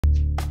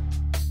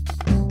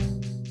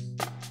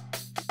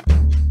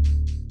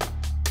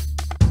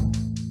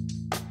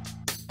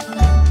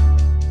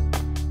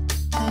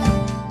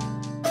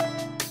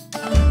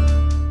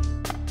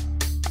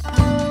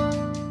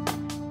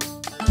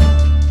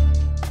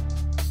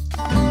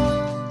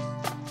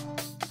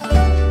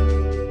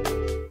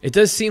It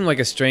does seem like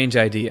a strange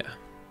idea.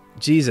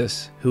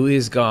 Jesus, who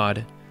is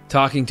God,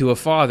 talking to a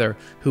Father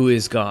who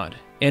is God.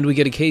 And we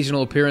get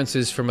occasional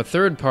appearances from a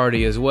third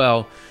party as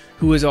well,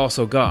 who is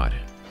also God.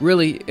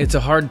 Really, it's a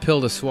hard pill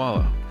to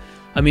swallow.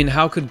 I mean,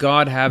 how could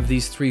God have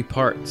these three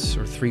parts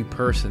or three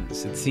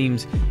persons? It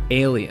seems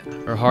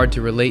alien or hard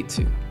to relate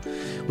to.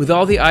 With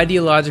all the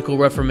ideological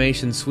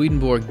reformation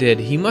Swedenborg did,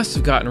 he must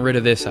have gotten rid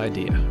of this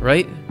idea,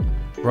 right?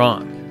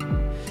 Wrong.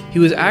 He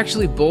was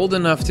actually bold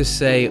enough to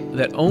say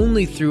that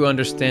only through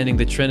understanding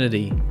the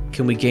Trinity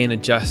can we gain a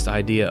just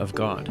idea of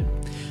God.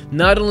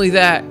 Not only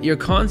that, your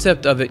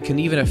concept of it can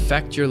even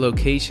affect your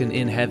location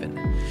in heaven.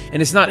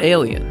 And it's not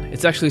alien.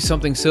 It's actually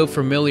something so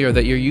familiar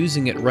that you're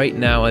using it right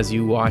now as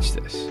you watch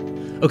this.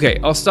 Okay,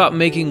 I'll stop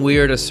making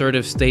weird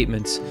assertive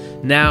statements.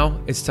 Now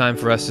it's time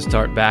for us to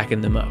start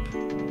backing them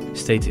up.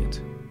 Stay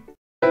tuned.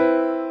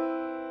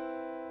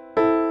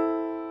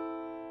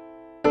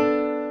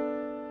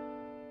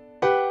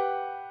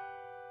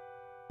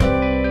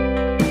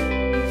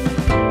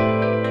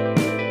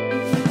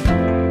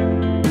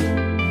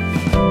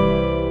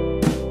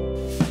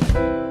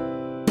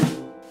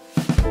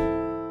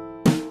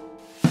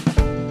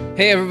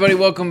 Hey everybody,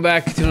 welcome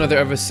back to another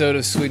episode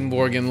of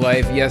Swedenborgian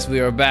Life. Yes,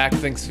 we are back.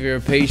 Thanks for your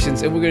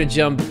patience. And we're going to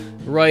jump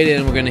right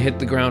in. We're going to hit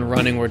the ground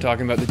running. We're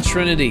talking about the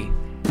Trinity,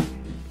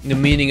 the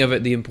meaning of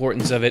it, the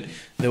importance of it,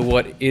 the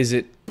what is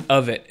it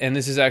of it. And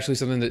this is actually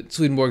something that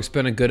Swedenborg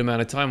spent a good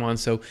amount of time on,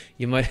 so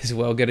you might as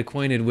well get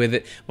acquainted with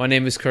it. My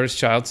name is Curtis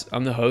Childs.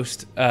 I'm the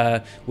host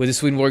with the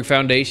Swedenborg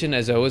Foundation.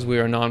 As always, we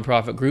are a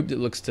nonprofit group that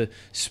looks to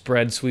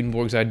spread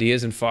Swedenborg's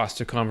ideas and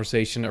foster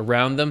conversation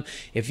around them.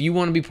 If you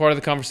want to be part of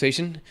the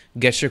conversation,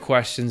 get your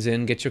questions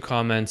in, get your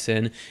comments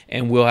in,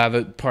 and we'll have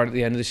a part at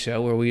the end of the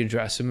show where we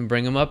address them and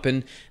bring them up.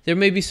 And there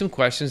may be some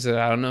questions that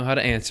I don't know how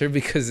to answer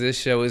because this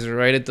show is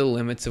right at the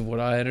limits of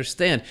what I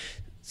understand.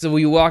 So will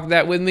you walk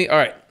that with me? All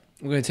right.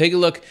 We're going to take a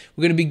look.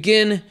 We're going to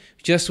begin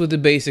just with the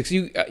basics.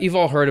 You've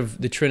all heard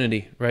of the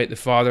Trinity, right? The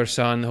Father,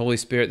 Son, the Holy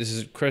Spirit. This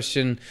is a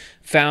Christian,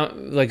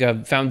 like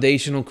a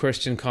foundational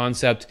Christian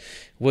concept.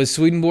 Was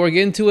Swedenborg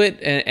into it,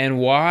 and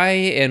why,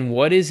 and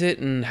what is it,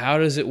 and how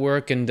does it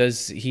work, and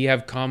does he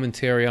have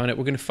commentary on it?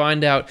 We're going to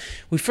find out.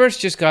 We first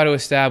just got to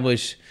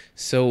establish,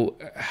 so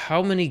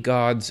how many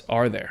gods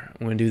are there?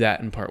 I'm going to do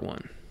that in part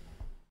one.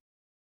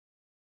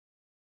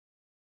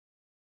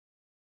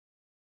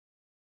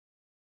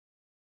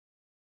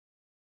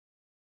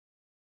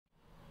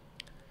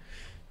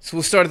 So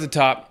we'll start at the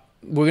top.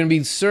 We're going to be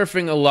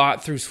surfing a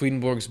lot through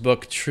Swedenborg's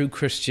book, True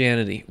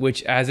Christianity,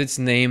 which, as its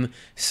name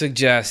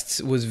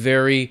suggests, was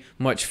very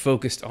much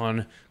focused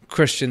on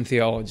Christian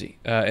theology.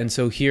 And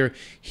so here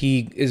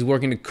he is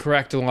working to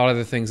correct a lot of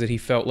the things that he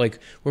felt like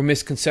were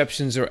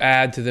misconceptions or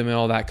add to them and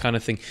all that kind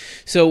of thing.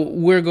 So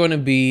we're going to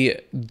be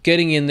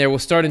getting in there. We'll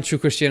start in True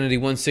Christianity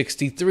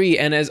 163.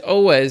 And as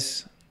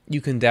always, you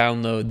can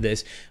download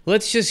this.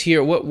 Let's just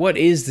hear what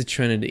is the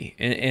Trinity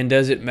and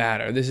does it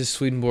matter? This is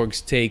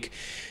Swedenborg's take.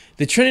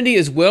 The Trinity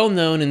is well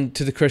known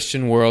to the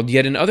Christian world,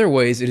 yet in other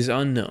ways it is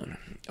unknown.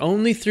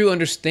 Only through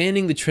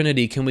understanding the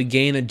Trinity can we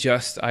gain a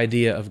just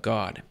idea of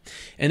God.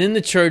 And in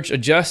the church, a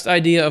just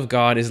idea of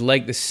God is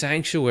like the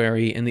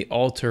sanctuary and the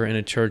altar in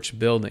a church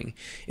building.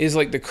 It is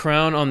like the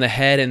crown on the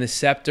head and the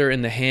scepter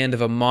in the hand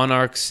of a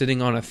monarch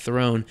sitting on a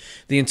throne.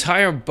 The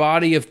entire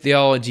body of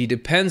theology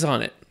depends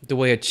on it, the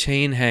way a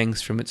chain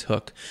hangs from its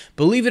hook.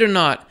 Believe it or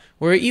not,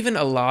 we're even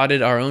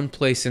allotted our own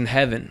place in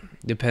heaven,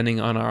 depending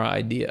on our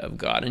idea of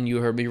God. And you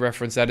heard me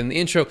reference that in the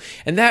intro.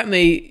 And that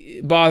may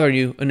bother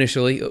you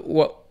initially.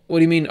 What do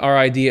you mean our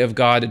idea of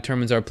God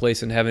determines our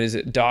place in heaven? Is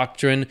it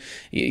doctrine?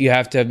 You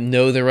have to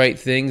know the right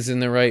things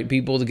and the right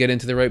people to get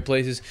into the right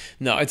places?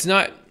 No, it's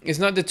not. It's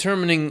not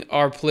determining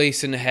our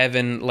place in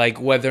heaven,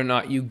 like whether or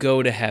not you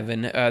go to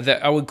heaven.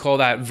 That I would call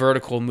that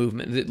vertical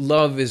movement. That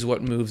love is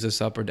what moves us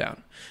up or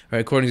down. Right?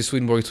 According to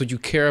Swedenborg, it's what you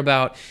care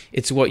about.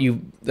 It's what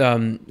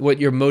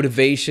your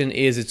motivation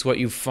is. It's what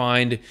you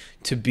find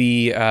to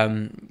be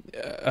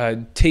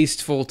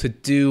tasteful to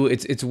do.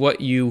 It's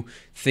what you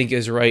think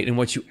is right and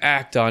what you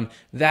act on.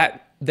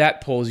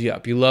 That pulls you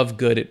up. You love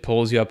good, it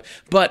pulls you up.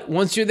 But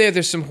once you're there,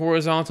 there's some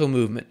horizontal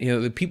movement. You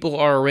know, the people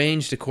are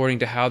arranged according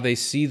to how they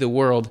see the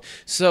world.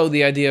 So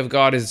the idea of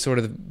God is sort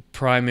of the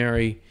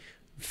primary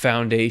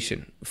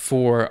foundation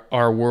for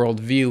our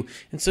worldview.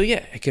 And so,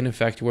 yeah, it can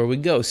affect where we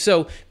go.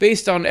 So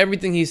based on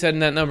everything he said in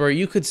that number,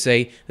 you could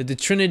say that the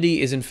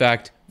Trinity is, in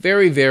fact,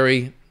 very,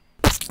 very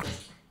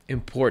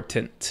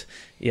important.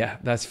 Yeah,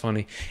 that's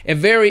funny. And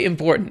very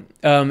important.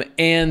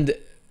 And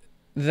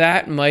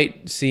that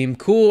might seem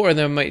cool, or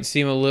that might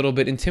seem a little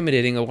bit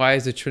intimidating. Why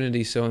is the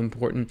Trinity so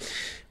important?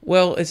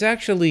 Well, it's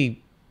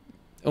actually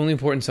only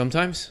important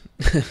sometimes.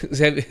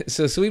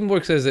 So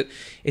Swedenborg says that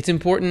it's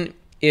important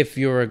if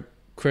you're a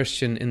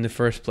Christian in the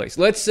first place.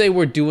 Let's say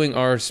we're doing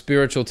our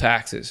spiritual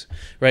taxes,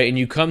 right? And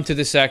you come to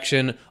the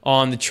section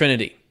on the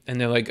Trinity,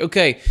 and they're like,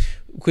 okay,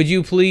 could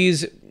you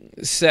please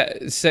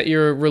set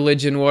your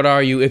religion, what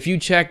are you? If you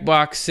check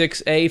box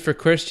 6A for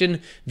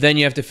Christian, then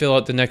you have to fill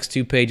out the next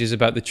 2 pages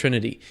about the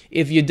Trinity.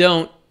 If you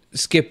don't,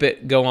 skip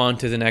it, go on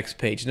to the next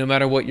page, no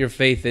matter what your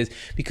faith is.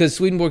 Because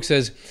Swedenborg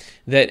says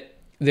that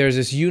there's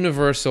this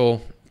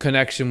universal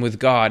connection with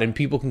God, and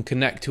people can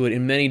connect to it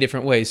in many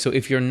different ways. So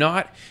if you're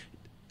not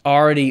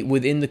already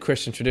within the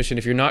Christian tradition,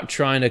 if you're not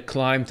trying to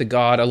climb to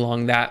God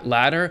along that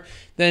ladder,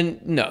 then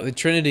no, the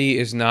Trinity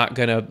is not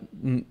going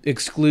to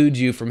exclude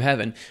you from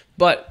heaven.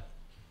 But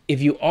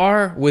if you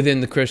are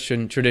within the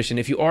Christian tradition,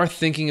 if you are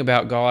thinking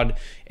about God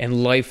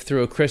and life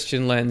through a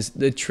Christian lens,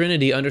 the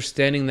Trinity,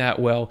 understanding that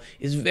well,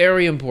 is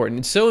very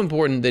important. It's so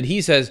important that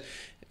he says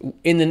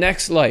in the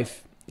next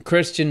life,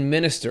 Christian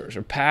ministers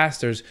or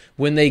pastors,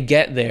 when they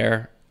get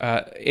there,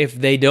 if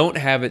they don't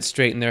have it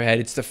straight in their head,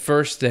 it's the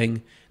first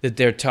thing that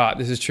they're taught.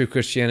 This is True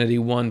Christianity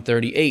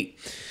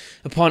 138.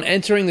 Upon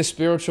entering the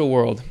spiritual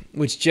world,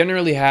 which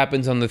generally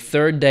happens on the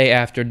third day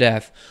after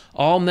death,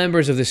 all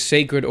members of the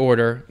sacred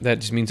order, that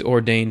just means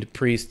ordained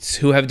priests,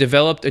 who have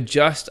developed a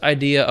just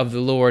idea of the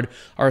Lord,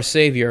 our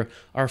Savior,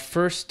 are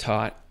first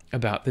taught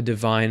about the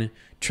divine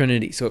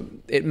Trinity. So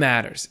it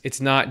matters. It's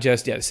not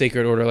just, the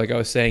sacred order, like I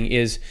was saying,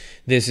 is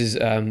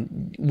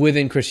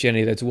within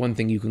Christianity, that's one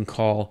thing you can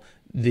call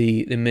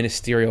the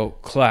ministerial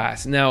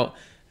class. Now,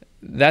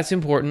 that's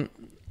important,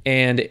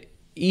 and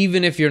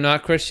even if you're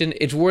not Christian,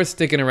 it's worth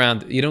sticking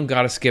around. You don't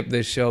got to skip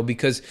this show,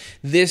 because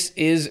this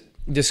is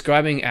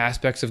describing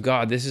aspects of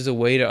God. This is a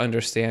way to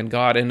understand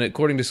God. And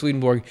according to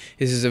Swedenborg,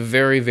 this is a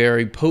very,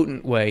 very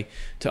potent way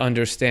to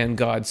understand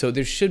God. So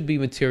there should be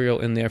material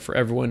in there for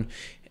everyone.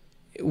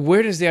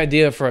 Where does the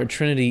idea for a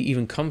Trinity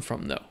even come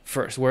from, though?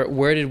 First,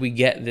 where did we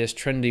get this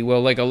Trinity?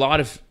 Well, like a lot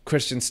of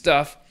Christian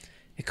stuff,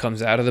 it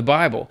comes out of the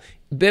Bible.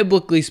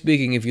 Biblically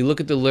speaking, if you look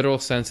at the literal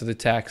sense of the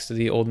text of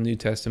the Old and New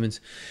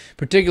Testaments,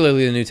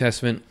 particularly the New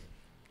Testament,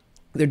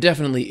 there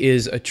definitely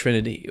is a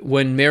Trinity.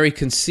 When Mary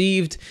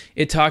conceived,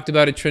 it talked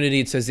about a Trinity.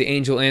 It says, the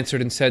angel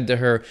answered and said to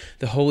her,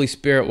 the Holy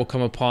Spirit will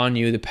come upon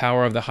you. The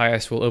power of the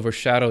highest will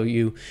overshadow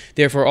you.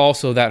 Therefore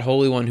also that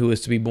Holy One who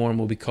is to be born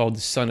will be called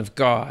the Son of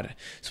God.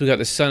 So we got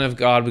the Son of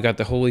God. We got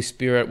the Holy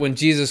Spirit. When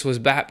Jesus was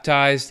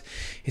baptized,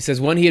 it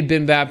says, when he had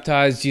been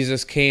baptized,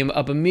 Jesus came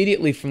up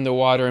immediately from the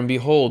water, and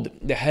behold,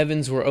 the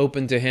heavens were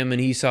opened to him, and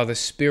he saw the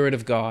Spirit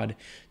of God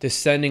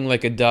descending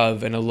like a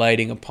dove and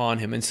alighting upon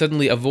him. And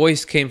suddenly a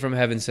voice came from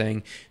heaven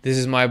saying, this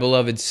is my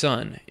beloved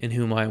Son, in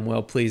whom I am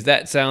well pleased.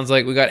 That sounds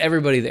like we got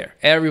everybody there.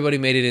 Everybody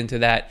made it into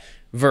that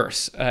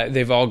verse.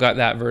 They've all got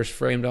that verse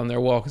framed on their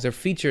wall because they're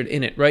featured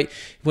in it, right?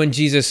 When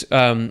Jesus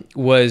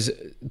was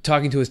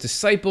talking to his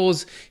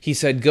disciples, he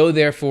said, go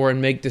therefore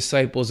and make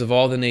disciples of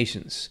all the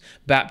nations,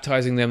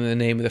 baptizing them in the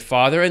name of the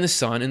Father and the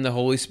Son and the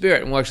Holy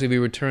Spirit. And we'll actually be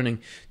returning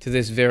to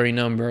this very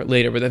number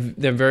later, but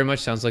that very much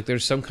sounds like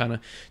there's some kind of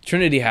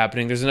Trinity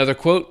happening. There's another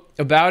quote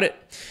about it.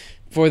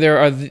 For there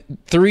are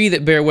three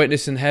that bear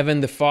witness in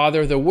heaven, the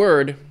Father, the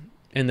Word,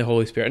 and the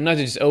Holy Spirit. And not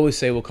to just always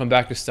say we'll come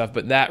back to stuff,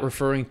 but that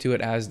referring to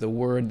it as the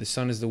Word, the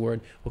Son is the Word,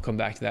 we'll come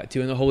back to that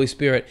too, and the Holy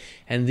Spirit.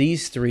 And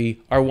these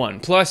three are one.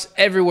 Plus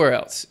everywhere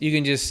else, you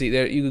can just see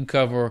there, you could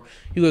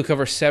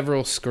cover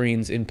several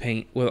screens in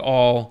Paint with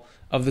all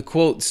of the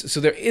quotes. So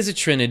there is a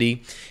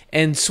Trinity,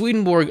 and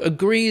Swedenborg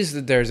agrees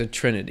that there's a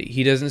Trinity.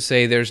 He doesn't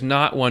say there's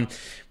not one,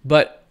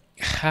 but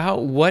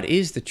what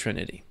is the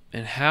Trinity?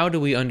 And how do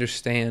we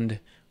understand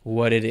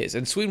what it is?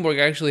 And Swedenborg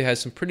actually has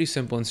some pretty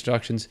simple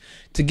instructions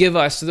to give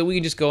us so that we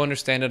can just go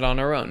understand it on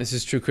our own. This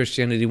is True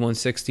Christianity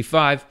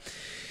 165.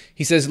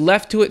 He says,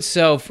 left to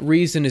itself,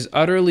 reason is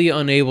utterly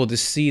unable to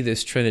see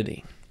this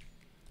Trinity.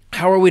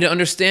 How are we to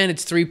understand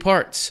its three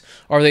parts?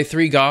 Are they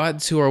three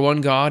gods who are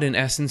one God in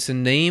essence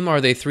and name?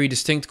 Are they three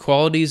distinct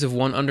qualities of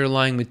one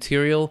underlying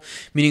material,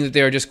 meaning that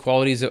they are just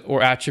qualities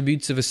or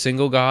attributes of a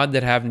single God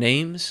that have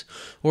names?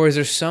 Or is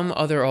there some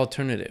other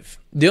alternative?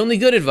 The only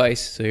good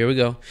advice, so here we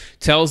go,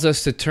 tells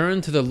us to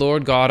turn to the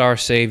Lord God our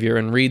Savior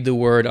and read the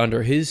Word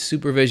under His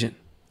supervision,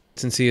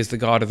 since He is the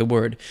God of the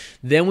Word.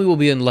 Then we will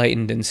be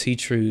enlightened and see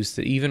truths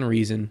that even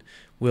reason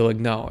will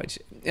acknowledge.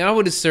 And I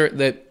would assert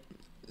that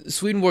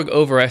Swedenborg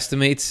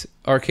overestimates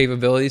our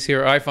capabilities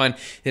here. I find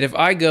that if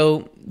I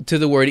go to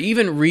the Word,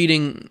 even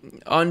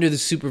reading under the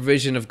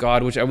supervision of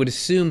God, which I would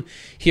assume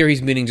here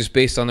he's meaning just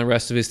based on the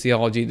rest of his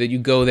theology, that you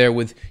go there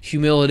with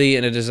humility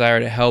and a desire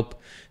to help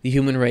the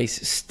human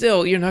race,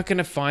 still, you're not going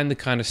to find the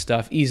kind of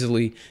stuff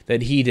easily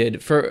that he did.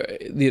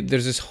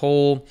 There's this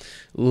whole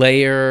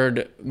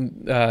layered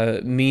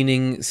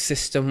meaning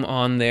system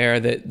on there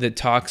that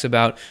talks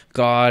about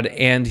God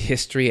and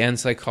history and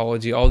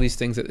psychology, all these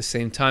things at the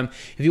same time.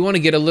 If you want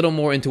to get a little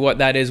more into what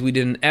that is, we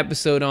did an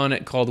episode on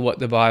it called What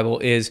the Bible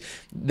Is.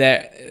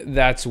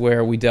 That's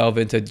where we delve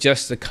into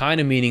just the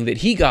kind of meaning that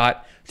he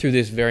got through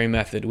this very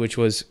method, which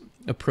was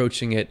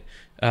approaching it,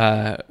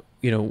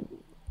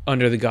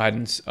 under the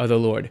guidance of the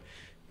Lord.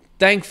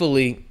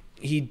 Thankfully,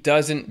 he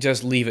doesn't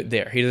just leave it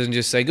there. He doesn't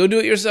just say, go do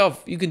it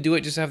yourself. You can do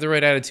it, just have the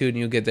right attitude and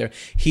you'll get there.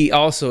 He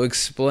also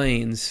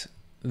explains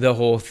the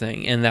whole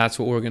thing, and that's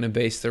what we're going to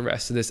base the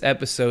rest of this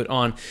episode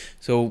on.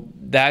 So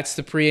that's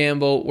the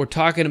preamble. We're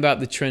talking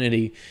about the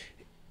Trinity.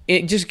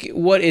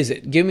 What is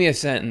it? Give me a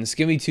sentence.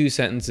 Give me two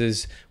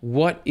sentences.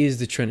 What is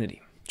the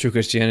Trinity? True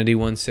Christianity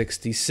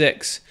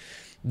 166.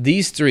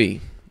 These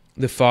three,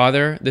 the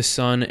Father, the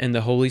Son, and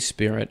the Holy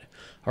Spirit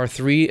are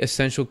three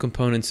essential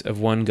components of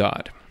one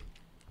God.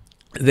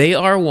 They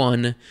are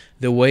one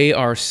the way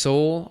our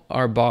soul,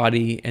 our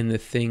body, and the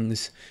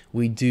things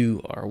we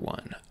do are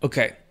one.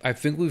 Okay, I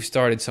think we've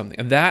started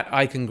something. That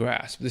I can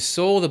grasp. The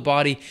soul, the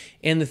body,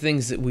 and the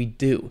things that we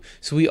do.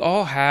 So we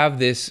all have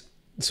this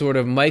sort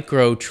of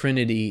micro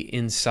Trinity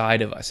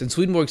inside of us. And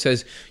Swedenborg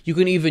says you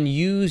can even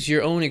use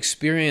your own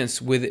experience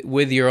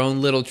with your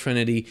own little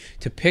Trinity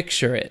to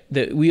picture it,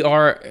 that we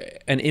are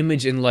an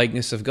image and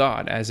likeness of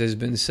God, as has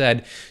been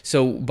said.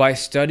 So by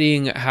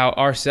studying how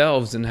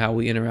ourselves and how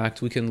we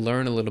interact, we can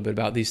learn a little bit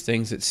about these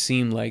things that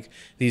seem like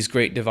these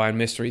great divine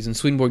mysteries. And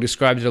Swedenborg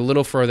describes it a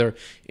little further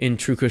in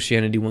True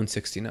Christianity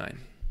 169.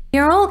 We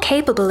are all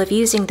capable of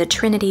using the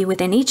Trinity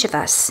within each of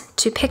us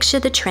to picture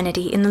the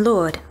Trinity in the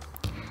Lord.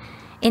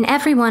 In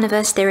every one of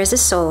us there is a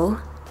soul,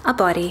 a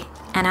body,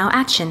 and our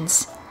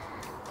actions.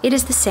 It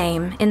is the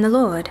same in the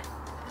Lord.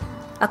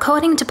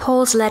 According to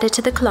Paul's letter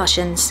to the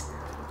Colossians,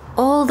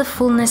 all the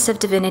fullness of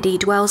divinity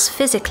dwells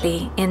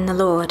physically in the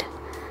Lord.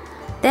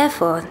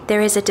 Therefore,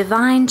 there is a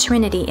divine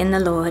Trinity in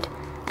the Lord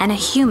and a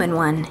human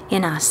one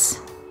in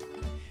us.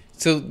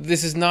 So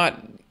this is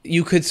not,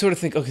 you could sort of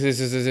think, okay,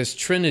 this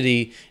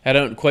Trinity, I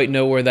don't quite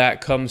know where that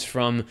comes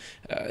from.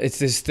 It's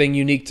this thing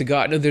unique to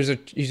God. No, there's a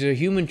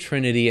human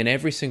Trinity in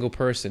every single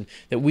person,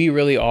 that we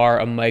really are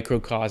a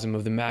microcosm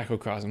of the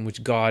macrocosm,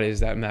 which God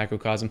is that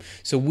macrocosm.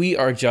 So we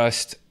are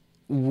just,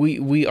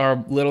 we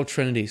are little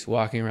Trinities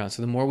walking around.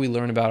 So the more we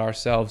learn about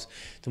ourselves,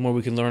 the more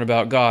we can learn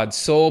about God.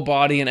 Soul,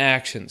 body, and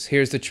actions.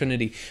 Here's the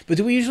Trinity. But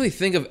do we usually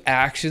think of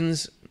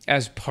actions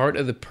as part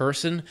of the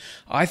person?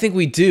 I think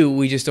we do.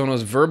 We just don't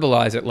always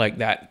verbalize it like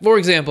that. For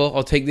example,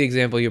 I'll take the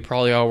example you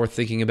probably all were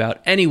thinking about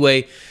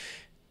anyway.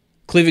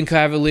 Cleveland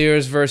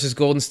Cavaliers versus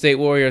Golden State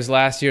Warriors,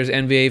 last year's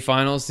NBA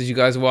Finals. Did you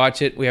guys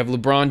watch it? We have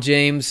LeBron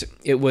James.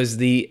 It was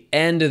the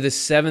end of the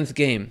 7th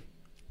game.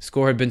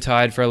 Score had been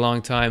tied for a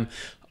long time.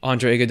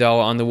 Andre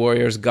Iguodala on the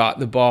Warriors got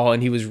the ball,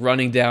 and he was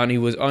running down. He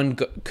was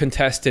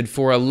uncontested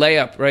for a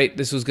layup, right?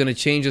 This was going to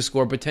change the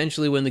score,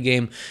 potentially win the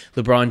game.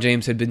 LeBron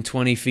James had been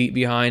 20 feet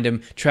behind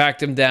him,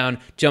 tracked him down,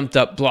 jumped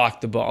up,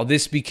 blocked the ball.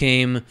 This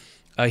became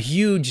a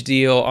huge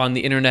deal on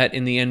the internet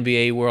in the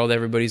NBA world.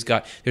 Everybody's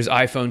got, there's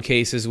iPhone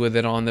cases with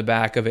it on the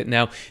back of it.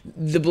 Now,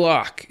 the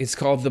block, it's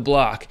called the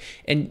block.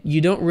 And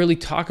you don't really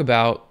talk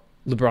about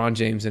LeBron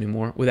James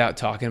anymore without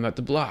talking about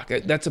the block.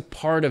 That's a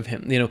part of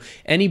him. You know,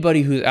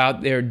 anybody who's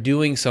out there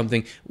doing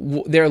something,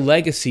 their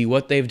legacy,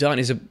 what they've done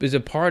is a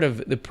part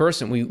of the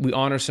person. We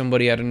honor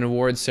somebody at an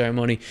awards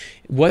ceremony.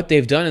 What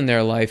they've done in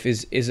their life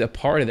is a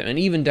part of them. And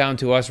even down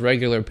to us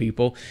regular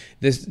people,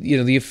 this, you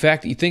know, the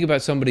effect, you think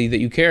about somebody that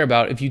you care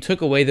about, if you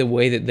took away the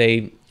way that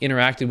they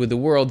interacted with the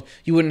world,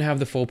 you wouldn't have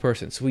the full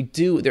person. So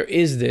there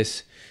is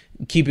this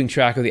keeping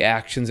track of the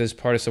actions as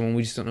part of someone.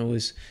 We just don't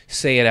always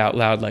say it out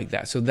loud like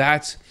that. So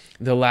that's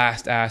the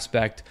last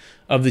aspect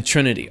of the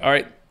Trinity. All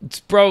right, it's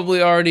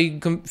probably already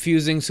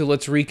confusing, so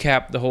let's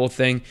recap the whole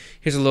thing.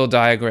 Here's a little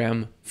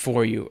diagram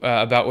for you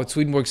about what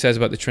Swedenborg says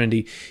about the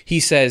Trinity. He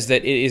says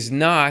that it is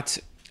not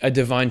a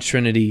divine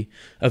Trinity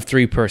of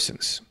three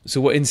persons.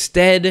 So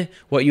instead,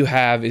 what you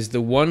have is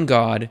the one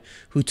God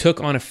who took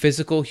on a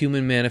physical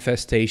human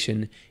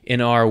manifestation in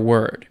our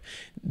world.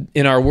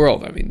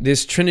 I mean,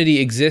 this Trinity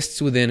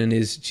exists within and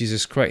is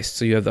Jesus Christ.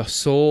 So you have the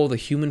soul, the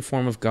human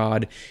form of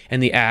God,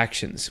 and the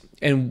actions.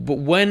 But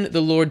when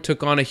the Lord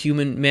took on a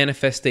human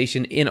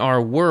manifestation in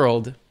our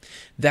world,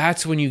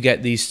 that's when you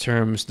get these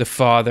terms, the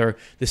Father,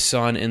 the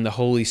Son, and the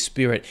Holy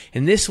Spirit.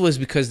 And this was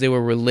because they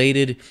were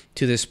related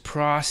to this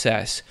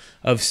process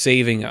of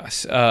saving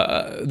us.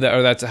 Or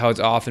that's how it's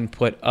often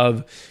put,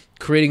 of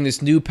creating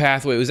this new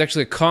pathway. It was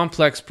actually a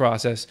complex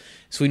process.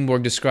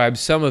 Swedenborg describes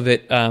some of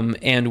it,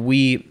 and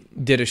we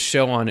did a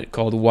show on it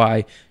called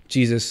Why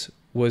Jesus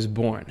was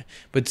Born.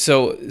 But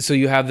so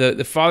you have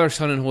the Father,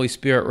 Son, and Holy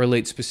Spirit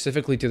relate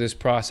specifically to this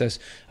process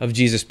of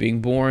Jesus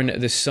being born.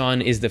 The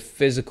Son is the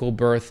physical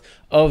birth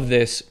of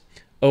this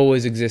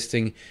always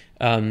existing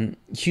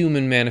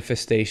human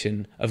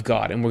manifestation of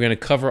God. And we're going to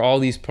cover all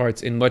these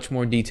parts in much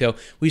more detail.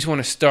 We just want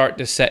to start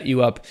to set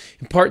you up.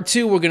 In part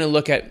 2, we're going to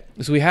look at,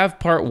 so we have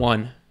part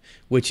 1,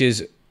 which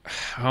is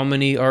how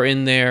many are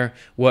in there?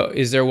 What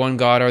is there one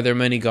God? Are there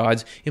many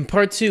gods? In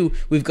part 2,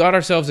 we've got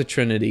ourselves a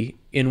Trinity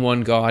in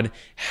one God.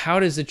 How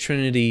does the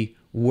Trinity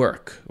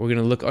work? We're going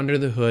to look under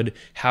the hood.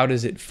 How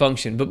does it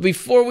function? But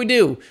before we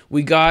do,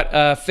 we got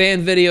a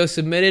fan video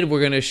submitted. We're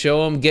going to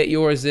show them. Get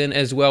yours in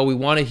as well. We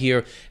want to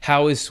hear,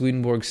 how is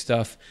Swedenborg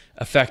stuff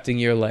affecting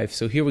your life?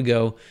 So here we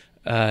go.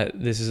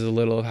 This is a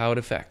little of how it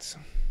affects.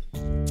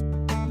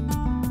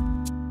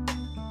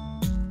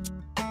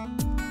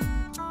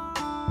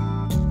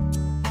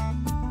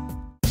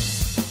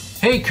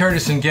 Hey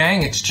Curtis and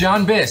gang, it's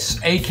John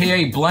Biss,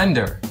 aka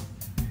Blender.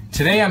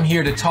 Today I'm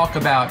here to talk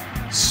about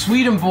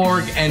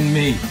Swedenborg and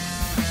me.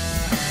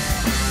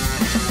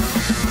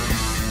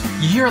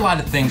 You hear a lot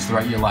of things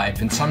throughout your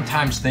life, and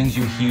sometimes things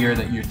you hear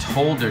that you're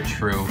told are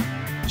true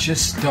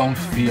just don't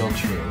feel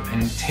true.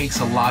 And it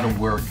takes a lot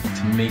of work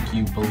to make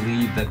you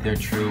believe that they're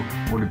true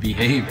or to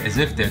behave as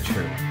if they're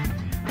true.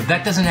 But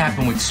that doesn't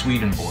happen with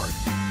Swedenborg.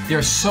 There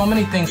are so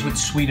many things with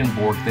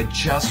Swedenborg that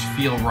just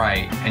feel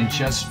right and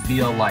just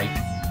feel like,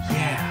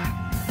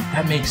 yeah,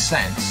 that makes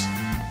sense.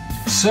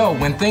 So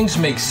when things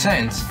make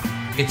sense,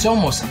 it's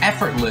almost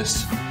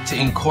effortless to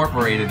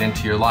incorporate it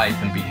into your life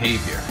and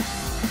behavior.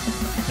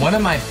 One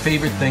of my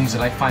favorite things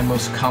that I find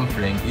most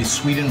comforting is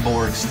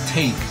Swedenborg's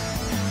take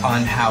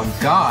on how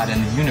God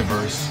and the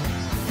universe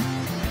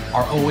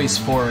are always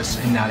for us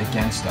and not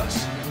against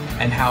us,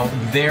 and how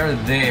they're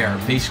there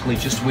basically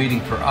just waiting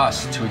for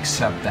us to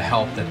accept the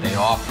help that they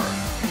offer.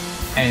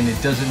 And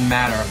it doesn't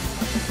matter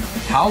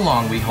how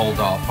long we hold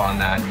off on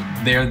that,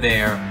 they're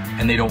there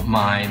and they don't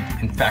mind.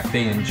 In fact,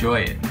 they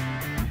enjoy it.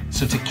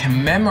 So to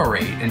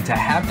commemorate and to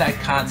have that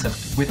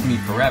concept with me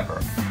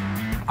forever,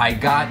 I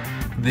got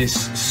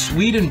this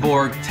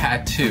Swedenborg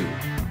tattoo.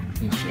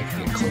 Let me see if I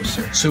can get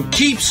closer. So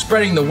keep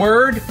spreading the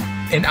word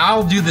and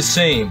I'll do the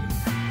same.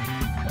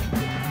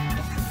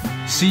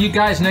 See you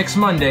guys next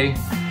Monday.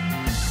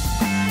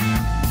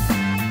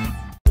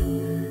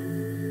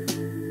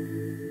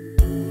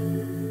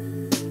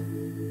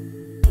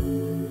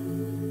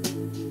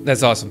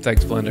 That's awesome.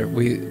 Thanks, Blender.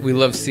 We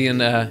love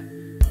seeing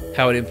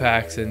how it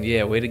impacts, and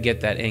yeah, way to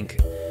get that ink.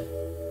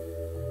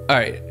 All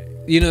right,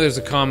 there's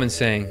a common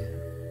saying.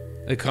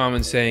 The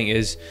common saying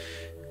is,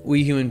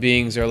 we human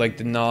beings are like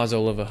the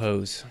nozzle of a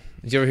hose.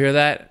 Did you ever hear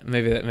that?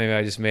 Maybe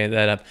I just made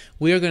that up.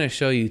 We are going to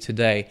show you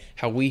today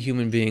how we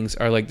human beings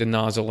are like the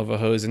nozzle of a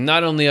hose, and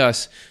not only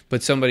us,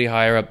 but somebody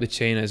higher up the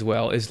chain as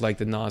well is like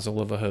the nozzle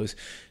of a hose.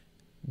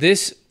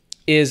 This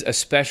is a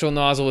special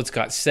nozzle. It's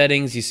got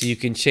settings. You see, you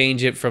can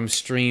change it from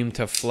stream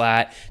to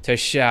flat to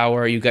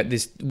shower. You got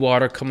this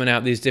water coming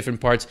out these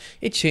different parts.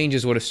 It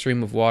changes what a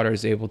stream of water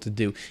is able to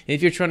do. And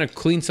if you're trying to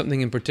clean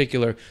something in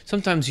particular,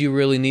 sometimes you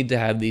really need to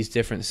have these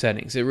different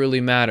settings. It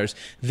really matters.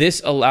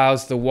 This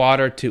allows the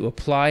water to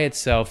apply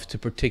itself to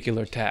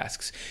particular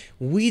tasks.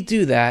 We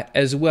do that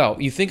as well.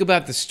 You think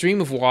about the stream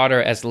of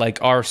water as like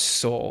our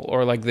soul,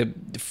 or like the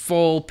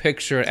full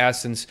picture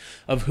essence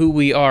of who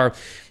we are.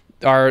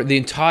 The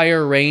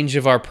entire range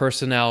of our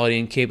personality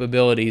and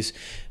capabilities,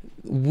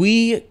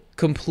 we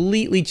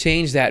completely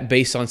change that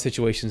based on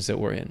situations that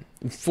we're in.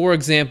 For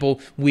example,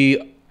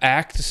 we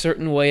act a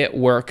certain way at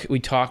work,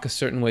 we talk a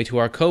certain way to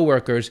our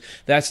coworkers.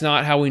 That's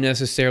not how we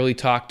necessarily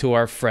talk to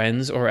our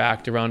friends or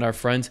act around our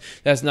friends.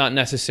 That's not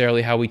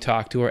necessarily how we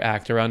talk to or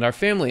act around our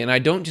family. And I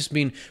don't just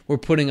mean we're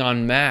putting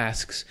on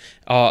masks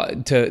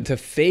to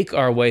fake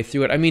our way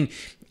through it. I mean,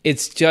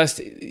 it's just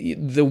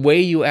the way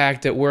you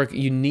act at work,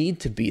 you need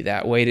to be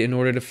that way in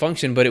order to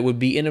function, but it would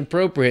be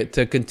inappropriate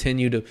to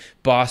continue to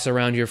boss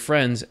around your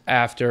friends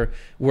after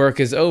work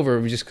is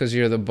over just because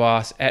you're the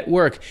boss at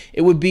work.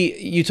 It would be,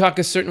 you talk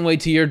a certain way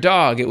to your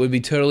dog. It would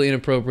be totally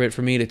inappropriate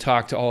for me to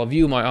talk to all of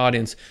you, my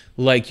audience,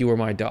 like you were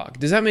my dog.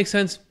 Does that make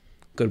sense?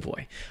 Good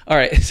boy. All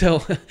right, so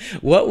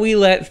what we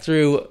let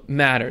through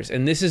matters,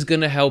 and this is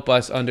going to help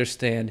us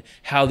understand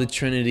how the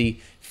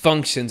Trinity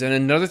functions. And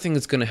another thing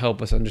that's going to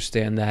help us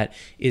understand that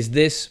is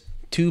this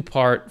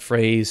two-part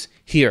phrase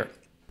here.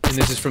 And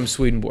this is from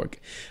Swedenborg.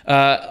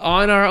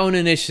 On our own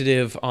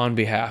initiative, on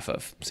behalf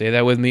of. Say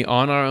that with me.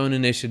 On our own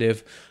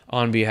initiative,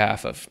 on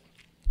behalf of.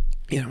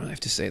 You don't really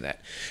have to say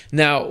that.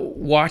 Now,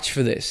 watch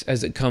for this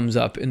as it comes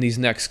up in these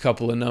next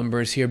couple of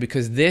numbers here,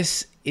 because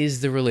this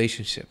is the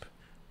relationship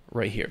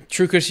right here.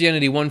 True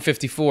Christianity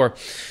 154.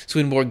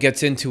 Swedenborg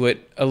gets into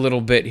it a little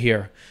bit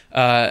here.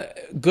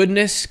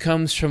 Goodness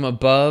comes from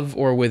above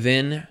or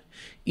within,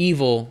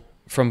 evil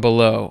from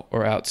below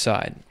or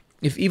outside.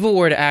 If evil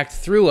were to act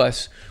through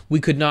us, we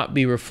could not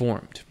be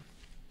reformed,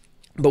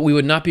 but we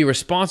would not be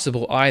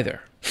responsible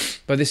either.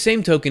 By the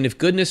same token, if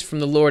goodness from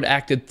the Lord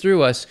acted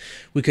through us,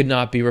 we could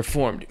not be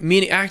reformed.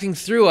 Meaning, acting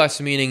through us,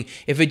 meaning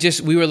if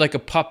we were like a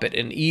puppet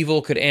and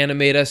evil could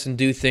animate us and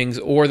do things,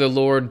 or the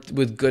Lord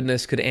with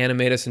goodness could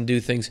animate us and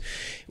do things,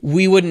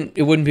 it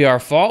wouldn't be our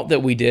fault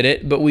that we did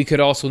it, but we could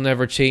also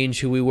never change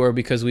who we were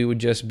because we would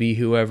just be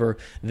whoever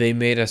they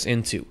made us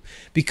into.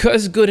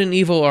 Because good and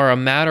evil are a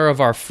matter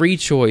of our free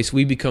choice,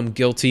 we become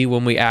guilty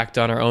when we act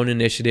on our own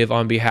initiative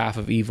on behalf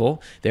of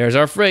evil. There's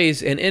our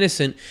phrase, and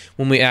innocent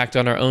when we act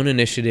on our own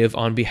initiative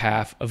on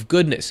behalf of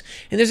goodness.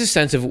 And there's a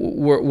sense of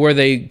were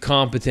they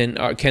competent,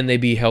 or can they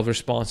be held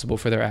responsible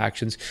for their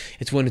actions?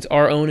 It's when it's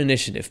our own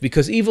initiative.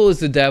 Because evil is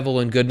the devil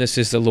and goodness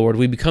is the Lord.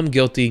 We become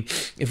guilty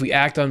if we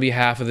act on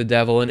behalf of the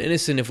devil, and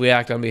innocent if we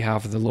act on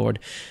behalf of the Lord.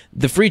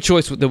 The free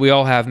choice that we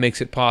all have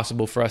makes it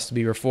possible for us to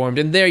be reformed.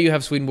 And there you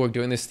have Swedenborg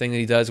doing this thing that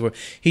he does where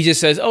he just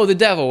says, oh, the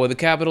devil with a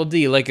capital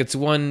D, like it's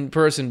one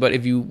person. But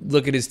if you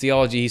look at his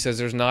theology, he says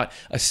there's not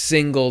a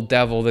single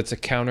devil that's a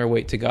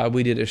counterweight to God.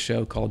 We did a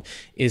show called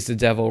Is the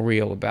Devil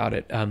Real about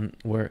it,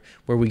 where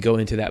we go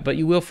into that. But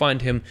you will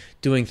find him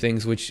doing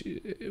things which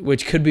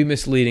could be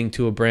misleading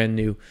to a brand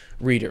new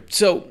reader.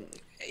 So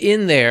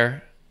in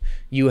there,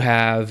 you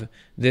have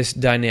this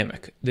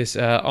dynamic, this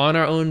on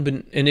our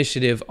own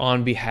initiative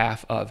on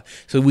behalf of.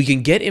 So we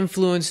can get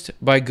influenced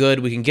by good,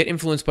 we can get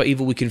influenced by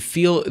evil, we can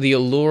feel the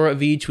allure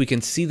of each, we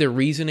can see the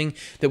reasoning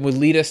that would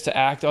lead us to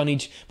act on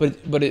each,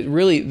 but it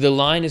really, the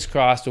line is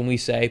crossed when we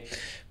say,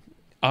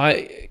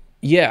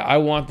 I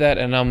want that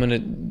and I'm going to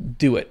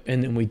do it.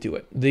 And then we do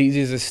it.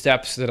 These are the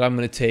steps that I'm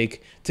going to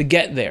take to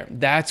get there.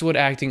 That's what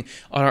acting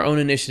on our own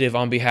initiative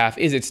on behalf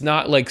is. It's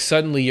not like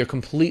suddenly you're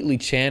completely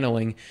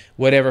channeling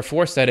whatever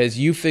force that is.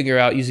 You figure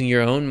out using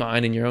your own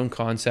mind and your own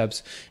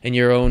concepts and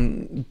your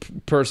own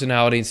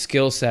personality and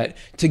skill set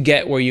to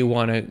get where you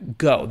want to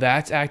go.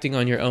 That's acting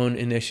on your own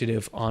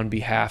initiative on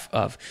behalf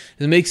of.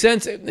 Does it make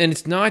sense? And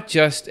it's not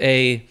just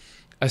a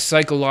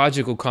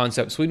psychological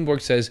concept.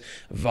 Swedenborg says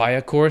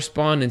via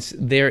correspondence,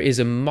 there is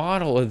a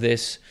model of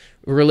this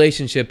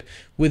relationship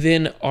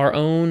within our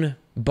own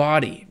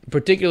body,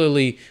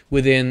 particularly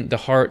within the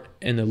heart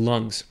and the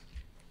lungs,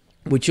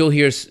 which you'll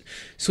hear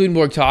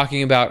Swedenborg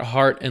talking about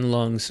heart and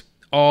lungs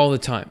all the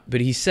time. But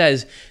he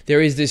says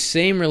there is this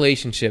same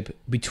relationship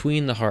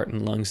between the heart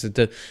and lungs, that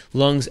the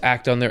lungs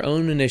act on their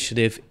own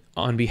initiative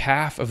on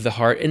behalf of the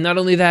heart. And not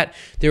only that,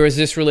 there is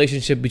this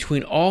relationship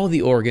between all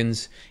the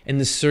organs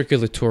and the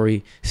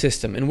circulatory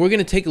system. And we're going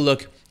to take a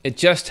look at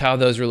just how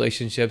those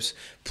relationships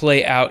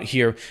play out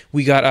here.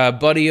 We got a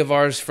buddy of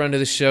ours, friend of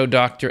the show,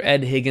 Dr.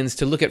 Ed Higgins,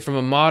 to look at from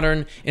a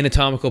modern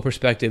anatomical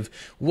perspective,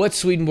 what's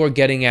Swedenborg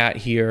getting at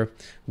here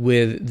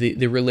with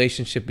the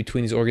relationship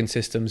between these organ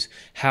systems?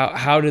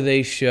 How do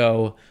they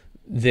show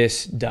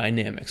this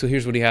dynamic? So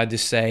here's what he had to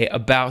say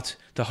about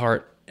the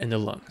heart and the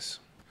lungs.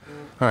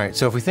 All right,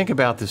 so if we think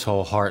about this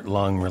whole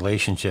heart-lung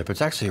relationship,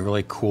 it's actually a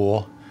really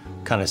cool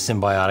kind of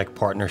symbiotic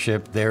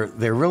partnership. They're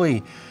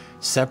really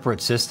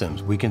separate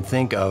systems. We can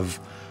think of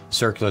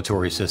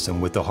circulatory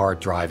system with the heart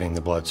driving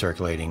the blood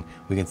circulating.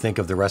 We can think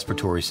of the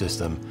respiratory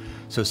system.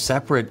 So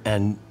separate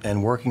and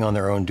working on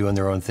their own, doing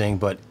their own thing,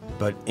 but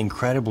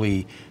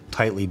incredibly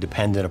tightly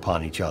dependent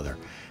upon each other.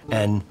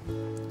 And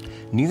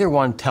neither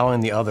one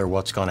telling the other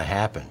what's going to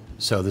happen.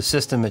 So the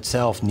system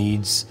itself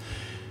needs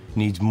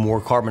more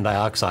carbon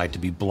dioxide to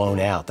be blown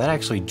out. That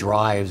actually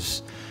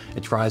drives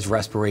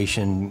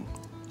respiration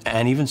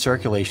and even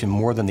circulation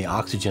more than the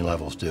oxygen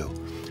levels do.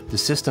 The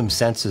system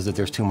senses that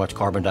there's too much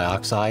carbon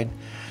dioxide.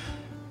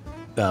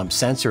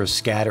 Sensors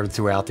scattered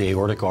throughout the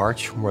aortic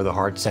arch where the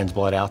heart sends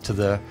blood out to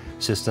the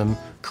system,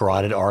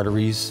 carotid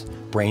arteries,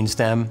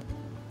 brainstem,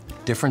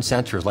 different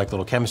sensors like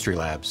little chemistry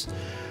labs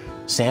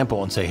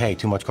sample and say, hey,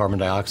 too much carbon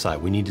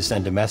dioxide. We need to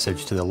send a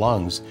message to the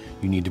lungs,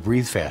 you need to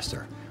breathe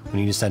faster. We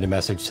need to send a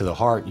message to the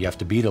heart, you have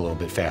to beat a little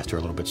bit faster, a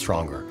little bit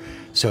stronger.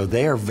 So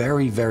they are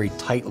very, very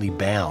tightly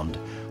bound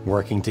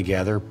working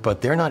together,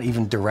 but they're not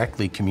even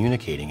directly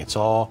communicating. It's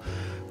all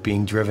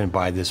being driven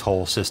by this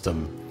whole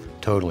system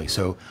totally.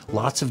 So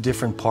lots of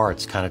different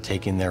parts kind of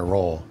taking their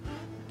role,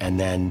 and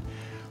then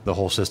the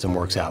whole system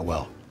works out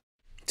well.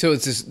 So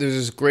there's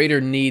this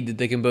greater need that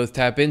they can both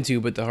tap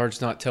into, but the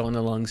heart's not telling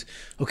the lungs,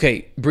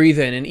 okay, breathe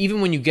in. And even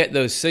when you get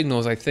those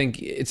signals, I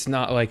think it's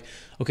not like,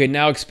 okay,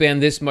 now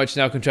expand this much,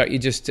 now contract. You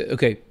just,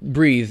 okay,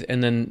 breathe,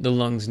 and then the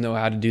lungs know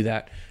how to do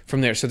that from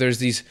there. So there's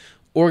these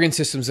organ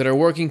systems that are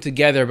working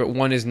together, but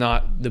one is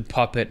not the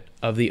puppet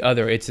of the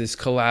other. It's this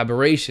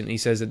collaboration. He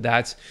says that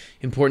that's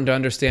important to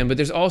understand. But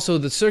there's also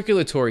the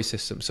circulatory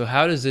system. So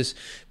how does this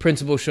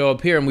principle show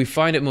up here? And we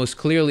find it most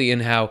clearly in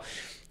how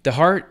the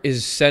heart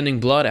is sending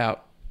blood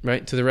out,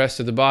 right, to the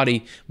rest of the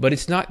body, but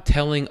it's not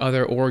telling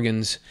other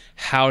organs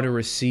how to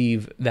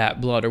receive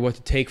that blood or what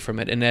to take from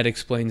it. And Ed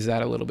explains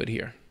that a little bit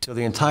here. So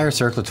the entire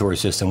circulatory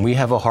system, we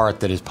have a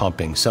heart that is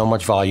pumping so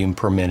much volume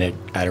per minute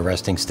at a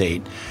resting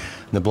state.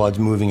 The blood's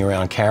moving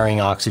around,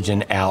 carrying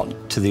oxygen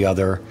out to the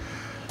other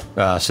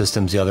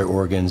systems, the other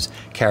organs,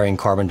 carrying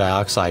carbon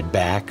dioxide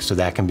back so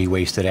that can be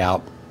wasted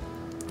out.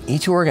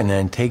 Each organ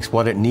then takes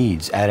what it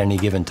needs at any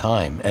given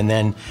time. And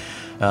then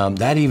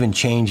that even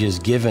changes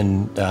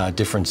given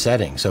different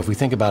settings. So if we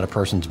think about a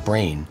person's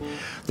brain,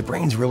 the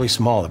brain's really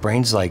small. The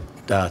brain's like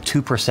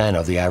 2%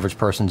 of the average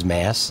person's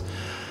mass.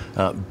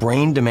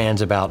 Brain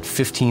demands about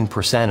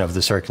 15% of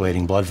the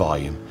circulating blood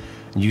volume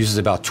and uses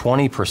about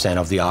 20%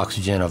 of the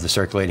oxygen of the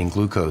circulating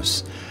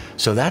glucose.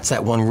 So that's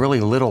that one really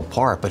little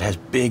part, but has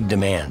big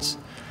demands.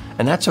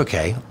 And that's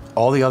okay.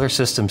 All the other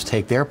systems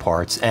take their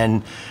parts,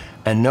 and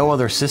no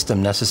other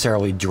system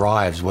necessarily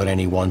drives what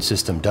any one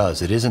system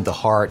does. It isn't the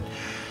heart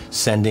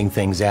sending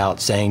things out,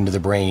 saying to the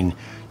brain,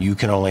 you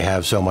can only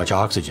have so much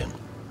oxygen.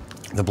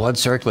 The blood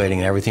circulating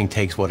and everything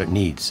takes what it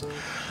needs.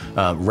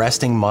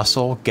 Resting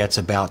muscle gets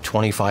about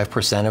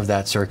 25% of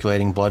that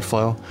circulating blood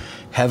flow.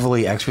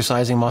 Heavily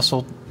exercising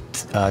muscle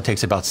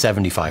takes about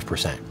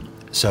 75%.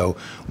 So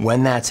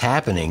when that's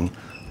happening,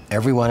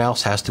 everyone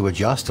else has to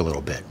adjust a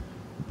little bit.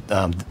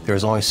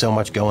 There's only so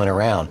much going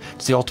around.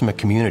 It's the ultimate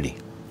community.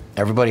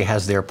 Everybody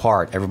has their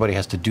part. Everybody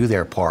has to do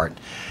their part.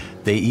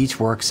 They each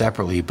work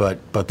separately,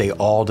 but they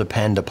all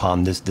depend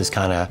upon this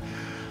kind of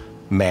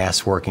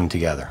mass working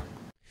together.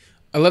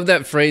 I love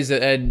that phrase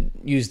that Ed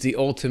used, the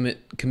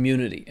ultimate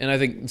community. And I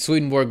think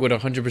Swedenborg would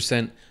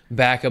 100%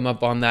 back him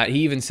up on that. He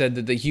even said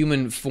that the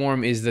human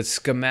form is the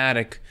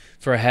schematic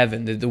for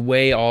heaven, that the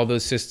way all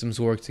those systems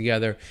work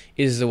together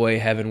is the way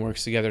heaven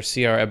works together.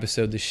 See our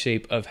episode, The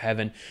Shape of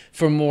Heaven,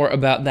 for more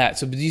about that.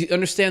 So do you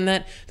understand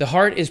that? The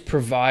heart is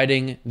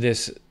providing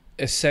this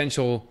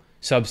essential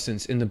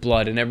substance in the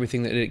blood and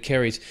everything that it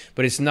carries,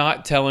 but it's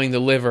not telling the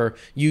liver,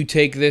 you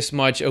take this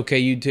much,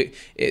 okay,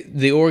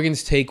 the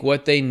organs take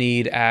what they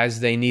need as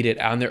they need it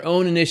on their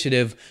own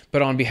initiative,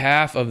 but on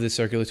behalf of the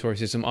circulatory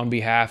system, on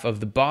behalf of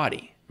the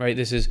body, right?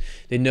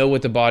 They know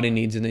what the body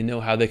needs and they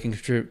know how they can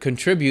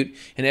contribute,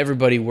 and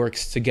everybody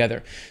works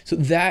together. So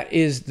that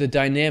is the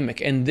dynamic,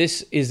 and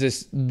this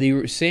is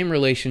the same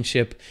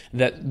relationship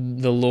that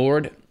the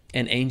Lord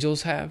and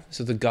angels have.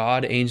 So the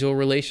God-angel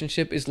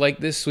relationship is like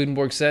this.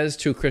 Swedenborg says,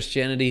 True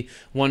Christianity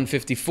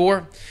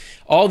 154,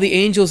 all the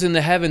angels in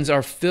the heavens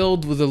are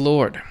filled with the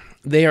Lord.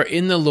 They are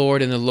in the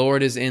Lord, and the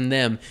Lord is in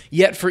them.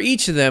 Yet for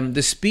each of them,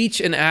 the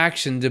speech and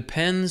action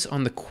depends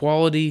on the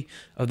quality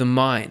of the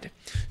mind.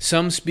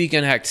 Some speak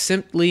and act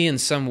simply,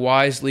 and some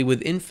wisely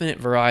with infinite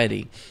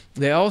variety.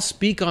 They all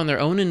speak on their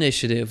own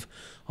initiative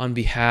on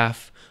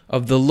behalf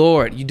of the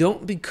Lord. You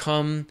don't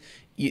become...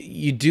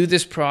 You do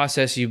this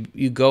process, you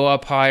go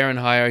up higher and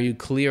higher, you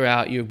clear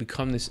out, you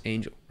become this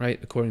angel, right?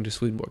 According to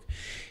Swedenborg.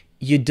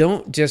 You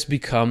don't just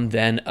become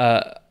then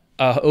a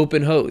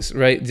open hose,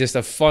 right? Just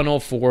a funnel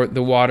for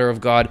the water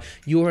of God.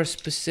 You are a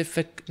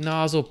specific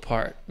nozzle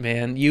part,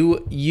 man.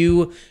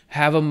 You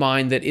have a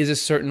mind that is a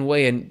certain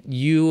way, and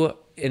you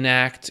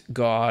enact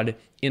God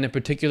in a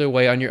particular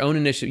way on your own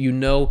initiative. You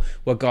know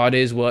what God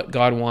is, what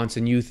God wants,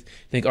 and you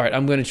think, all right,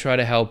 I'm going to try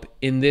to help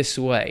in this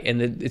way.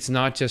 And it's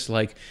not just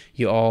like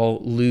you all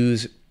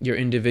lose your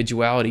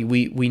individuality.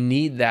 We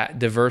need that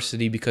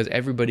diversity because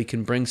everybody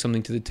can bring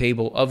something to the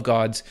table of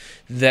God's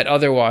that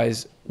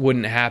otherwise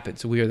wouldn't happen.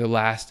 So we are the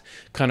last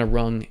kind of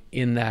rung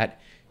in that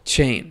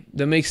chain.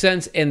 That makes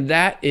sense? And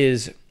that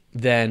is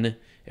then,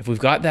 if we've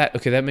got that,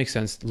 okay, that makes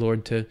sense.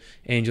 Lord to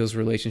angels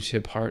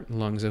relationship, heart and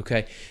lungs,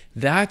 okay.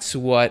 That's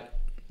what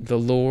the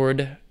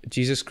Lord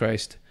Jesus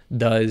Christ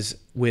does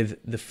with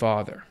the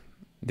Father.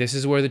 This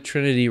is where the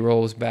Trinity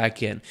rolls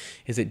back in,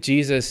 is that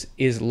Jesus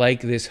is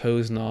like this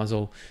hose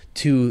nozzle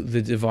to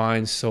the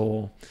divine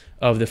soul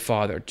of the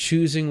Father,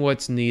 choosing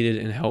what's needed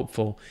and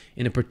helpful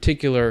in a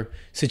particular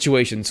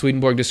situation.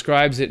 Swedenborg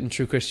describes it in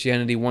True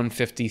Christianity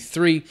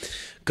 153.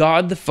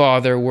 God the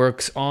Father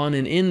works on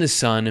and in the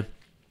Son,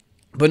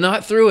 but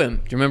not through him.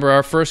 Do you remember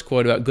our first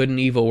quote about good and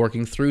evil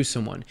working through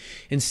someone?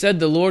 Instead,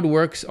 the Lord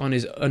works on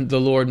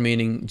the Lord,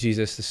 meaning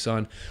Jesus the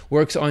Son,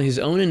 works on his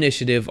own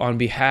initiative on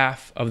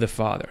behalf of the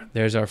Father.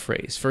 There's our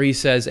phrase. For he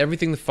says,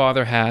 everything the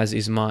Father has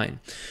is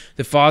mine.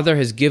 The Father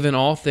has given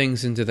all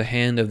things into the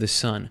hand of the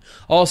Son.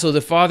 Also,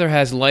 the Father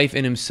has life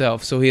in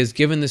himself, so he has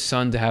given the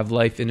Son to have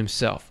life in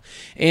himself.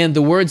 And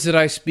the words that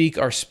I speak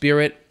are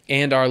spirit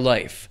and our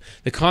life.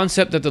 The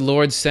concept that the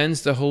Lord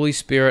sends the Holy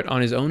Spirit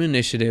on his own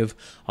initiative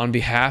on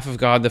behalf of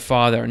God the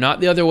Father, not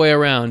the other way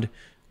around,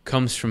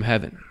 comes from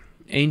heaven.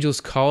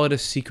 Angels call it a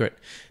secret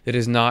that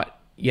has not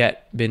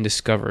yet been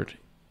discovered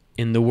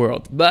in the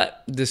world,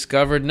 but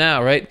discovered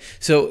now, right?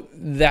 So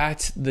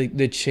that's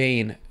the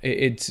chain.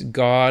 It's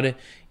God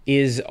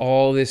is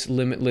all this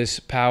limitless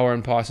power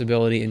and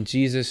possibility, and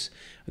Jesus,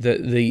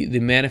 the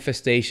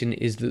manifestation,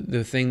 is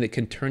the thing that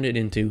can turn it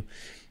into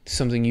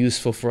something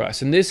useful for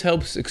us. And this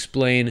helps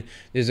explain,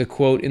 there's a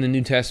quote in the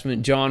New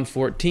Testament, John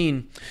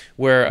 14,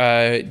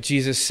 where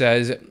Jesus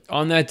says,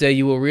 on that day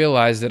you will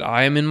realize that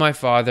I am in my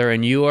Father,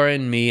 and you are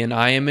in me, and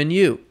I am in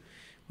you,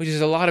 which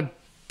is a lot of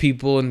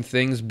people and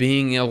things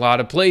being in a lot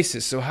of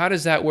places. So how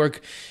does that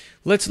work?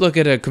 Let's look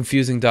at a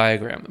confusing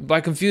diagram.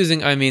 By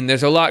confusing, I mean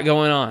there's a lot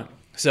going on.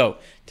 So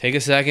take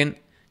a second,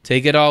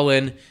 take it all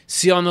in.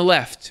 See on the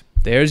left,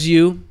 there's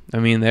you. I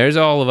mean, there's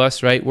all of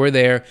us, right? We're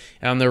there.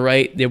 And on the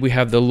right, there we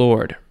have the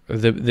Lord,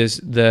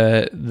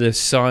 the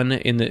Son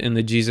in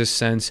the Jesus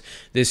sense,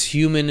 this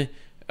human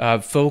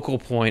focal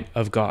point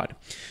of God.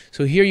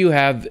 So here you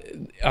have,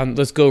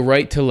 let's go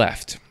right to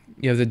left.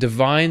 You have the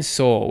divine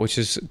soul, which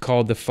is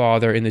called the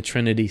Father in the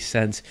Trinity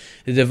sense.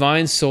 The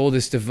divine soul,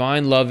 this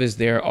divine love is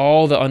there,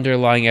 all the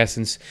underlying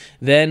essence.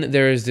 Then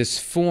there is this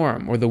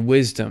form, or the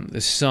wisdom,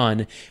 the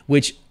Son,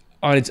 which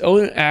on its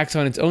own acts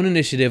on its own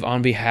initiative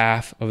on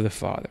behalf of the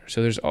Father.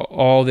 So there's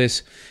all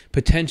this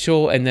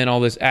potential and then all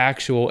this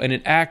actual, and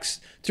it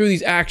acts through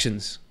these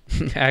actions.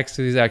 Acts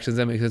through these actions,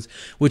 that makes sense,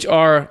 which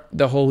are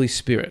the Holy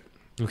Spirit.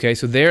 Okay,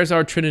 so there's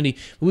our Trinity.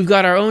 We've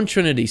got our own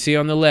Trinity. See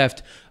on the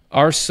left,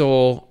 our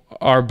soul,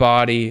 our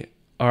body,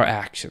 our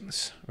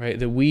actions,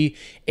 right?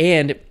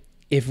 And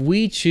if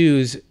we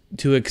choose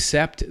to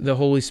accept the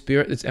Holy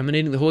Spirit that's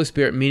emanating, the Holy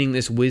Spirit meaning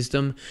this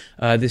wisdom,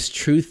 this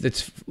truth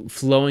that's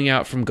flowing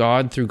out from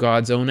God through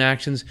God's own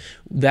actions,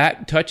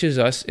 that touches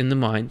us in the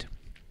mind.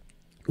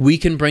 We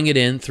can bring it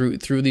in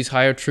through these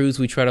higher truths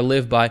we try to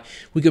live by.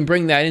 We can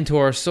bring that into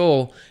our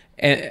soul,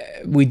 and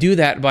we do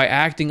that by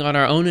acting on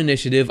our own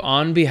initiative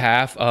on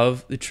behalf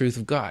of the truth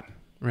of God.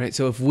 right?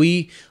 So if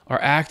we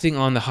are acting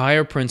on the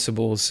higher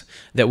principles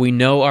that we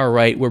know are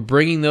right, we're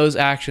bringing those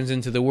actions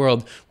into the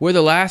world. We're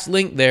the last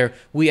link there.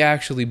 We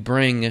actually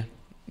bring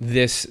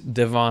this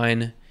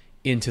divine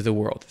into the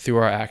world through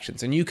our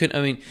actions. And you can,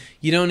 I mean,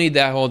 you don't need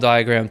that whole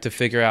diagram to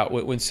figure out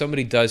when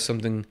somebody does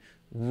something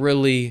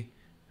really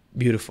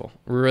beautiful,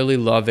 really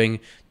loving,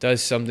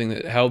 does something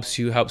that helps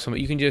you, help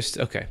somebody, you can just,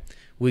 okay,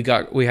 we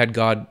had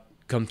God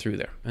come through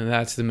there. And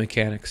that's the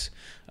mechanics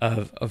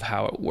of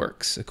how it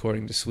works,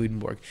 according to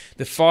Swedenborg.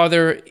 The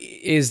Father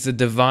is the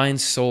divine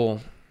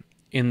soul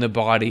in the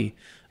body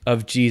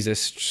of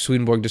Jesus.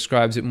 Swedenborg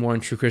describes it more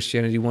in True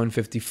Christianity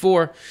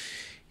 154.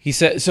 He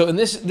said, so, and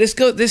this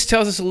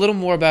tells us a little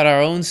more about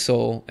our own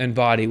soul and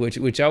body,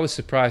 which I was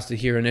surprised to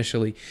hear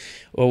initially,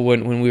 or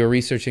when we were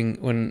researching,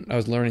 when I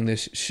was learning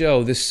this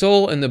show. The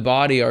soul and the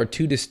body are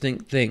two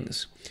distinct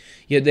things,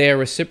 yet they are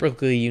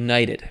reciprocally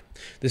united.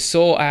 The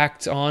soul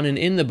acts on and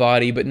in the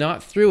body, but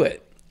not through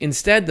it.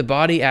 Instead, the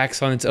body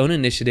acts on its own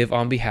initiative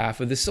on behalf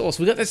of the soul.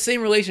 So we got the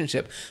same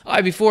relationship.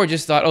 I before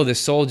just thought, oh, the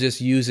soul just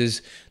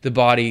uses the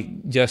body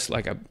just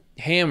like a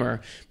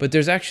hammer, but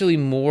there's actually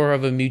more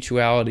of a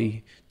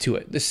mutuality to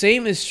it. The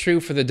same is true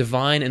for the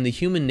divine and the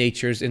human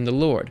natures in the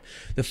Lord.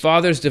 The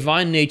Father's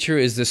divine nature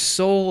is the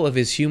soul of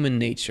his human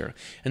nature,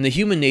 and the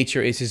human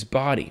nature is his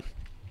body.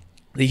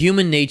 The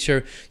human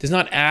nature does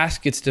not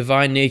ask its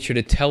divine nature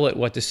to tell it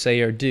what to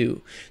say or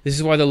do. This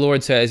is why the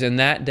Lord says, "In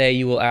that day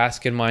you will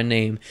ask in my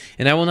name,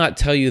 and I will not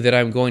tell you that I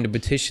am going to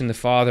petition the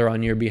Father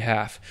on your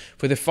behalf.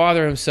 For the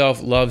Father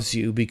himself loves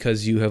you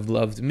because you have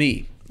loved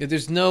me."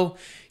 There's no,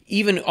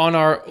 even on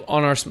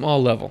our small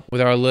level,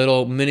 with our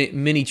little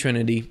mini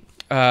Trinity,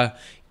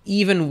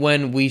 even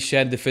when we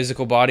shed the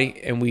physical body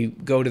and we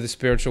go to the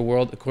spiritual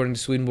world, according to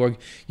Swedenborg,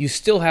 you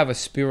still have a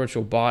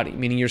spiritual body,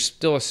 meaning you're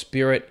still a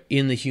spirit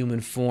in the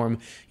human form.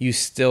 You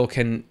still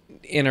can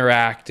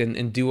interact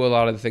and do a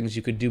lot of the things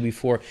you could do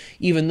before.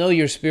 Even though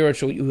you're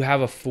spiritual, you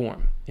have a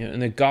form.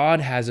 And that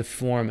God has a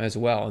form as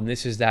well, and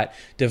this is that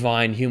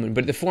divine human.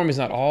 But the form is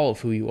not all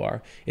of who you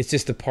are. It's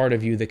just the part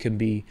of you that can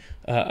be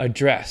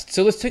addressed.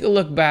 So let's take a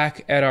look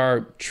back at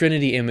our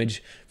Trinity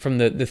image from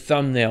the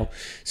thumbnail.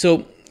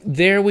 So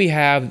there we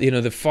have,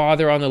 the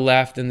Father on the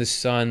left and the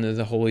Son and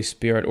the Holy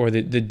Spirit, or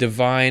the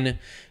divine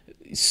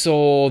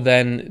soul,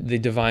 then the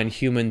divine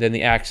human, then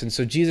the action.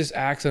 So Jesus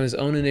acts on his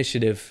own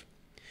initiative,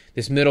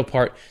 this middle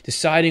part,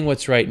 deciding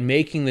what's right,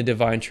 making the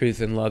divine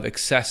truth and love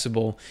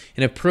accessible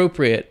and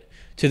appropriate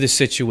to the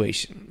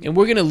situation. And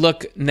we're going to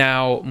look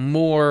now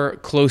more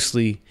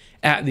closely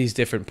at these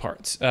different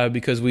parts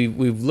because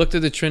we've looked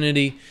at the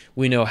Trinity,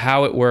 we know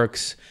how it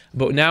works,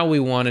 but now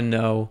we want to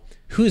know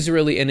who's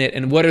really in it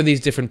and what are these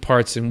different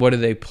parts and what do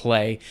they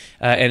play,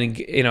 and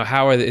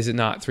how is it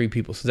not three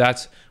people? So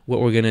that's what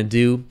we're going to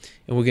do,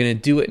 and we're going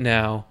to do it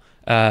now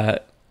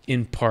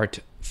in part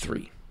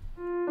 3.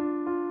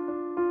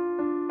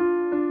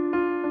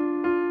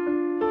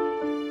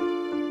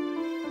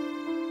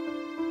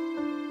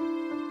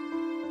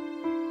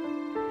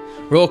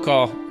 Roll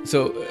call.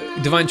 So,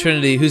 Divine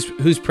Trinity,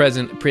 who's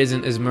present,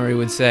 as Murray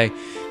would say.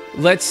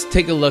 Let's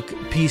take a look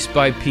piece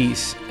by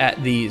piece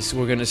at these.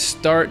 We're going to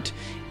start,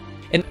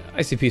 and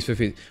I say piece by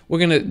piece. We're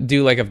going to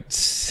do like a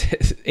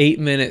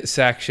 8-minute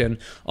section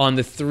on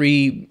the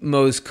 3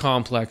 most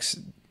complex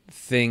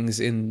things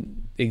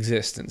in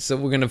existence. So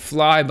we're going to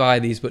fly by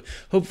these, but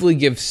hopefully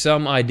give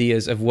some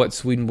ideas of what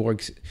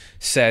Swedenborg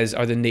says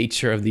are the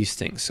nature of these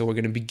things. So we're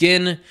going to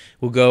begin.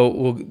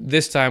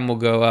 This time we'll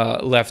go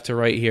left to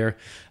right here.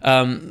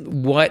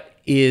 What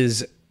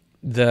is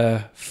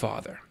the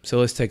Father? So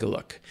let's take a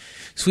look.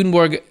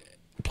 Swedenborg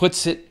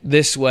puts it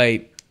this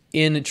way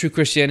in True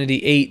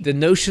Christianity 8: the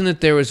notion that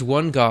there is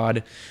one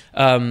God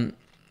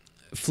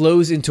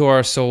flows into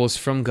our souls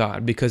from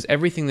God, because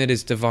everything that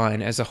is divine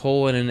as a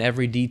whole and in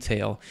every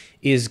detail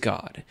is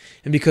God.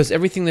 And because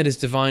everything that is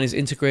divine is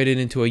integrated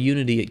into a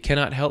unity, it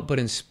cannot help but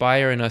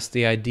inspire in us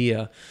the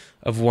idea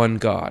of one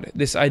God.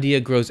 This idea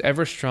grows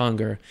ever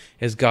stronger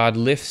as God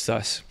lifts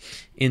us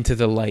into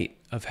the light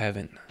of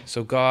heaven.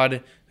 So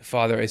God, the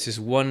Father, is this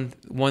one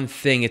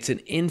thing. It's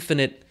an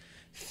infinite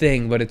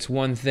thing, but it's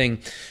one thing.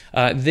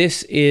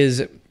 This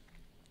is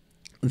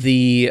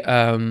the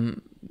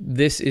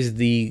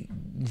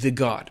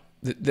God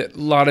that a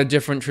lot of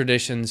different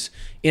traditions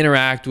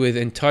interact with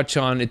and touch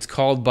on. It's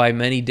called by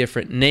many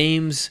different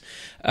names.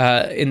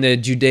 In the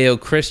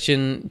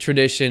Judeo-Christian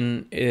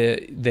tradition,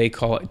 they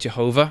call it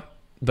Jehovah,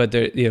 but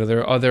there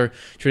are other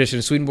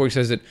traditions. Swedenborg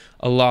says that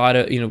a lot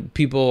of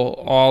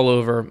people all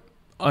over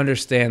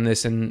understand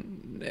this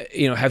and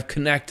have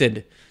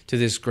connected to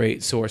this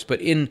great source.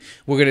 But we're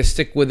going to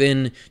stick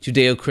within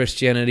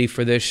Judeo-Christianity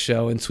for this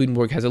show, and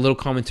Swedenborg has a little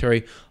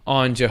commentary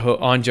on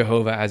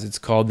Jehovah, as it's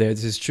called there.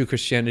 This is True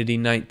Christianity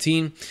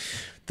 19.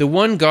 The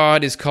one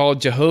God is called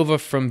Jehovah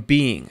from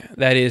being,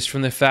 that is,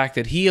 from the fact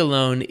that he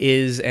alone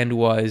is and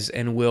was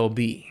and will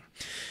be.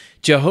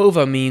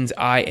 Jehovah means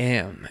I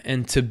am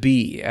and to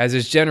be, as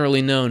is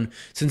generally known,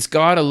 since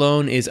God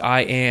alone is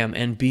I am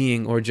and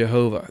being, or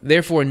Jehovah.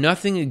 Therefore,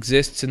 nothing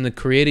exists in the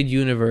created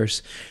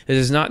universe that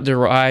does not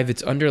derive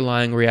its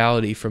underlying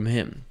reality from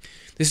him.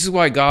 This is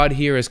why God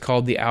here is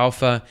called the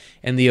Alpha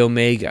and the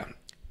Omega,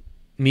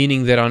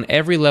 meaning that on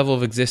every level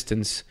of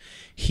existence,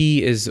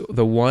 he is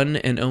the one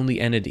and only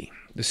entity,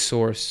 the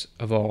source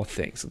of all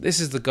things. This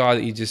is the God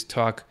that you just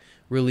talk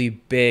really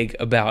big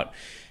about.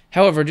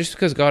 However, just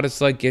because God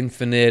is like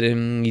infinite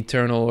and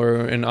eternal or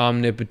and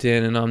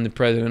omnipotent and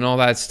omnipresent and all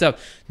that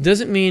stuff,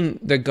 doesn't mean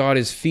that God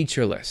is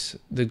featureless,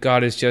 that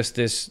God is just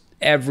this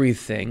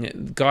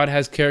everything. God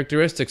has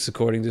characteristics,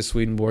 according to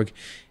Swedenborg,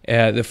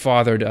 the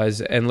Father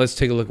does, and let's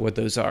take a look at what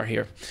those are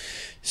here.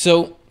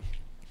 So,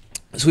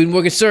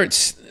 Swedenborg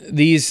asserts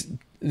these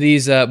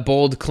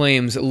bold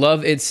claims.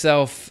 Love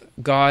itself,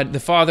 God, the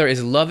Father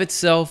is love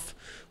itself,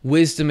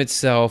 wisdom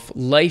itself,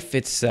 life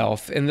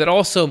itself, and that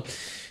also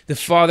the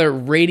Father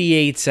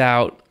radiates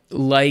out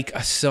like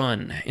a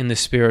sun in the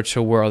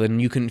spiritual world,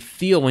 and you can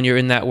feel when you're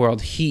in that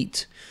world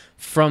heat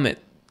from it,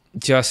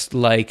 just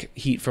like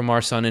heat from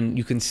our sun, and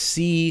you can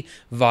see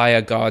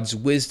via God's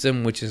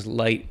wisdom, which is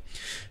light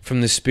from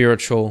the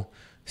spiritual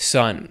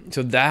sun.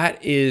 So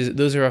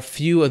those are a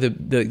few of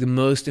the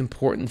most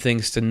important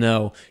things to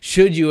know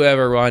should you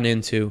ever run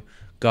into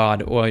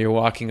God while you're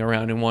walking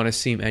around and want to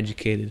seem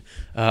educated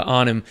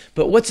on him.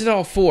 But what's it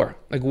all for?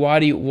 Like,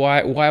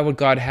 why would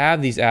God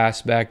have these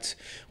aspects?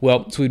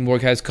 Well,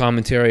 Swedenborg has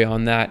commentary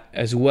on that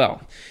as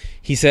well.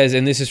 He says,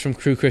 and this is from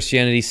True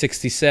Christianity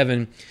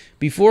 67,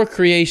 before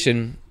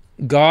creation,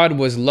 God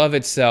was love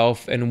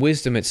itself and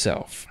wisdom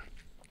itself.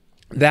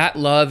 That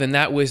love and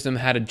that wisdom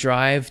had a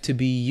drive to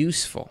be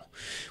useful.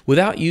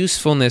 Without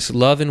usefulness,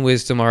 love and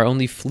wisdom are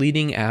only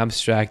fleeting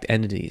abstract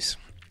entities.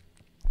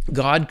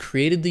 God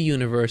created the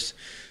universe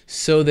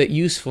so that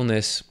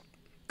usefulness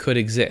could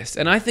exist.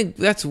 And I think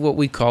that's what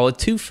we call a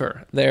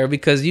twofer there,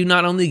 because you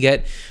not only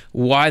get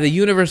why the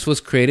universe was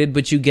created,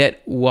 but you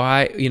get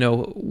why,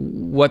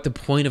 what the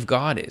point of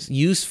God is.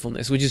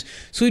 Usefulness, which is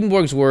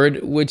Swedenborg's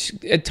word, which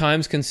at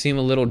times can seem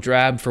a little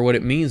drab for what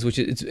it means, which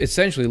is it's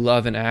essentially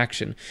love in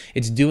action.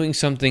 It's doing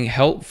something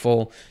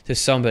helpful to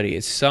somebody.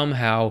 It's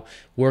somehow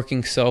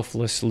working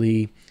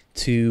selflessly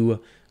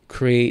to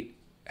create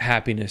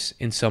happiness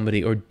in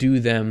somebody or do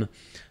them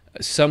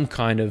some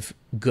kind of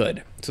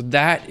good. So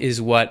that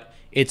is what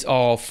it's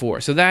all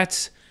for. So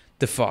that's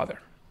the Father.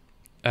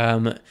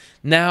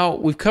 Now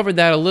we've covered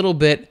that a little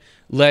bit.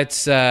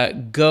 Let's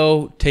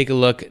go take a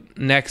look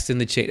next in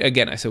the chain.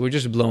 Again, I said we're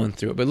just blowing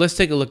through it, but let's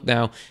take a look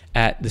now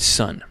at the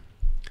Son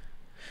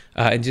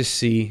and just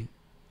see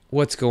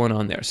what's going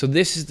on there. So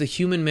this is the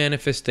human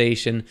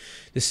manifestation,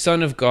 the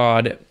Son of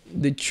God.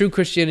 The True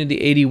Christianity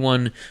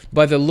 81,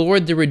 by the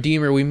Lord the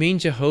Redeemer, we mean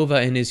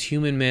Jehovah in his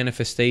human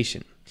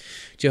manifestation.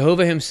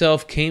 Jehovah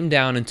himself came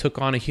down and took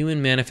on a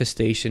human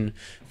manifestation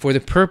for the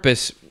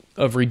purpose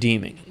of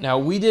redeeming. Now,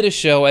 we did a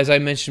show, as I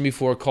mentioned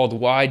before, called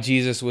Why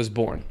Jesus Was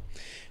Born,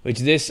 which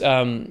this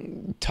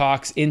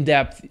talks in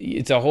depth.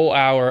 It's a whole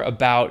hour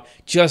about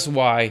just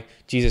why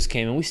Jesus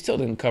came, and we still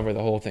didn't cover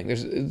the whole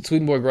thing.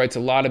 Swedenborg writes a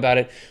lot about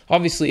it.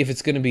 Obviously, if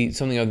it's going to be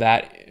something of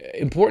that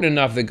important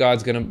enough that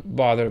God's going to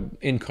bother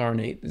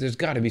incarnate, there's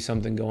got to be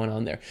something going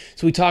on there.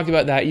 So we talked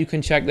about that. You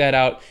can check that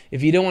out.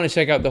 If you don't want to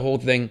check out the whole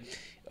thing,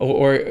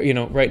 or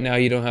right now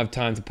you don't have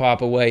time to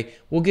pop away,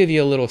 we'll give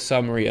you a little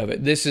summary of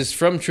it. This is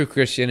from True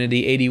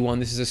Christianity 81.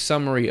 This is a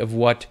summary of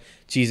what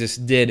Jesus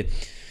did.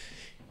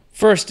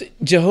 First,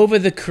 Jehovah,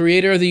 the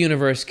creator of the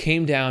universe,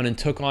 came down and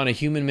took on a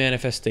human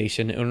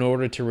manifestation in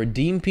order to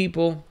redeem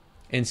people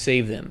and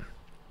save them.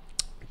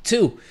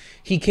 2,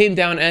 he came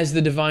down as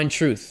the divine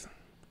truth,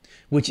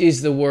 which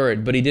is the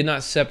Word, but he did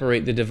not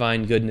separate the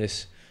divine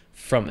goodness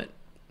from it.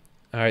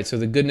 All right, so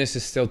the goodness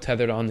is still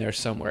tethered on there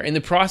somewhere. In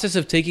the process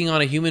of taking on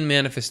a human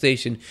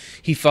manifestation,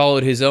 he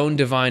followed his own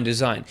divine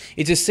design.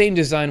 It's the same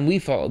design we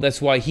follow.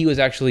 That's why he was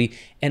actually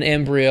an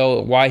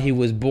embryo, why he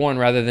was born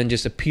rather than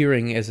just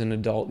appearing as an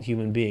adult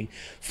human being.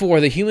 4,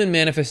 the human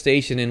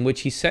manifestation in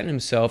which he sent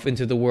himself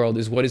into the world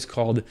is what is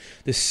called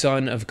the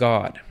Son of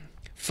God.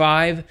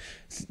 5,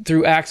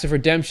 through acts of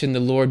redemption,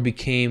 the Lord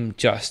became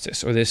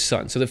justice, or this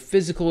Son. So the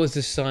physical is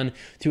the Son.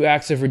 Through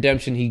acts of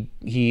redemption,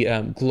 he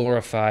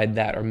glorified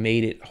that, or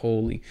made it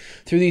holy.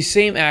 Through these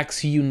same acts,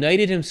 he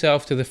united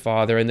himself to the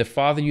Father, and the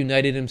Father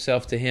united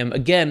himself to him,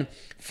 again,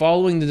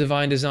 following the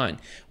divine design.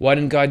 Why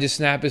didn't God just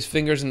snap his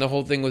fingers and the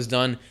whole thing was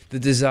done? The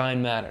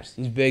design matters.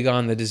 He's big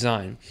on the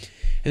design.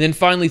 And then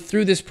finally,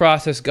 through this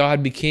process,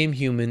 God became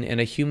human, and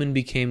a human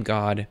became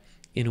God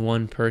in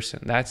one person.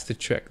 That's the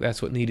trick.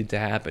 That's what needed to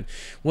happen.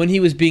 When he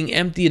was being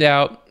emptied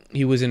out,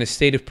 he was in a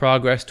state of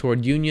progress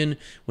toward union.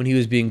 When he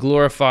was being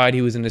glorified,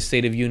 he was in a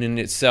state of union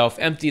itself.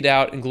 Emptied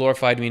out and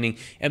glorified, meaning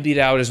emptied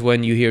out is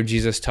when you hear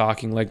Jesus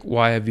talking like,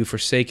 why have you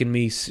forsaken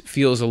me?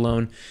 Feels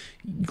alone.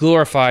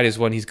 Glorified is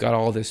when he's got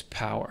all this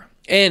power.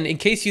 And in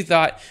case you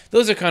thought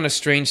those are kind of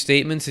strange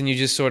statements and you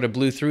just sort of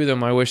blew through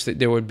them, I wish that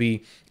there would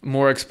be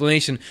more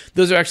explanation.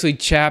 Those are actually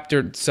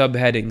chapter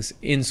subheadings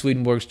in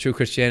Swedenborg's True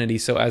Christianity.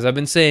 So as I've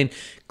been saying,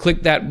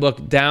 click that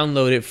book,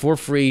 download it for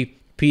free,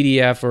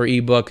 PDF or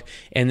ebook,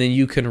 and then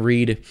you can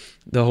read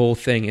the whole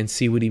thing and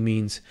see what he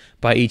means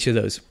by each of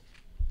those.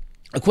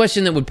 A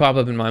question that would pop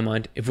up in my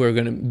mind if we were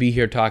going to be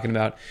here talking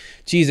about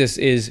Jesus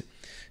is,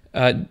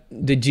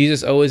 Did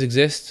Jesus always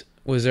exist?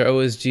 Was there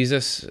always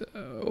Jesus,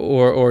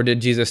 or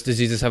does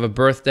Jesus have a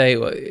birthday?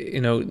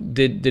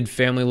 Did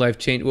family life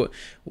change?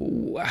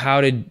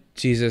 How did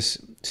Jesus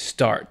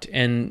start?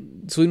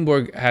 And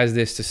Swedenborg has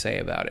this to say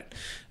about it.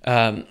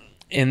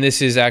 And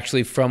this is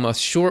actually from a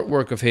short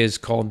work of his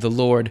called The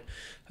Lord,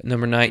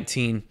 number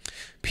 19.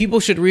 People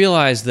should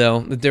realize, though,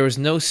 that there is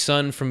no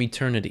son from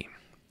eternity.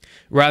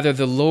 Rather,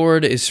 the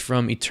Lord is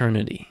from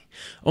eternity.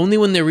 Only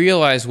when they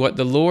realize what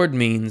the Lord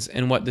means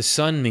and what the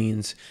Son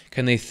means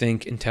can they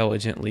think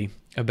intelligently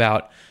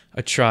about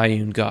a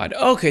triune God.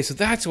 Okay, so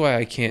that's why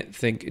I can't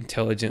think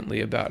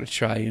intelligently about a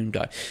triune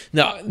God.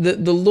 Now,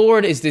 the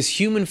Lord is this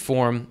human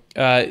form,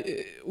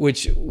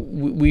 which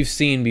we've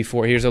seen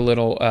before. Here's a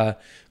little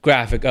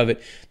graphic of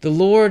it. The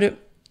Lord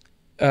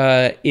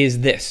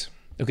is this.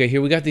 Okay,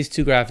 here we got these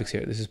two graphics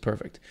here. This is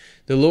perfect.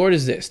 The Lord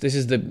is this. This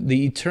is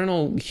the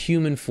eternal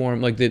human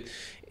form.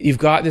 You've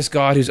got this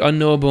God who's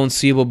unknowable and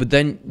seeable, but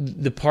then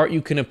the part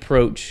you can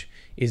approach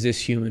is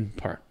this human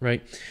part,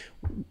 right?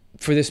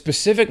 For the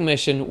specific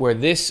mission where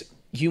this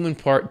human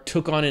part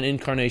took on an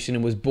incarnation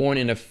and was born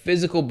in a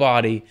physical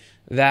body,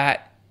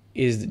 that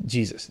is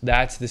Jesus.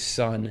 That's the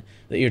Son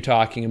that you're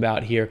talking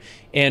about here.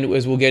 And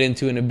as we'll get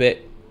into in a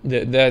bit,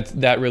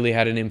 that really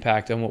had an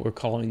impact on what we're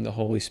calling the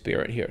Holy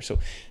Spirit here. So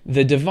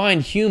the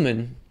divine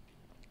human,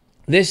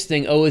 this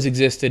thing always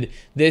existed.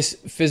 This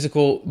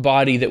physical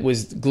body that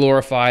was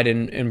glorified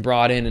and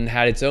brought in and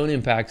had its own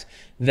impacts,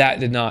 that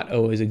did not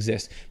always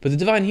exist. But the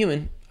divine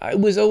human, it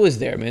was always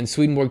there, man.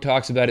 Swedenborg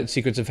talks about it,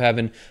 Secrets of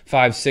Heaven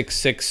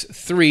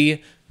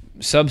 5663,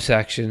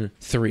 subsection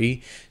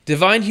 3.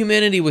 Divine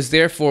humanity was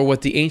therefore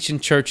what the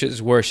ancient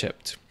churches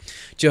worshipped.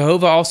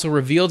 Jehovah also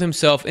revealed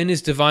himself in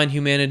his divine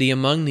humanity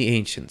among the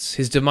ancients.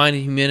 His divine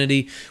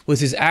humanity was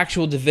his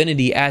actual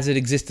divinity as it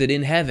existed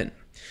in heaven,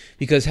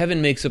 because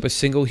heaven makes up a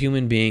single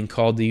human being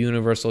called the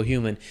universal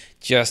human.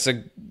 Just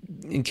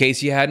in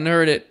case you hadn't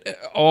heard it,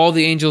 all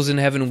the angels in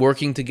heaven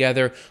working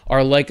together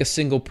are like a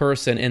single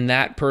person, and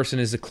that person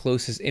is the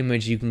closest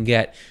image you can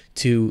get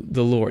to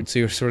the Lord. So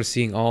you're sort of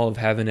seeing all of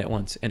heaven at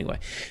once. Anyway,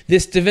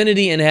 this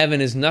divinity in heaven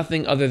is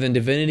nothing other than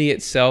divinity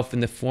itself in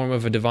the form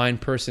of a divine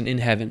person in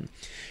heaven.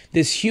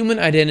 This human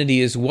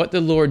identity is what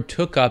the Lord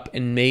took up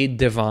and made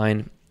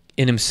divine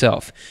in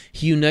himself.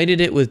 He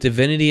united it with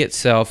divinity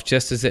itself,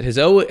 just as it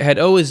had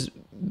always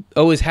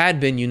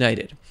been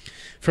united.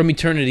 From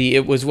eternity,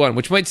 it was one,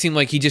 which might seem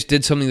like he just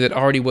did something that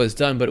already was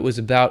done, but it was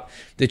about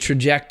the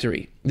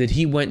trajectory that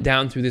he went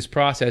down through this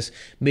process,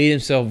 made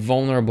himself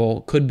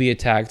vulnerable, could be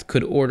attacked,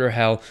 could order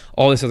hell,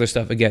 all this other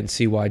stuff. Again,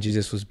 see why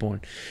Jesus was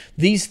born.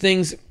 These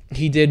things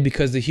he did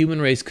because the human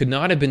race could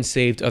not have been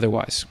saved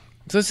otherwise.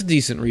 So that's a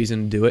decent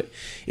reason to do it.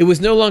 It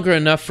was no longer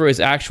enough for his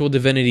actual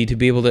divinity to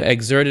be able to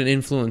exert an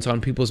influence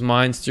on people's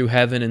minds through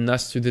heaven and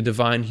thus through the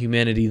divine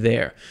humanity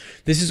there.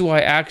 This is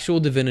why actual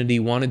divinity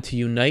wanted to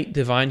unite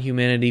divine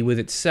humanity with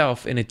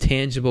itself in a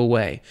tangible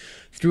way,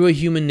 through a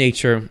human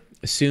nature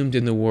assumed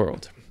in the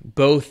world.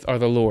 Both are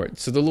the Lord.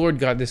 So the Lord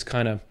got this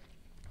kind of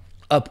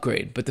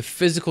upgrade, but the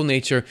physical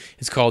nature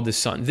is called the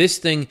Son. This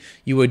thing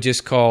you would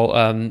just call,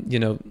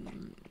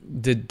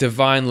 the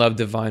divine love,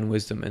 divine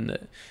wisdom,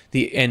 and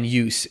the end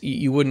use.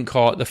 You wouldn't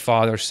call it the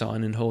Father,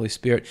 Son, and Holy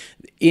Spirit.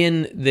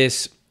 In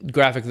this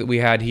graphic that we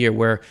had here,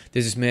 where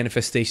there's this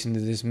manifestation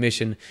of this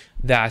mission,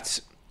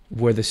 that's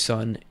where the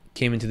Son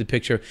came into the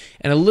picture.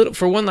 And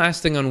for one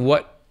last thing on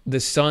what the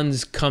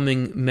Son's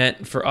coming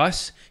meant for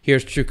us,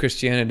 here's True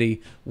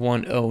Christianity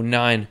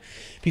 109.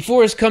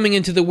 Before his coming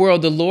into the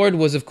world, the Lord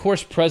was, of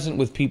course, present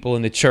with people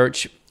in the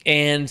church.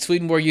 And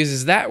Swedenborg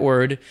uses that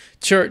word,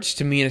 church,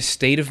 to mean a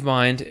state of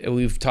mind.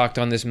 We've talked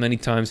on this many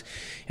times.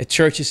 A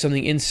church is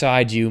something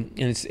inside you,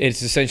 and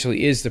it's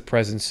essentially is the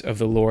presence of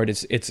the Lord.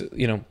 It's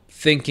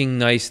thinking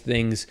nice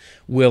things,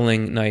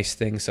 willing nice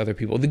things to other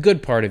people. The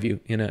good part of you,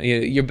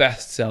 your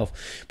best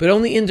self, but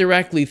only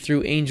indirectly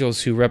through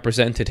angels who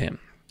represented him.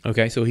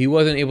 Okay, so he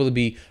wasn't able to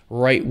be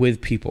right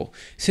with people.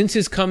 Since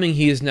his coming,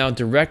 he is now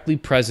directly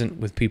present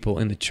with people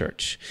in the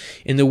church.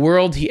 In the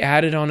world, he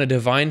added on a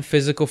divine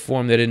physical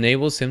form that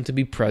enables him to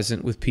be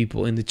present with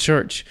people in the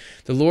church.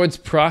 The Lord's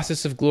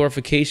process of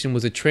glorification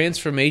was a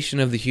transformation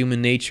of the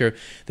human nature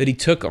that he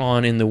took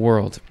on in the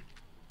world.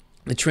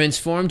 The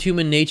transformed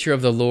human nature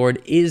of the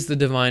Lord is the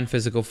divine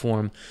physical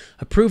form.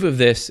 A proof of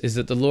this is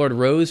that the Lord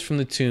rose from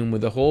the tomb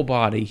with the whole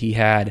body he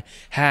had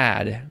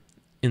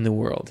in the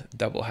world.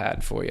 Double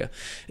had for you.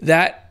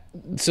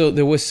 So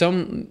there was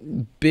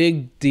some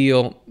big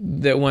deal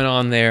that went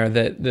on there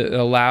that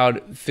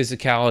allowed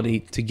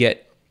physicality to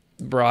get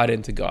brought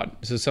into God.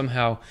 So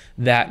somehow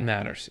that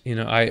matters.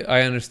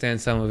 I understand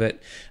some of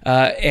it,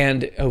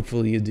 and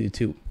hopefully you do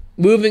too.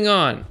 Moving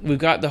on, we've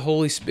got the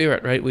Holy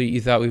Spirit, right? You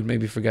thought we'd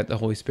maybe forget the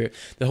Holy Spirit.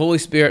 The Holy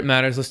Spirit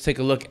matters. Let's take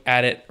a look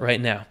at it right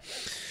now.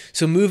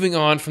 So moving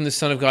on from the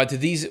Son of God to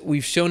these,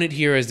 we've shown it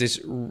here as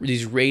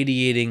these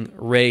radiating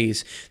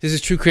rays. This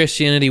is True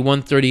Christianity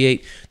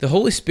 138. The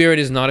Holy Spirit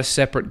is not a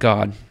separate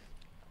God.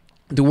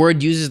 The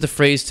word uses the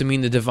phrase to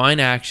mean the divine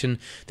action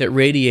that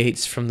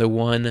radiates from the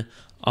one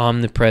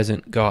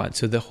omnipresent God.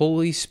 So the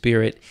Holy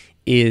Spirit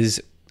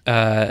is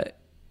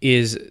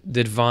is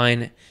the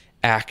divine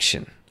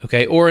action.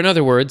 Okay, or in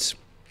other words,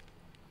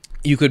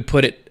 you could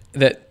put it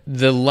that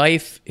the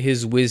life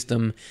his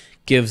wisdom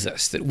gives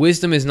us. That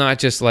wisdom is not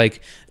just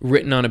like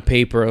written on a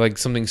paper, like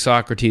something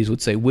Socrates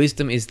would say.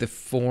 Wisdom is the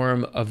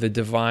form of the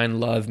divine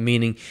love,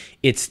 meaning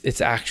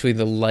it's actually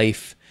the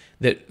life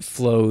that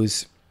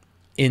flows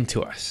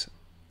into us,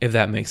 if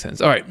that makes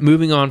sense. All right,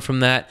 moving on from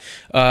that,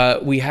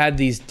 we had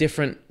these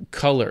different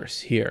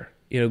colors here,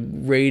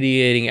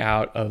 radiating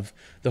out of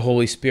the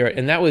Holy Spirit.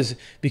 And that was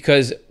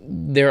because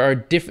there are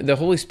different, the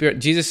Holy Spirit,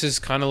 Jesus is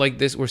kind of like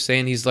this. We're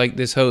saying he's like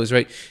this hose,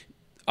 right?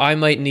 I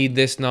might need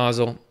this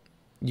nozzle.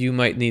 You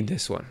might need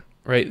this one,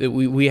 right? That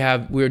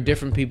we're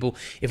different people.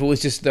 If it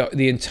was just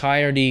the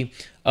entirety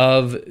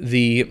of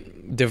the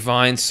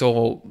divine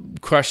soul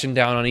crushing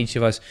down on each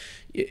of us,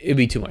 it'd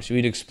be too much.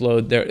 We'd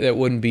explode. That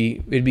wouldn't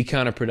be, it'd be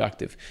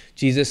counterproductive.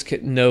 Jesus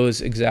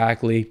knows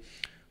exactly,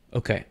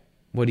 okay,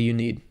 what do you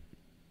need?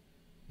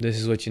 This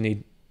is what you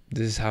need.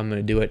 This is how I'm going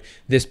to do it.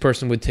 This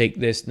person would take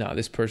this. No,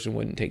 this person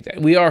wouldn't take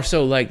that. We are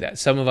so like that.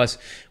 Some of us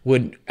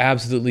would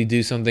absolutely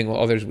do something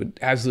while others would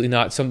absolutely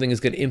not. Something is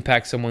going to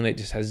impact someone that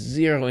just has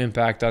zero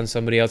impact on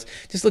somebody else.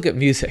 Just look at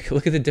music.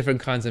 Look at the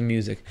different kinds of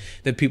music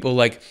that people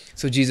like.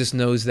 So Jesus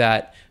knows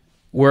that,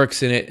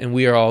 works in it, and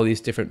we are all these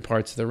different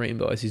parts of the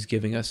rainbow as he's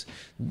giving us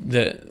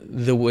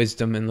the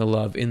wisdom and the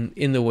love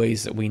in the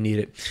ways that we need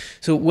it.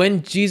 So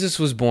when Jesus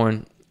was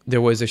born, there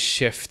was a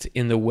shift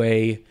in the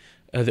way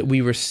that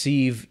we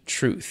receive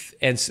truth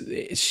and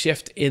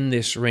shift in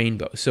this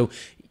rainbow. So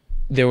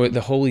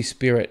the Holy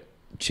Spirit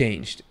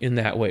changed in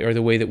that way, or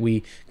the way that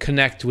we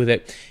connect with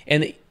it.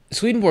 And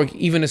Swedenborg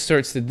even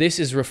asserts that this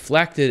is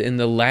reflected in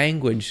the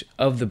language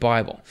of the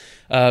Bible.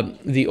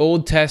 The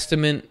Old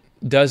Testament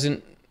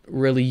doesn't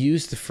really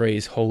use the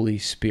phrase Holy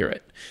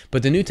Spirit,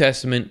 but the New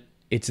Testament,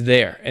 it's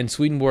there. And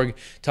Swedenborg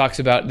talks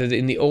about that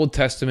in the Old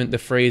Testament, the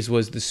phrase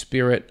was the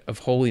Spirit of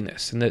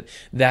holiness, and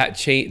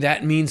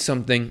that means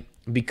something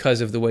because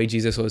of the way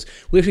Jesus was.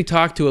 We actually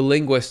talked to a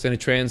linguist and a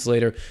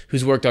translator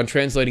who's worked on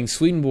translating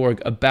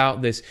Swedenborg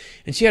about this,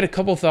 and she had a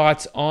couple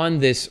thoughts on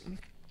this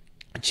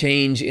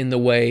change in the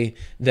way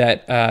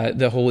that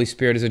the Holy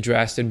Spirit is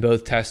addressed in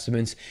both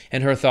Testaments,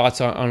 and her thoughts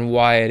on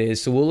why it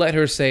is. So we'll let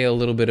her say a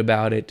little bit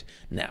about it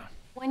now.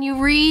 When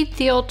you read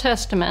the Old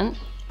Testament,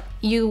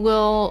 you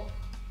will,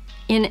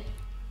 in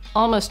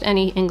almost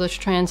any English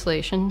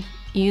translation,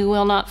 you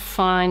will not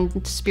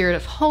find Spirit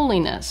of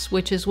holiness,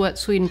 which is what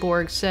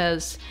Swedenborg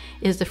says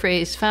is the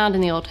phrase found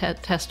in the Old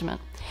Testament.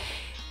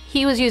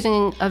 He was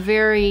using a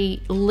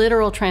very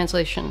literal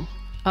translation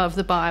of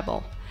the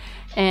Bible.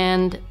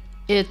 And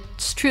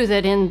it's true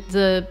that in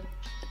the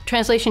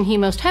translation he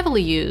most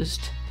heavily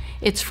used,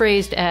 it's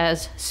phrased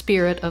as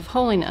Spirit of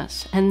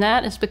holiness. And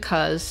that is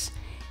because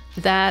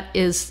that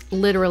is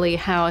literally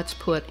how it's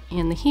put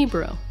in the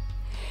Hebrew.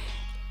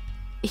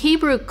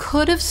 Hebrew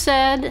could have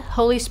said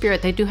Holy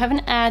Spirit. They do have an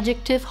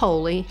adjective,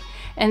 holy,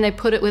 and they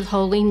put it with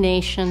holy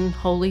nation,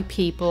 holy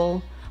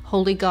people,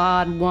 holy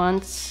God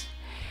once.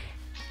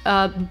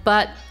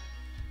 But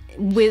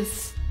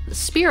with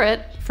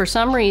Spirit, for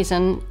some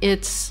reason,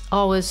 it's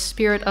always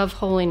Spirit of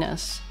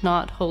holiness,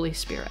 not Holy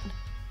Spirit.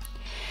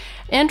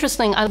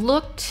 Interesting, I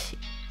looked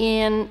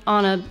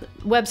on a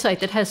website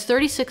that has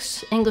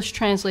 36 English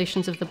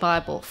translations of the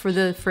Bible for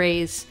the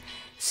phrase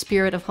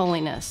Spirit of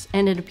holiness,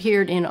 and it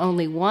appeared in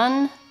only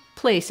one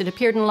place. It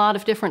appeared in a lot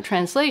of different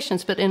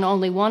translations, but in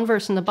only one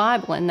verse in the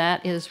Bible, and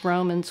that is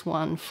Romans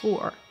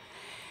 1:4.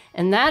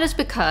 And that is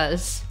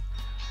because,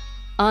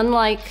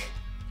 unlike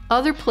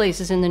other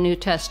places in the New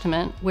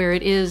Testament where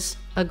it is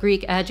a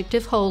Greek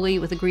adjective holy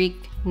with a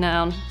Greek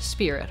noun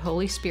spirit,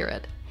 Holy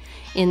Spirit,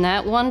 in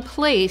that one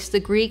place the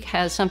Greek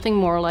has something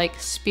more like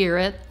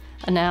spirit,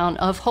 a noun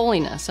of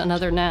holiness,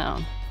 another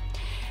noun.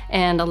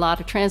 And a lot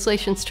of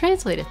translations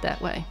translate it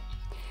that way.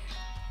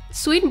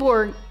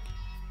 Swedenborg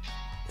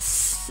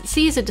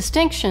sees a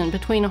distinction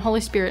between a Holy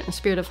Spirit and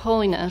Spirit of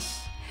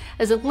holiness.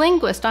 As a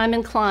linguist, I'm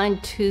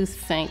inclined to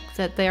think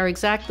that they are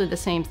exactly the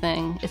same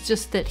thing. It's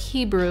just that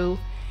Hebrew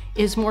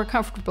is more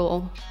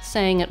comfortable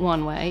saying it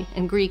one way,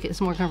 and Greek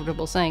is more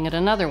comfortable saying it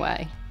another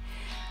way.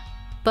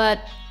 But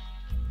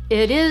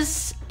it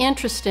is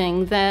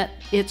interesting that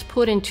it's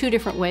put in two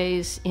different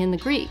ways in the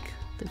Greek.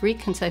 The Greek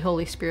can say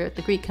Holy Spirit.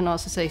 The Greek can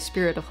also say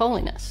Spirit of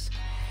holiness.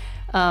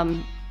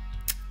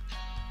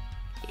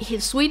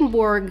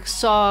 Swedenborg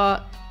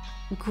saw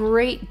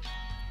great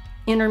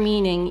inner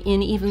meaning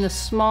in even the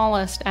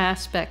smallest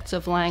aspects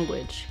of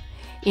language,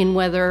 in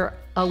whether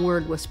a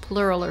word was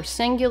plural or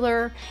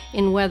singular,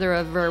 in whether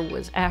a verb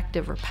was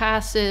active or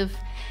passive,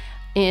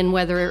 in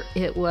whether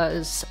it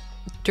was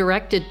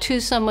directed to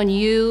someone,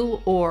 you,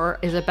 or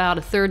is about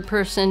a third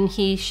person,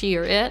 he, she,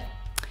 or it.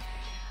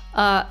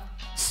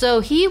 So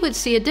he would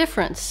see a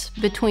difference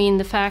between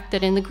the fact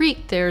that in the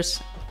Greek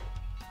there's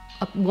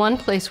one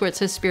place where it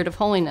says Spirit of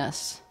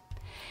holiness,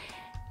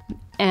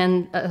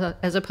 and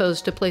as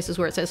opposed to places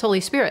where it says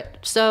Holy Spirit.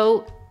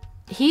 So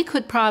he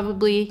could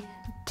probably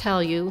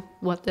tell you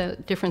what the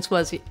difference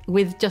was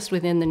just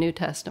within the New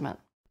Testament.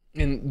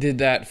 And did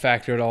that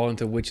factor at all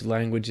into which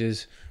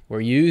languages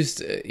were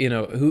used?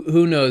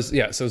 Who knows?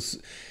 Yeah. So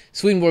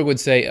Swedenborg would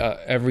say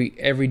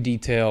every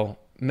detail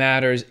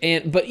matters,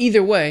 but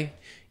either way,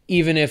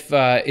 even if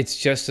it's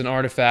just an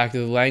artifact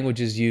of the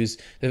languages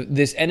used,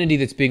 this entity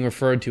that's being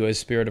referred to as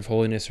Spirit of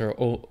Holiness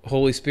or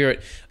Holy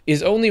Spirit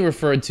is only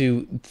referred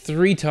to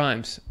 3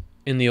 times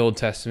in the Old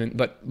Testament,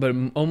 but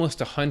almost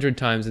 100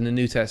 times in the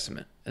New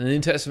Testament. And the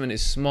New Testament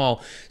is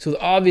small, so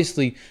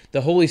obviously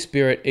the Holy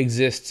Spirit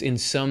exists in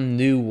some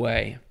new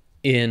way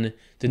in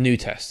the New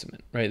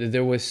Testament, right? That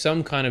there was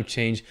some kind of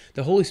change.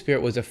 The Holy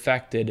Spirit was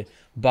affected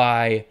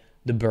by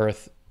the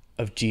birth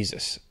of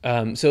Jesus.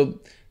 So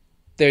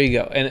there you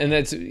go. And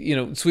that's,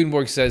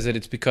 Swedenborg says that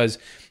it's because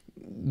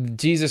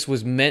Jesus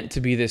was meant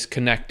to be this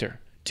connector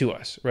to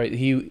us, right?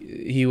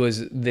 He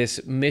was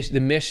the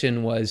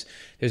mission was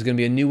there's going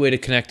to be a new way to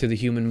connect to the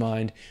human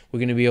mind. We're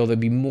going to be able to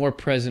be more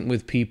present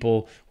with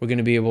people. We're going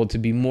to be able to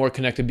be more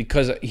connected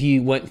because he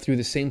went through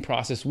the same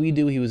process we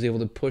do. He was able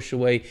to push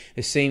away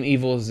the same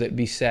evils that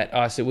beset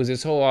us. It was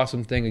this whole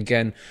awesome thing.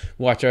 Again,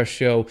 watch our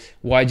show,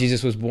 Why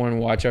Jesus Was Born.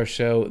 Watch our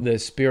show, The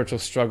Spiritual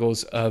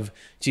Struggles of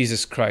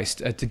Jesus Christ,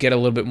 to get a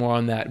little bit more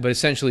on that. But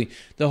essentially,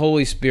 the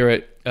Holy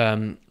Spirit,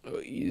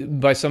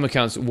 by some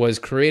accounts, was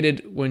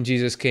created when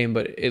Jesus came,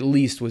 but at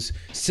least was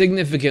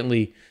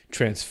significantly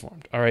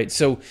transformed. All right,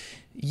 so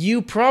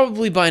you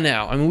probably by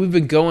now, we've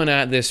been going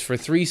at this for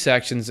 3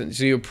 sections, and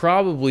so you're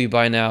probably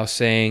by now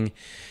saying,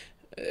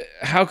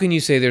 how can you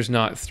say there's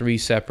not 3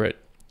 separate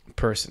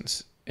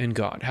persons in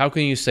God? How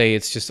can you say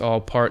it's just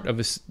all part of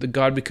the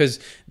God? Because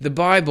the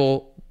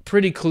Bible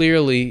pretty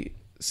clearly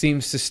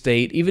seems to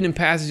state, even in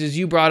passages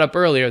you brought up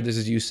earlier, this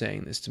is you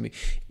saying this to me,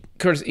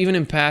 Curtis, even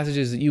in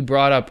passages that you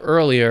brought up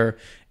earlier,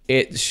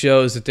 it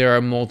shows that there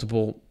are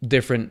multiple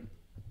different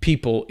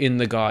people in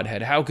the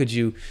Godhead. How could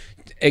you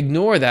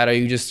ignore that? Are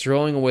you just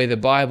throwing away the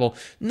Bible?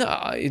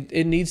 No,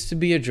 it needs to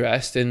be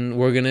addressed, and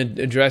we're going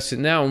to address it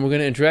now, and we're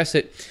going to address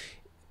it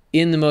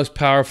in the most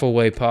powerful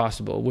way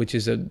possible, which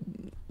is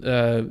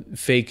a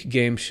fake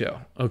game show.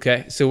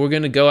 Okay, so we're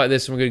going to go at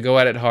this, and we're going to go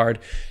at it hard.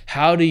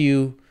 How do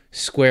you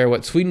square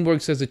what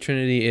Swedenborg says the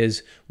Trinity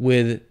is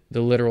with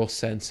the literal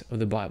sense of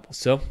the Bible?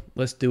 So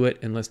let's do it,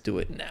 and let's do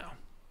it now.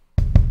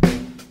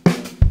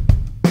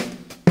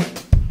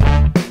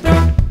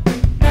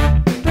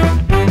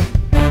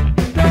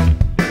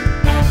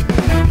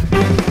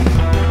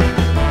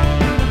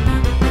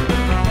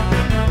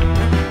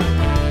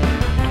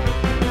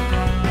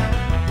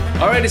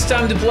 All right, it's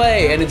time to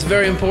play, and it's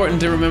very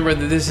important to remember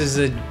that this is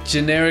a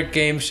generic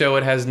game show.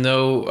 It has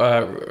no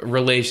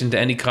relation to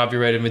any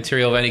copyrighted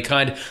material of any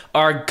kind.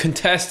 Our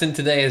contestant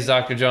today is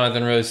Dr.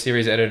 Jonathan Rose,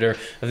 series editor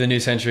of the New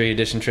Century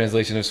Edition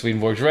translation of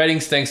Swedenborg's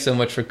writings. Thanks so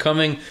much for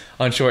coming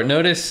on short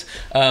notice.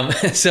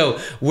 So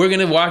we're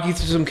going to walk you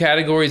through some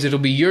categories. It'll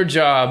be your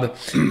job.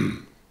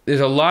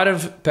 There's a lot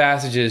of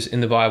passages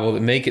in the Bible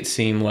that make it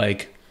seem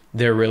like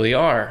there really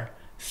are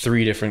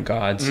 3 different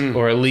gods,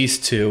 or at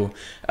least 2.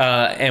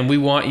 And we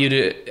want you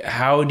to,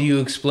 how do you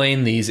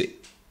explain these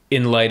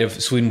in light of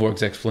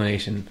Swedenborg's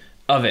explanation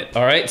of it?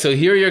 All right, so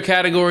here are your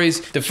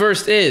categories. The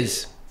first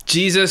is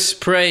Jesus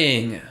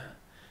praying.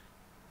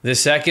 The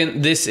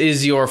second, this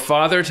is your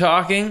Father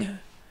talking.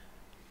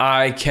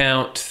 I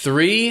count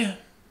 3.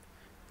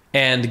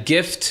 And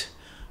gift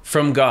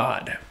from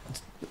God.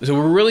 So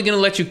we're really going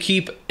to let you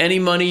keep any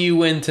money you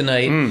win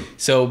tonight.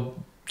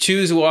 So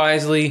choose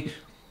wisely.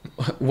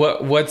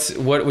 What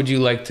would you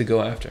like to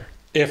go after?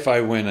 If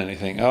I win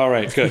anything. All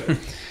right, good.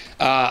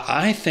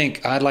 I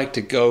think I'd like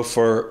to go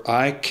for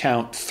I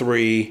count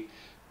 3,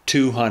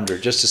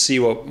 200, just to see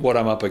what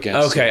I'm up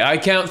against. Okay, I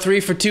count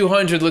 3 for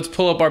 200. Let's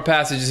pull up our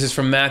passage. This is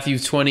from Matthew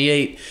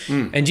 28.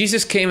 And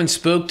Jesus came and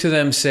spoke to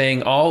them,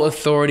 saying, all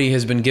authority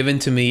has been given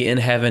to me in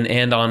heaven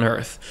and on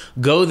earth.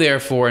 Go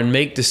therefore and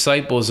make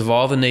disciples of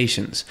all the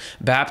nations,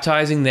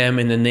 baptizing them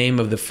in the name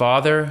of the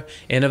Father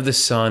and of the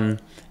Son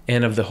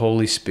and of the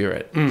Holy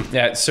Spirit.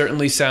 That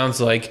certainly sounds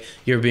like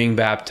you're being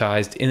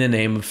baptized in the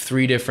name of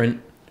 3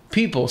 different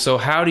people. So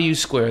how do you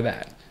square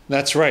that?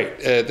 That's right.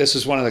 This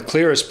is one of the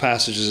clearest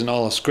passages in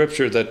all of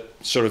Scripture that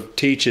sort of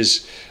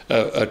teaches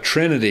a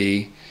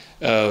Trinity,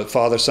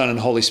 Father, Son, and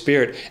Holy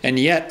Spirit. And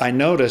yet I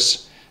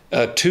notice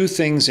 2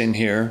 things in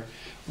here.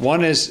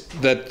 One is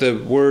that the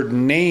word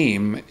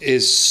name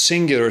is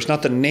singular. It's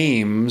not the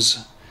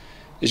names.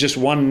 It's just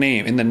one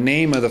name. In the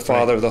name of the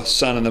Father, of the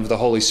Son, and of the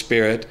Holy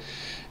Spirit.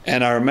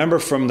 And I remember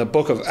from the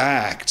book of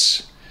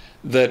Acts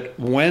that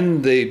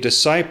when the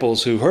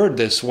disciples who heard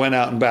this went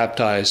out and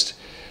baptized,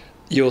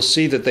 you'll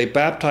see that they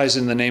baptized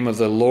in the name of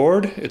the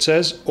Lord, it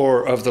says,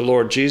 or of the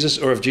Lord Jesus,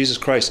 or of Jesus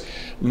Christ.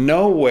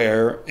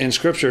 Nowhere in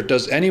Scripture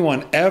does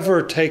anyone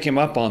ever take him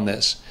up on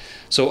this.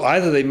 So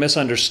either they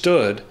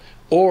misunderstood,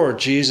 or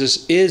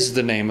Jesus is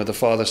the name of the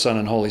Father, Son,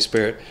 and Holy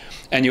Spirit.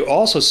 And you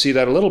also see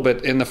that a little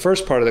bit in the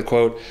first part of the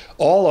quote,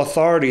 all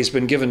authority has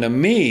been given to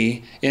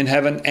me in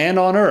heaven and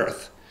on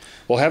earth.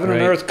 Well, heaven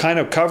and earth kind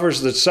of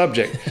covers the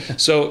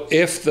subject. So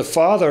if the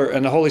Father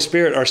and the Holy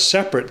Spirit are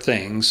separate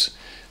things,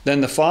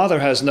 then the Father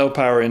has no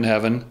power in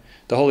heaven,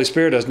 the Holy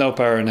Spirit has no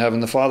power in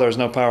heaven, the Father has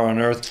no power on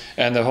earth,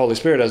 and the Holy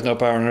Spirit has no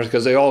power on earth,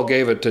 because they all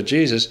gave it to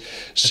Jesus.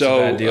 So, a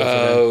bad deal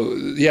for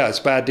them. yeah, it's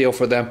a bad deal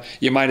for them.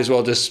 You might as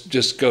well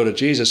just go to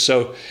Jesus.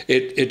 So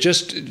it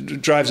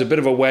just drives a bit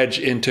of a wedge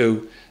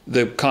into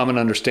the common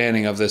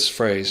understanding of this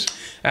phrase.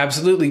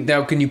 Absolutely.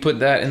 Now, can you put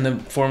that in the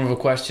form of a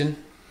question?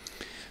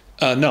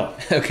 No.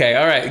 Okay.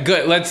 All right.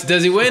 Good.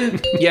 Does he win?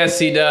 Yes,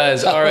 he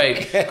does. All right.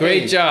 Okay.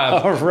 Great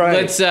job. All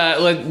right.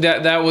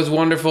 That was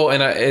wonderful,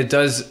 and it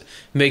does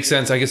make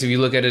sense, I guess, if you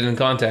look at it in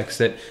context.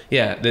 That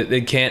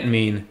it can't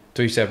mean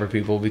three separate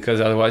people, because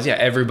otherwise,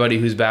 everybody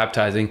who's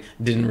baptizing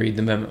didn't read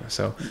the memo.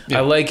 So I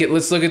like it.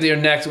 Let's look at your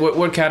next.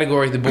 What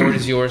category? The board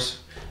is yours.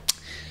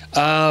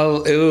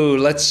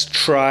 Let's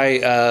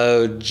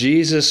try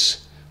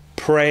Jesus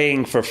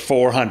praying for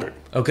 400.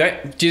 Okay.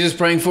 Jesus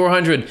praying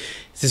 400.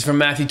 This is from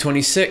Matthew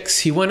 26.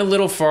 He went a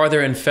little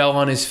farther and fell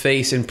on his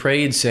face and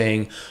prayed,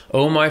 saying,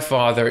 "O my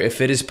Father, if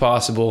it is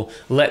possible,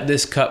 let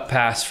this cup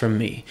pass from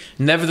me.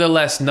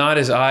 Nevertheless, not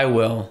as I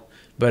will,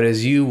 but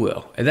as you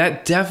will." And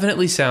that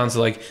definitely sounds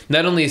like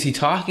not only is he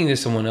talking to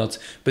someone else,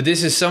 but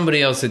this is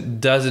somebody else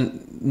that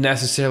doesn't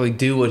necessarily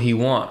do what he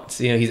wants.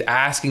 He's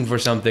asking for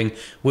something.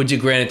 Would you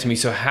grant it to me?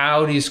 So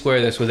how do you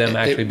square this with them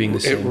actually being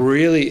the same? It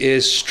really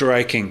is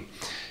striking.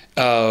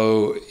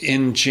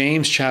 In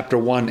James chapter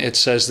 1, it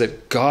says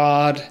that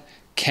God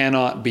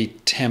cannot be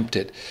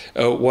tempted.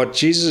 What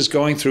Jesus is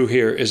going through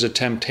here is a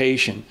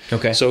temptation.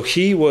 Okay. So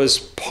he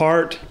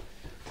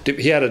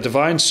had a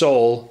divine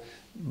soul,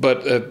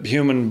 but a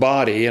human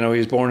body. He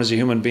was born as a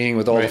human being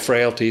with all the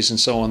frailties and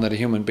so on that a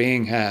human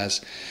being has.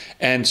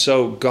 And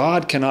so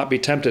God cannot be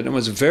tempted. It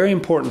was very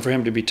important for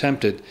him to be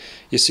tempted.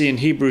 You see in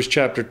Hebrews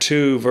chapter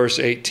 2, verse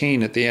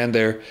 18 at the end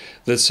there,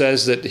 that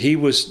says that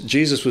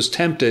Jesus was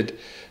tempted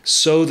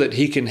so that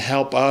he can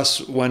help us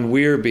when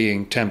we're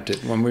being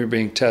tempted, when we're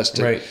being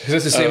tested. Right, because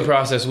it's the same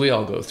process we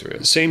all go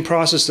through. Same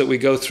process that we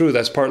go through.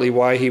 That's partly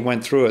why he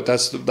went through it.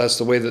 That's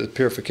the way that the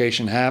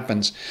purification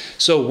happens.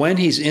 So when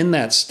he's in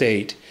that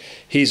state,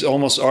 he's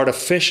almost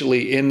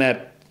artificially in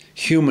that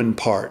human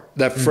part,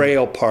 that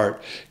frail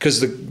part, because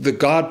the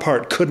God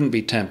part couldn't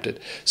be tempted.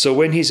 So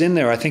when he's in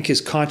there, I think his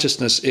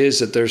consciousness is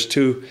that there's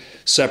two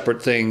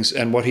separate things,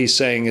 and what he's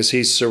saying is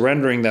he's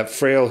surrendering that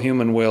frail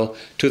human will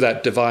to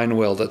that divine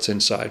will that's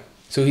inside.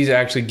 So he's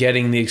actually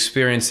getting the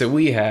experience that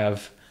we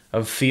have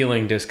of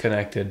feeling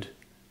disconnected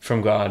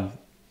from God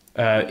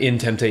in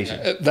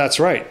temptation. That's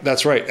right.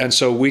 And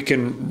so we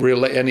can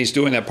relate, and he's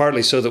doing that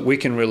partly so that we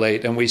can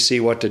relate and we see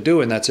what to do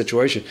in that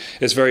situation.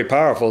 It's very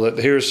powerful that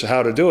here's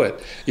how to do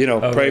it.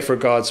 Pray for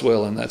God's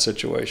will in that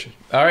situation.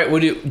 All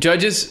right,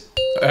 judges?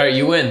 All right,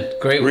 you win.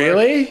 Great work.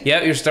 Really?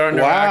 Yeah, you're starting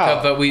to rack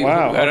up, but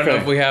I don't know okay.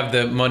 if we have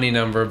the money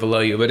number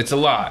below you, but it's a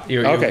lot.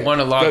 You've won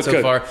a lot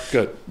so far.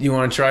 Good. You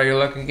want to try your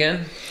luck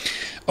again?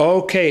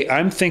 Okay,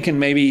 I'm thinking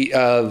maybe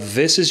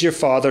this is your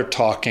Father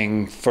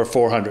talking for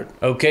 400.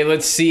 Okay,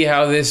 let's see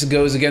how this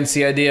goes against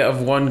the idea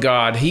of one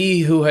God.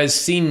 He who has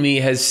seen me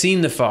has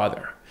seen the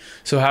Father.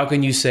 So how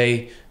can you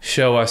say,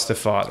 show us the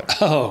Father?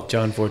 Oh.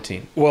 John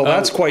 14. Well,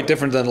 that's quite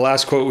different than the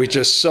last quote we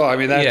just saw. I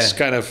mean, that's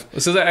kind of...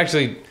 So that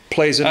actually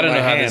plays into my hand. I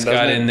don't know how this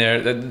got in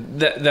there.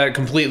 That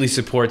completely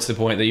supports the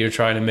point that you're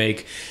trying to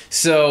make.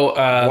 So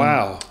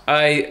wow.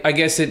 I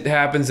guess it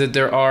happens that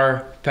there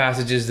are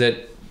passages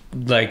that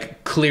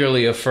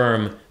clearly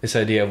affirm this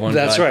idea of one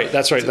God. That's right.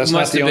 That's It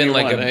must have been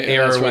an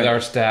error with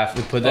our staff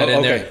to put that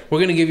in there. We're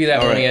going to give you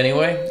that money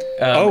anyway.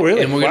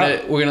 Really? And we're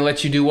going to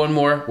let you do one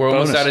more. We're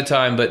almost out of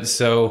time, but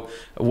so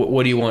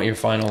what do you want your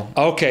final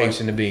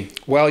question to be?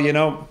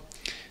 Well,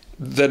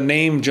 the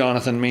name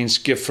Jonathan means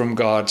gift from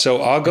God. So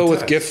I'll go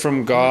with gift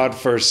from God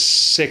for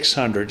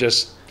 600.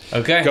 Just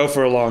go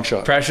for a long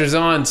shot. Pressure's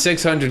on.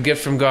 600,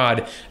 gift from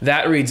God.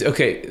 That reads,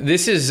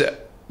 this is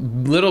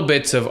little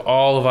bits of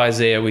all of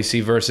Isaiah. We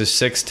see verses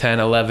 6, 10,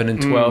 11,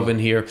 and 12 in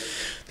here.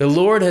 The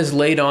Lord has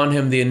laid on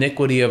him the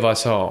iniquity of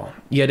us all.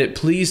 Yet it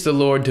pleased the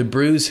Lord to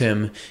bruise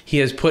him. He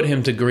has put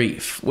him to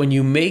grief. When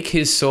you make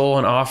his soul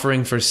an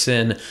offering for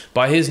sin,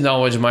 by his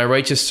knowledge my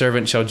righteous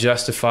servant shall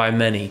justify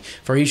many,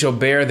 for he shall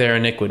bear their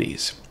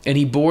iniquities. And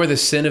he bore the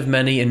sin of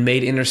many and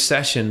made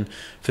intercession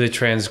for the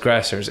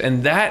transgressors.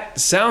 And that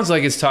sounds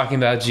like it's talking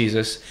about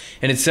Jesus,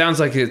 and it sounds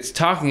like it's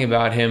talking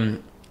about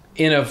him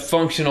in a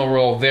functional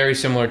role very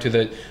similar to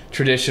the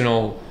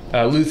traditional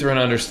Lutheran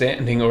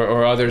understanding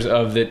or others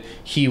of that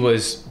he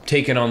was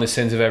taking on the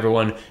sins of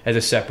everyone as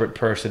a separate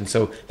person.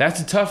 So that's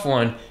a tough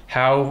one.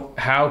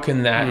 How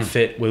can that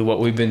fit with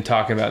what we've been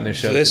talking about in this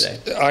show today?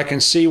 I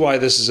can see why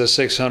this is a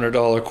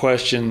 $600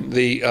 question.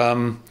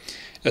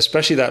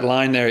 Especially that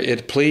line there,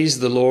 it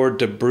pleased the Lord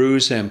to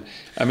bruise him.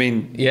 I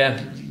mean,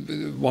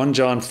 1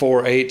 John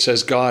 4:8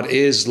 says God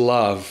is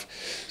love.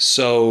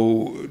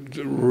 So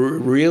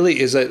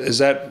really, is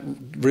that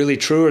really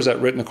true, or is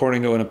that written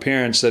according to an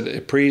appearance that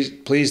it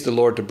pleased the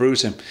Lord to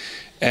bruise him?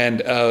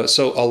 And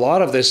so a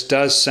lot of this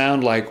does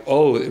sound like,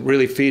 it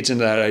really feeds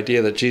into that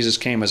idea that Jesus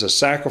came as a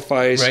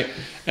sacrifice,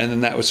 and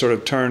then that would sort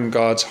of turn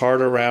God's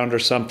heart around or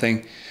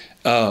something.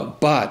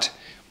 But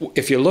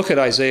if you look at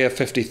Isaiah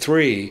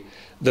 53,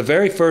 the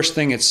very first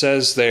thing it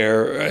says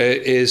there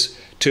is,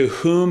 to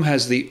whom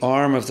has the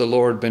arm of the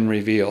Lord been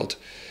revealed?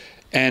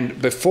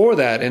 And before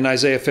that, in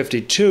Isaiah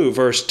 52,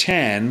 verse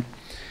 10,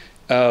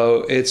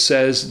 it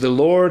says, the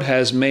Lord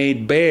has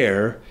made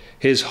bare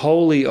his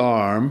holy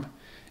arm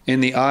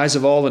in the eyes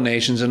of all the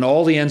nations, and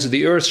all the ends of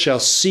the earth shall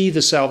see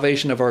the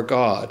salvation of our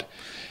God.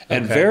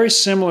 And very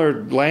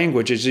similar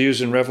language is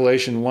used in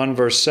Revelation 1,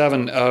 verse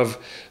 7,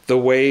 of the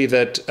way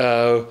that,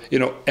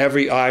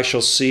 every eye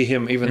shall see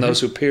him, even those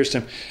who pierced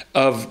him,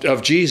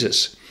 of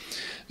Jesus.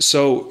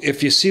 So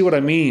if you see what I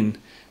mean,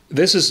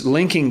 this is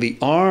linking the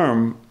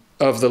arm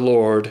of the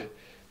Lord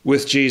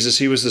with Jesus.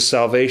 He was the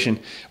salvation.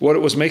 What it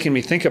was making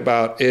me think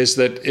about is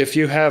that if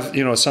you have,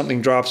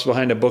 something drops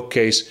behind a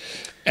bookcase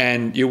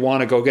and you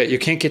want to go you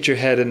can't get your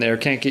head in there,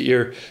 can't get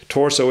your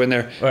torso in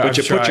there. Well,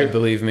 but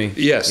believe me.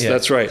 Yes,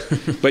 that's right.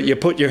 But you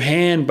put your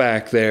hand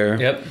back there.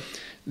 Yep.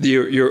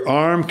 Your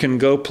arm can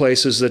go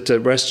places that the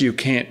rest of you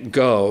can't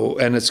go,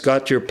 and it's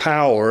got your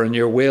power and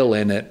your will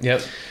in it.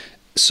 Yep.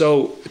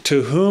 So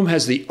to whom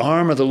has the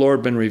arm of the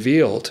Lord been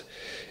revealed?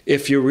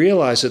 If you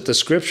realize that the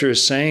scripture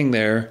is saying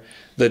there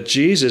that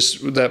Jesus,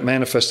 that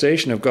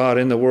manifestation of God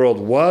in the world,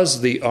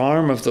 was the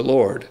arm of the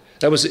Lord.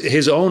 That was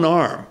his own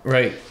arm.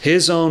 Right.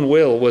 His own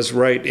will was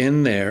right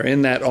in there,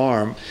 in that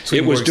arm.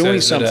 It was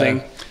doing something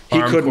he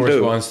couldn't do. Arm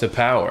corresponds to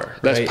power.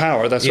 Right? That's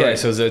power. That's right. Yeah,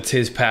 so it's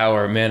his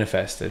power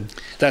manifested.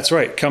 That's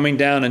right. Coming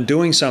down and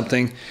doing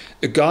something.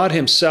 God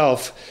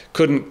himself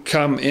couldn't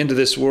come into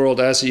this world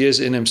as he is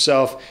in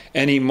himself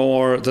any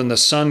more than the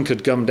sun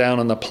could come down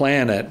on the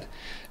planet.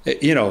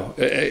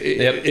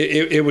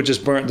 It would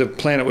just burn. The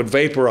planet would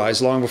vaporize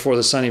long before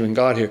the sun even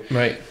got here.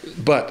 Right.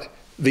 But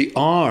the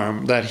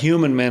arm, that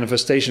human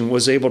manifestation,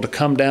 was able to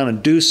come down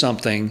and do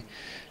something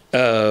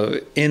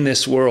in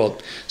this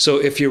world. So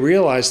if you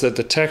realize that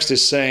the text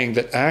is saying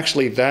that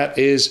actually that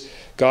is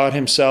God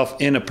himself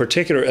in a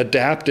particular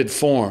adapted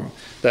form,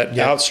 that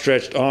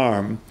outstretched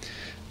arm,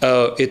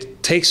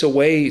 it takes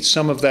away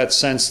some of that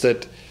sense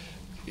that,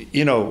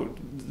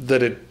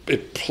 that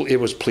it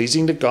was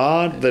pleasing to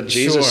God, that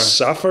Jesus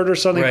suffered or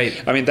something.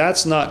 Right. I mean,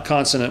 that's not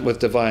consonant with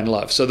divine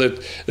love. So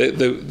that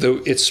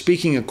it's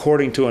speaking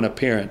according to an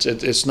appearance.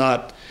 It's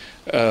not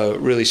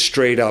really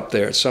straight up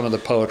there. It's some of the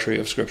poetry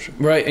of Scripture.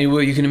 Right. And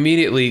well, you can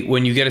immediately,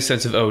 when you get a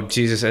sense of,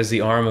 Jesus as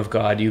the arm of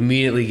God, you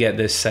immediately get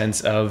this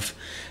sense of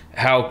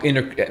how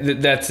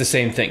that's the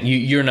same thing.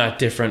 You're not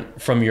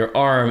different from your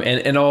arm,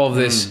 and all of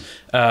this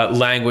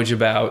language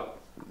about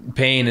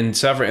pain and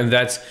suffering.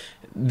 And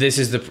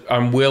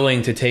I'm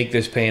willing to take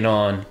this pain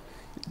on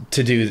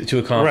to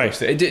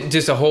accomplish it.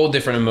 Just a whole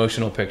different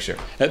emotional picture.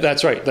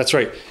 That's right. That's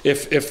right.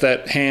 If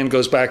that hand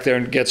goes back there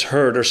and gets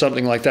hurt or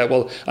something like that,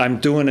 well, I'm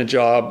doing a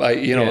job.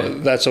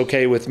 That's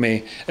okay with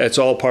me. It's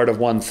all part of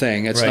one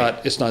thing. It's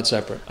not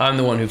separate. I'm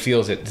the one who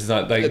feels it. It's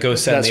not like go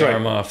send the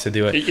arm off to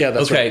do it. Yeah,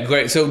 that's right. Okay,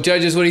 great. So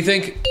judges, what do you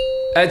think?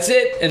 That's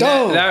it. And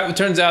that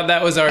turns out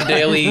that was our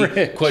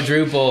daily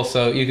quadruple.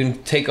 So you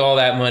can take all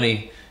that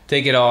money,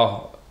 take it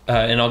all.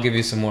 And I'll give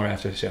you some more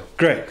after the show.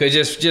 Great. Okay,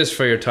 just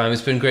for your time.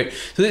 It's been great.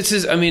 So this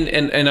is,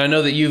 and I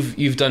know that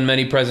you've done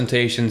many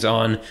presentations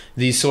on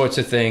these sorts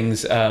of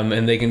things,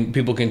 and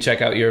people can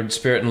check out your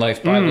Spirit and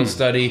Life Bible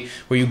study,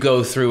 where you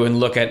go through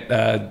and look at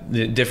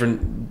the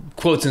different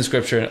quotes in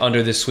Scripture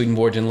under this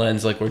Swedenborgian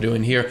lens, like we're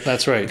doing here.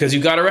 That's right. Because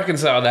you've got to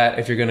reconcile that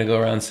if you're going to go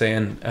around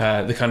saying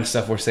the kind of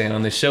stuff we're saying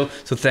on this show.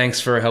 So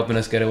thanks for helping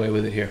us get away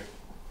with it here.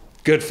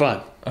 Good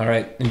fun. All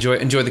right. Enjoy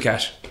the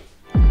cash.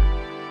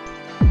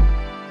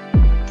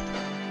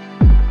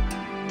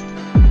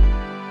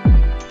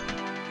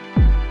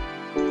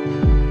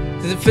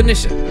 To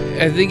finish,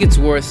 I think it's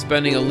worth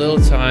spending a little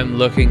time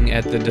looking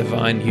at the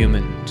divine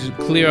human, to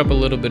clear up a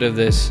little bit of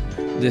this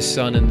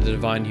son and the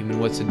divine human.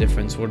 What's the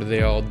difference? What are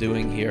they all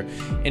doing here?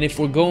 And if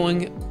we're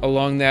going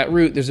along that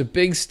route, there's a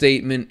big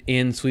statement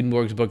in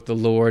Swedenborg's book, The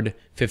Lord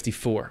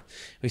 54.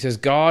 He says,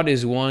 God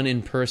is one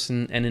in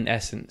person and in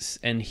essence,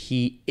 and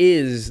he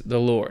is the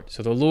Lord.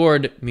 So the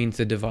Lord means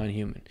the divine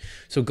human.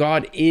 So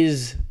God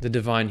is the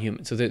divine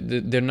human. So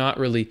they're not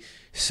really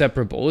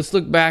separable. Let's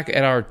look back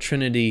at our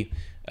Trinity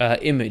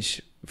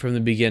image from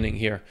the beginning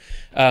here.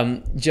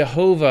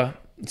 Jehovah,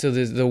 so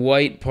the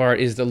white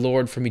part, is the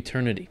Lord from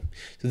eternity.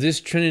 So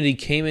this Trinity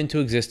came into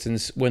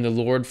existence when the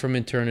Lord from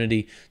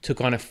eternity took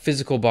on a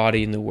physical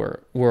body in the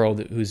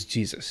world, who's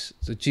Jesus.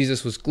 So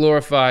Jesus was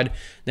glorified.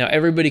 Now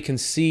everybody can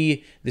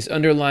see this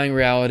underlying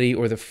reality,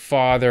 or the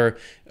Father,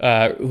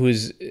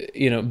 who's,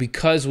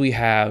 because we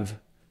have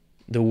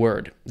the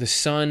Word. The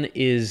Son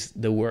is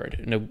the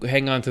Word. Now,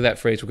 hang on to that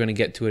phrase. We're going to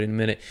get to it in a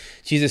minute.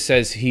 Jesus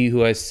says, he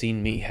who has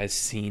seen me has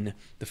seen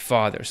the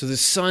Father. So the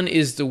Son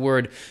is the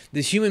Word.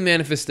 This human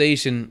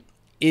manifestation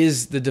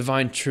is the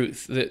divine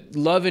truth. The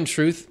love and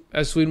truth,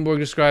 as Swedenborg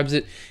describes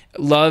it,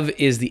 love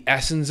is the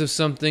essence of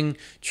something.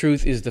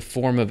 Truth is the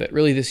form of it.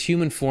 Really, this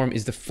human form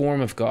is the form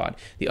of God.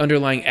 The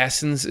underlying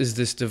essence is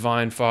this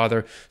divine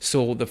Father.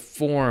 So the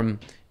form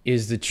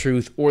is the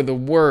truth, or the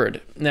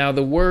Word. Now,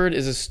 the Word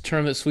is a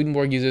term that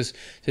Swedenborg uses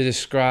to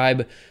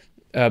describe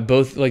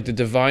both like the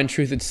divine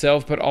truth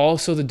itself, but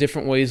also the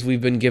different ways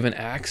we've been given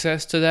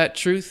access to that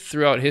truth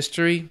throughout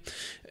history,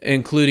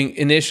 including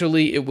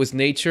initially it was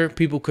nature.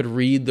 People could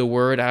read the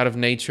word out of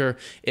nature.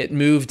 It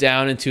moved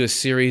down into a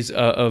series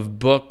of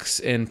books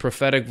and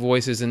prophetic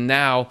voices, and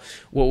now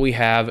what we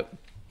have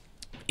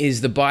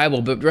is the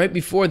Bible. But right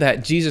before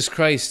that, Jesus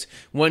Christ,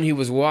 when he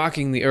was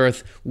walking the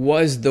earth,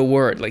 was the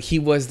Word. Like, he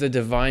was the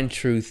divine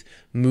truth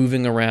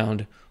moving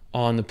around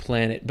on the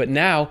planet. But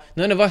now,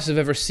 none of us have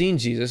ever seen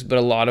Jesus, but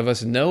a lot of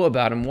us know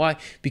about him. Why?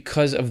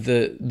 Because of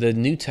the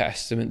New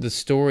Testament, the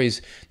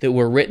stories that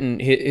were written,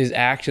 his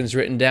actions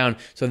written down.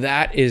 So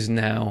that is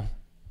now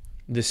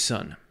the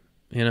Son.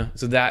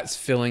 So that's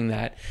filling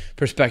that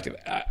perspective.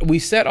 We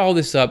set all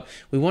this up.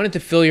 We wanted to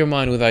fill your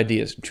mind with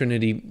ideas,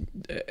 Trinity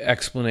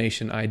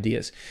explanation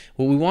ideas.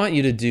 What we want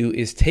you to do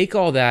is take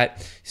all that,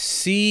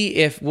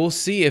 we'll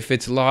see if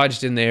it's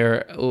lodged in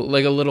there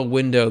like a little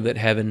window that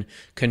heaven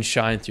can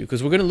shine through.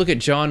 Because we're going to look at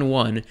John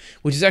 1,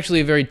 which is actually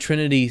a very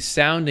Trinity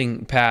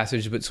sounding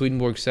passage, but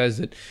Swedenborg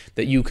says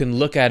that you can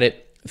look at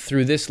it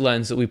through this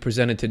lens that we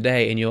presented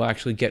today, and you'll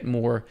actually get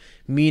more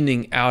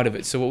meaning out of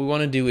it. So what we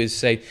want to do is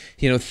say,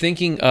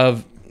 thinking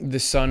of the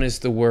Son as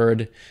the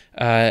Word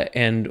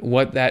and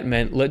what that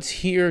meant, let's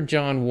hear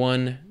John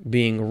 1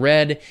 being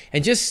read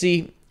and just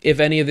see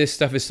if any of this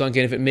stuff is sunk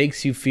in, if it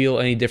makes you feel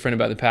any different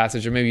about the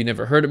passage, or maybe you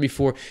never heard it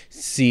before.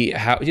 See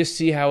how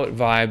it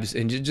vibes,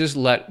 and just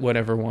let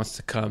whatever wants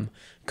to come.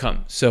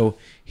 So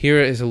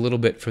here is a little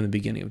bit from the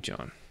beginning of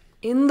John.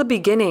 In the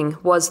beginning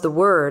was the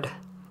Word,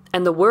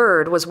 and the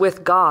Word was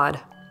with God,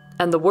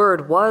 and the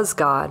Word was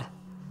God.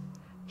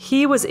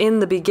 He was in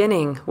the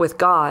beginning with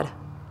God.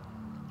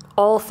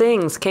 All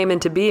things came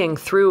into being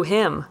through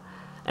him,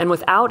 and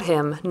without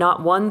him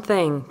not one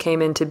thing came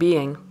into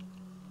being.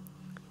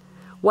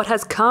 What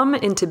has come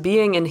into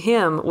being in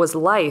him was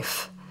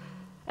life,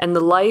 and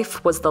the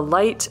life was the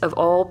light of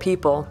all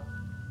people.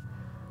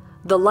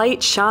 The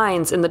light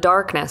shines in the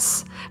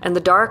darkness, and the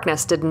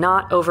darkness did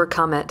not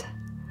overcome it.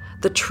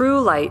 The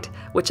true light,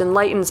 which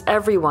enlightens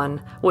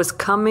everyone, was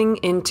coming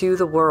into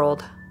the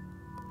world.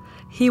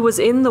 He was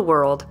in the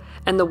world,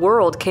 and the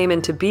world came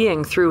into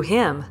being through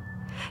him,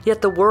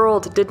 yet the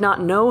world did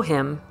not know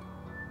him.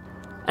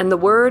 And the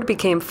Word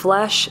became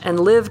flesh and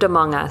lived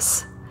among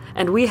us,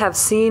 and we have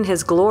seen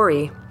his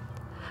glory,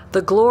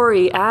 the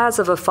glory as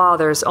of a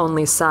Father's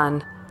only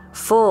Son,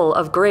 full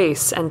of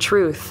grace and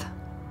truth.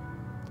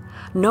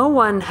 No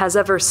one has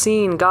ever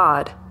seen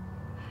God.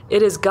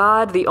 It is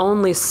God, the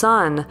only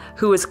Son,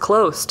 who is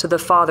close to the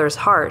Father's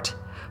heart,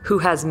 who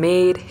has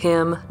made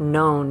him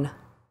known.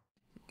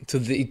 So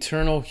the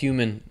eternal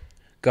human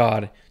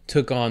God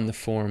took on the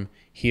form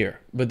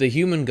here. But the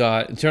human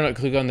God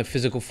took on the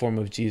physical form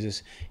of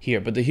Jesus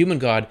here. But the human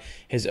God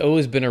has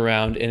always been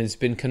around and has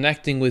been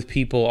connecting with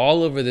people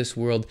all over this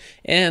world.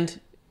 And,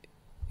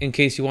 in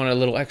case you want a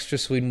little extra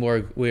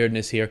Swedenborg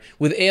weirdness here,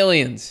 with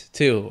aliens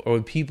too, or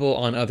with people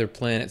on other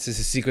planets. This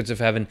is Secrets of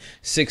Heaven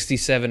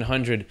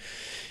 6700.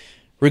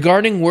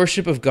 Regarding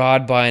worship of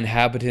God by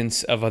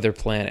inhabitants of other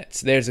planets.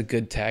 There's a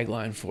good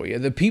tagline for you.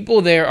 The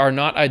people there are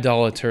not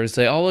idolaters.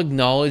 They all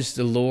acknowledge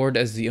the Lord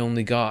as the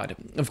only God.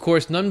 Of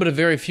course, none but a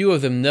very few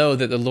of them know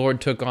that the Lord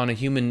took on a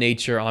human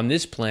nature on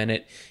this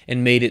planet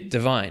and made it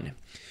divine.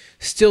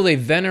 Still, they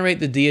venerate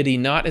the deity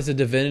not as a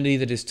divinity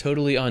that is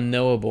totally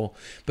unknowable,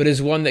 but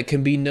as one that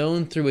can be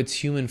known through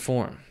its human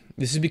form.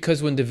 This is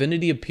because when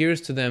divinity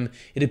appears to them,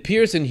 it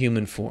appears in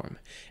human form,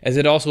 as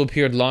it also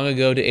appeared long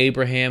ago to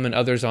Abraham and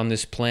others on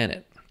this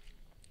planet.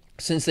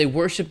 Since they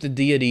worship the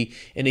deity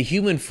in a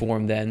human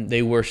form, then,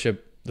 they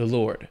worship the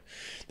Lord.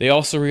 They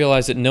also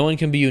realize that no one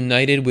can be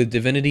united with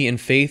divinity in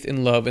faith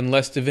and love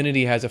unless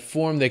divinity has a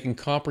form they can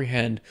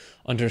comprehend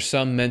under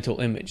some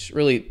mental image.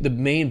 Really, the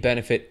main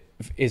benefit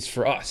is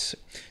for us,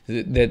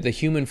 that the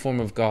human form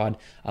of God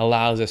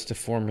allows us to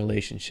form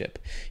relationship.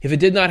 If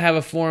it did not have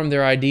a form,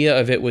 their idea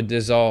of it would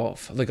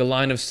dissolve, like a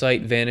line of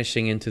sight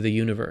vanishing into the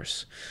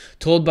universe.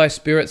 Told by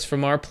spirits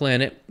from our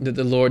planet that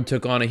the Lord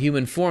took on a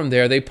human form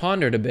there, they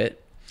pondered a bit.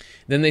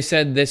 Then they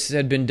said this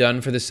had been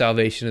done for the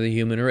salvation of the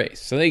human race.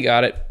 So they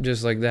got it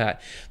just like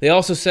that. They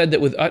also said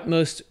that with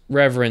utmost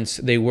reverence,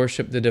 they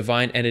worship the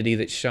divine entity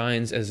that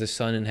shines as the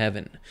sun in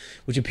heaven,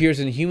 which appears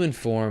in human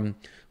form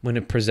when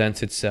it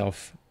presents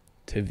itself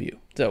to view.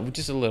 So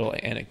just a little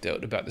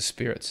anecdote about the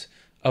spirits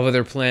of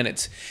other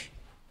planets.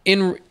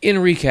 In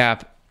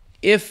recap,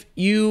 if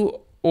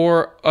you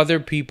or other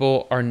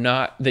people are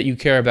not, that you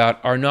care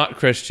about, are not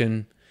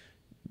Christian,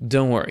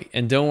 don't worry.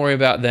 And don't worry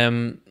about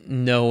them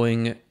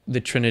knowing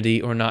the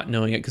Trinity or not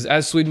knowing it. Because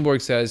as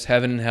Swedenborg says,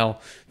 Heaven and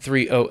Hell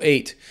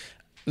 308,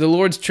 the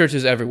Lord's church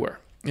is everywhere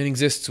and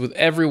exists with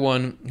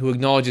everyone who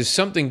acknowledges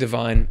something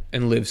divine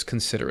and lives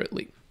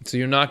considerately. So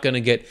you're not going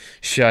to get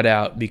shut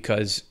out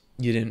because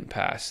you didn't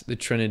pass the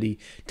Trinity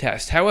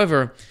test.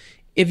 However,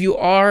 if you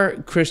are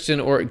Christian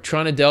or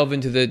trying to delve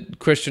into the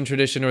Christian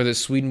tradition or the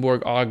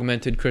Swedenborg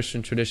augmented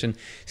Christian tradition,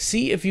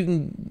 see if you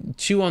can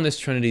chew on this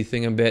Trinity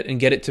thing a bit and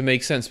get it to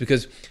make sense.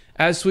 Because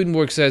As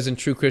Swedenborg says in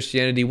True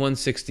Christianity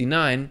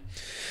 169,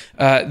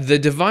 the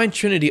divine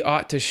Trinity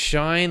ought to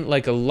shine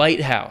like a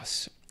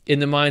lighthouse in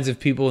the minds of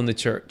people in the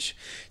church,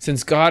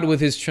 since God with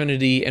his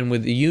Trinity and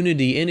with the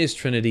unity in his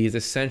Trinity is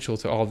essential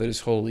to all that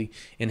is holy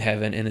in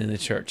heaven and in the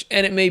church.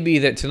 And it may be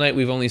that tonight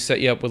we've only set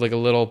you up with like a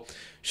little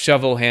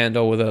shovel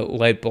handle with a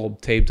light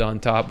bulb taped on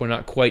top. We're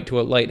not quite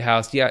to a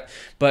lighthouse yet,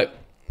 but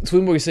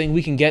Swedenborg is saying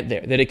we can get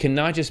there, that it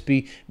cannot just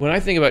be, when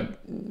I think about,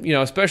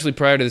 especially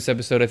prior to this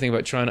episode, I think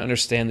about trying to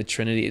understand the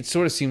Trinity. It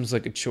sort of seems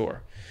like a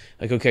chore.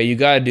 Like, okay, you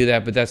got to do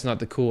that, but that's not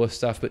the coolest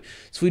stuff. But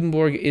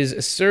Swedenborg is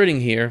asserting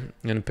here,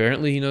 and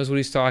apparently he knows what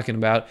he's talking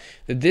about,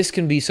 that this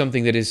can be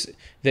something that is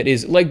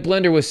like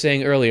Blender was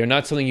saying earlier,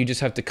 not something you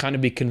just have to kind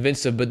of be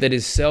convinced of, but that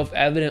is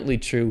self-evidently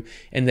true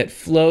and that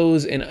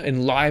flows and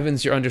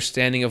enlivens your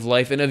understanding of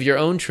life and of your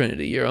own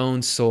Trinity, your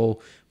own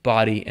soul,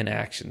 body, and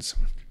actions.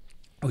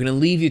 We're going to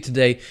leave you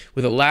today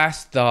with a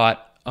last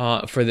thought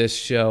for this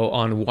show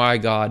on why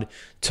God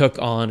took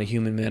on a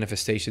human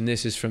manifestation.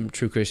 This is from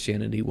True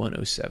Christianity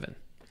 107.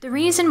 The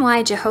reason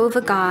why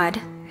Jehovah God,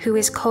 who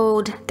is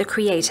called the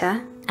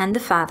Creator and the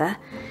Father,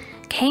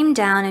 came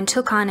down and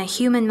took on a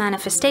human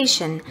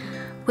manifestation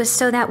was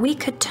so that we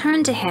could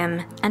turn to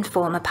him and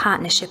form a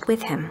partnership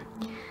with him.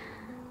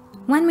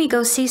 When we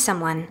go see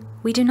someone,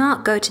 we do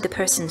not go to the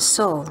person's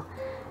soul.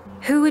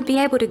 Who would be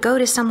able to go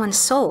to someone's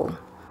soul?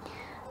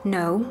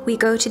 No, we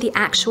go to the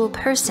actual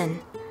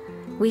person.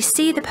 We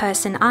see the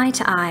person eye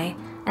to eye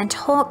and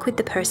talk with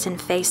the person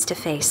face to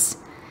face.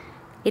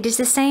 It is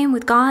the same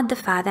with God the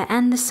Father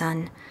and the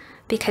Son,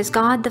 because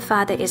God the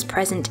Father is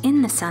present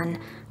in the Son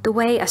the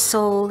way a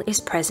soul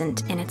is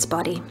present in its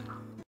body.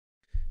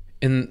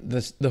 And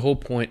the whole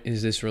point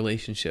is this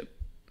relationship.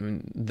 I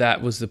mean,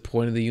 that was the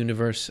point of the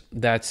universe.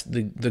 That's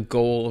the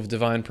goal of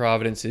divine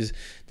providence, is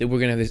that we're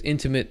going to have this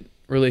intimate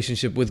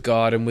relationship with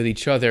God and with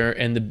each other,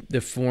 and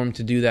the form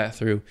to do that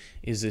through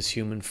is this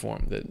human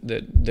form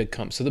that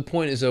comes. So the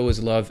point is always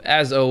love.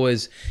 As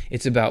always,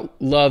 it's about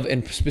love,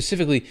 and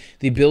specifically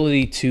the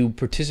ability to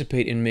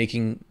participate in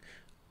making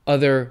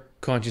other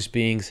conscious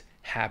beings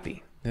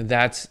happy. And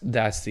that's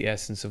the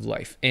essence of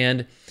life.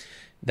 And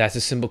that's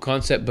a simple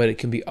concept, but it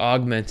can be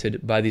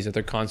augmented by these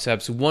other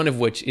concepts, one of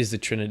which is the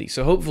Trinity.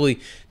 So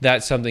hopefully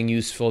that's something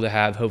useful to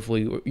have.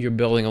 Hopefully you're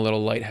building a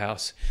little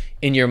lighthouse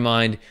in your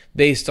mind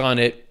based on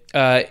it.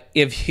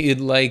 If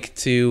you'd like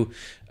to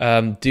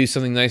do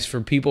something nice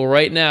for people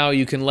right now,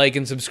 you can like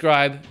and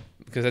subscribe,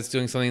 because that's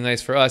doing something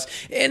nice for us.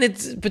 And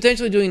it's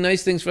potentially doing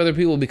nice things for other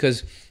people,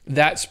 because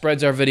that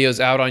spreads our videos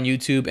out on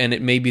YouTube, and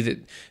it may be that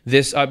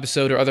this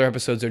episode or other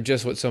episodes are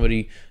just what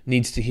somebody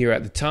needs to hear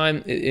at the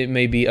time. It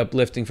may be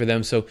uplifting for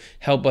them, so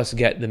help us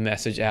get the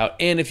message out.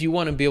 And if you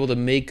want to be able to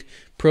make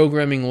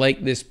programming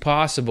like this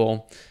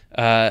possible,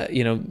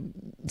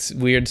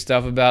 weird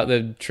stuff about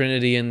the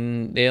Trinity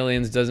and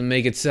aliens doesn't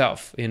make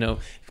itself.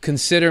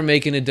 Consider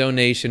making a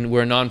donation.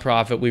 We're a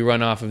nonprofit. We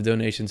run off of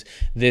donations.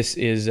 This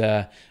is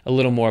a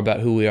little more about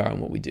who we are and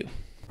what we do.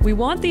 We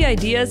want the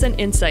ideas and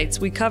insights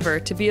we cover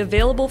to be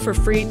available for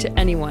free to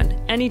anyone,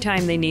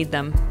 anytime they need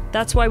them.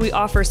 That's why we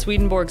offer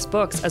Swedenborg's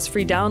books as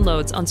free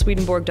downloads on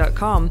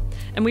Swedenborg.com,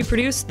 and we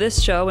produce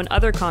this show and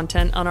other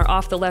content on our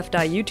Off the Left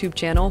Eye YouTube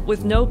channel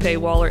with no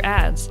paywall or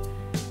ads.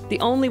 The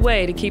only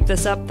way to keep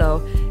this up, though,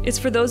 is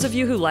for those of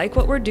you who like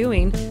what we're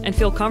doing and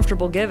feel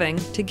comfortable giving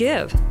to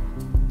give.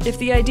 If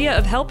the idea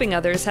of helping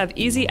others have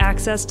easy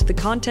access to the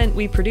content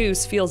we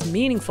produce feels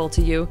meaningful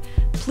to you,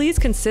 please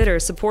consider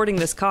supporting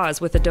this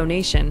cause with a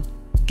donation.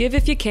 Give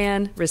if you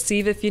can,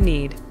 receive if you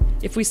need.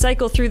 If we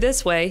cycle through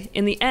this way,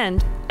 in the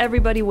end,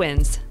 everybody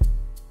wins.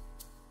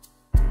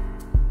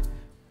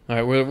 All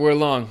right, we're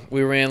long.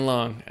 We ran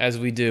long, as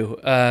we do.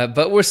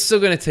 But we're still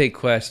going to take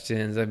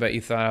questions. I bet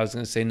you thought I was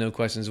going to say no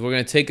questions. We're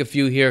going to take a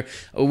few here.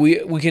 We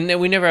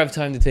never have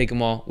time to take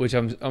them all, which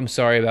I'm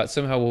sorry about.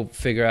 Somehow we'll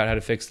figure out how to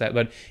fix that.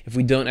 But if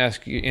we don't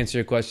answer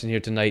your question here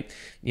tonight,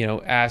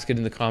 ask it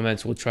in the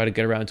comments. We'll try to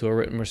get around to a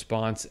written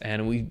response,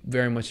 and we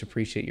very much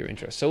appreciate your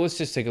interest. So let's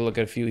just take a look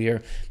at a few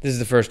here. This is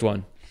the first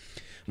one.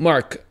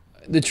 Mark,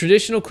 the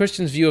traditional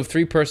Christian's view of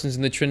three persons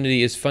in the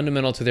Trinity is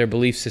fundamental to their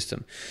belief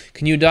system.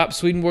 Can you adopt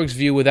Swedenborg's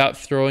view without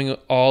throwing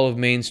all of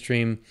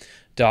mainstream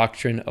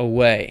doctrine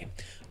away?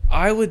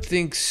 I would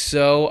think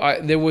so.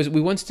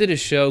 We once did a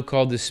show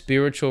called The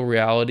Spiritual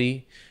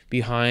Reality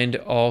Behind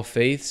All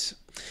Faiths,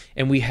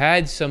 and we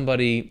had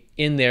somebody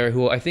in there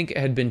who I think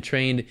had been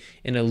trained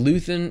in a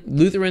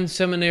Lutheran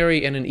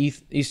seminary and an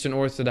Eastern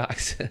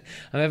Orthodox,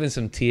 I'm having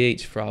some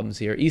TH problems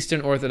here, Eastern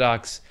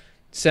Orthodox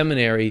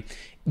seminary.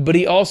 But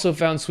he also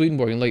found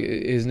Swedenborg, and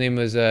his name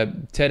was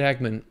Ted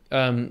Heckman.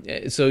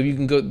 So you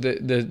can go,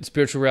 the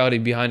Spiritual Reality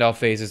Behind All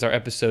Faiths is our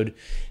episode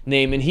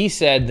name. And he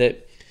said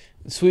that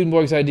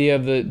Swedenborg's idea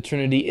of the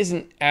Trinity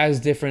isn't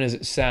as different as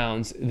it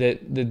sounds, that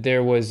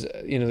there was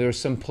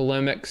some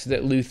polemics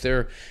that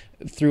Luther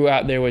threw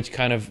out there which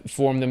kind of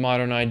formed the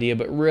modern idea,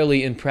 but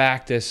really in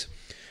practice,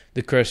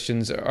 the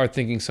Christians are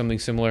thinking something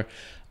similar.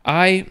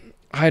 I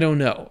don't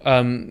know.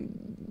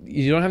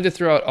 You don't have to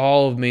throw out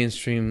all of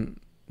mainstream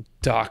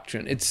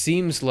doctrine. It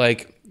seems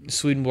like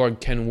Swedenborg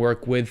can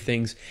work with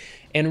things,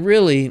 And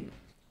really,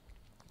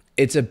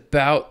 it's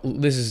about,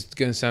 this is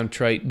going to sound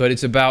trite, but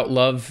it's about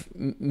love,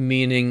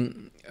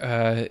 meaning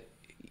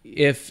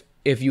if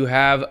you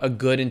have a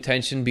good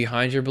intention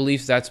behind your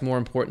beliefs, that's more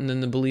important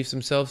than the beliefs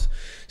themselves.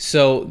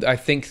 So I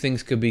think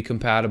things could be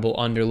compatible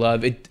under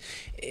love.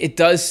 It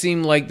does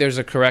seem like there's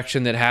a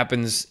correction that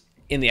happens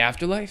in the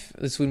afterlife.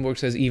 Swedenborg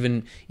says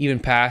even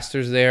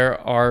pastors there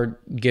are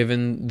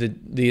given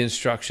the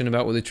instruction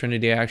about what the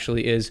Trinity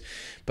actually is.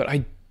 But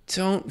I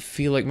don't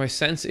feel like, my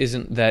sense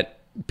isn't that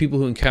people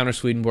who encounter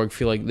Swedenborg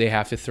feel like they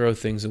have to throw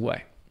things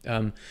away.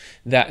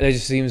 That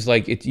just seems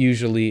like it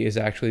usually is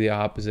actually the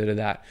opposite of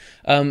that.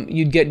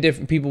 You'd get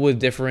different people with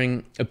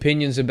differing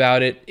opinions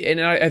about it, and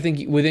I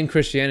think within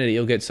Christianity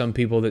you'll get some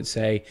people that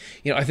say,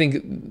 I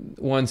think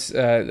once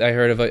I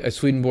heard of a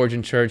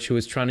Swedenborgian church who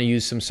was trying to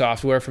use some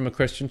software from a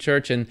Christian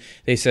church, and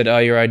they said, "Oh,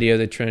 your idea of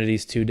the Trinity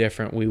is too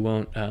different. We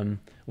won't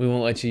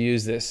let you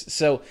use this."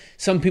 So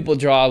some people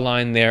draw a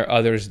line there,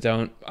 others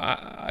don't.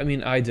 I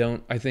mean, I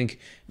don't. I think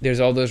there's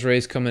all those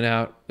rays coming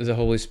out of the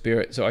Holy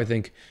Spirit. So I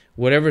think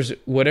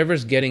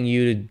whatever's getting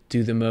you to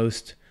do the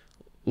most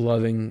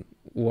loving,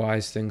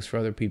 wise things for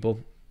other people,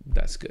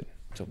 that's good.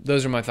 So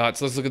those are my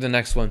thoughts. Let's look at the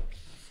next one.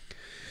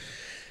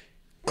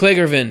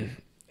 Kligervin,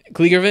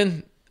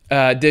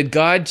 did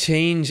God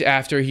change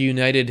after he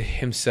united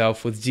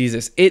himself with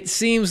Jesus? It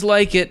seems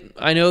like it.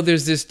 I know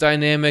there's this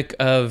dynamic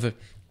of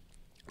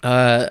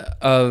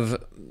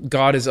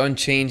God is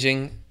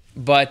unchanging,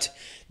 but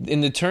in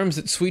the terms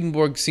that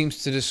Swedenborg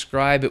seems to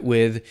describe it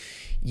with,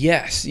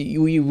 yes,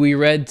 we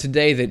read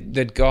today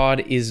that God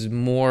is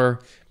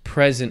more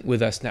present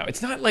with us now.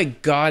 It's not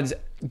like God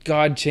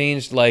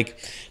changed, like,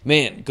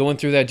 man, going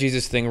through that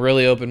Jesus thing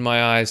really opened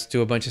my eyes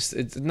to a bunch of,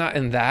 it's not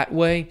in that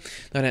way,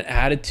 not an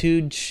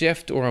attitude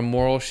shift or a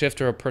moral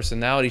shift or a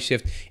personality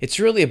shift. It's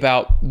really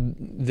about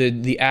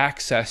the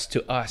access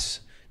to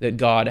us that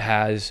God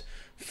has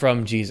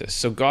from Jesus.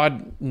 So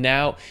God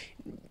now,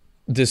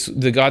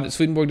 the God that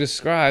Swedenborg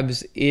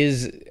describes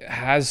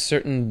has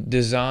certain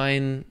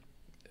design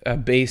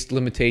based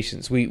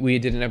limitations. We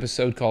did an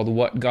episode called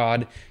What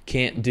God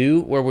Can't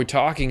Do, where we're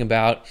talking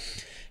about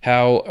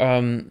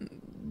how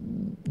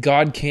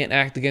God can't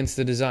act against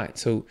the design.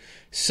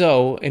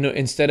 So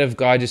instead of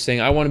God just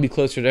saying, I want to be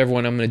closer to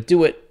everyone, I'm going to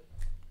do it,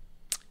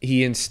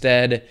 he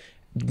instead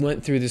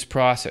went through this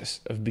process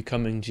of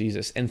becoming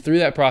Jesus. And through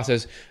that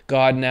process,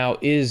 God now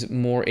is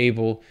more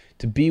able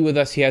to be with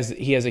us. He has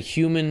a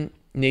human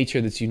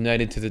nature that's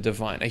united to the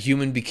divine. A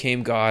human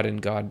became God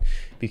and God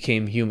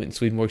became human,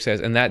 Swedenborg says.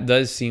 And that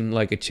does seem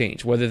like a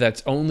change. Whether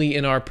that's only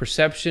in our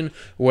perception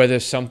or whether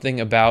something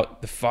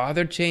about the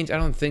Father changed, I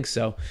don't think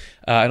so.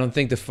 I don't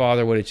think the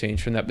Father would have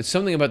changed from that. But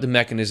something about the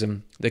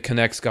mechanism that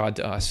connects God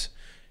to us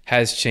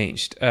has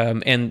changed,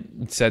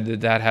 and said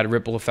that had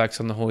ripple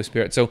effects on the Holy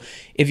Spirit. So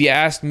if you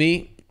asked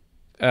me,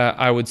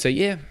 I would say,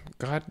 yeah,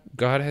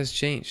 God has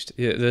changed.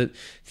 The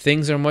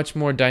things are much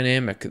more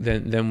dynamic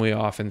than we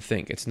often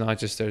think. It's not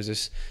just there's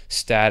this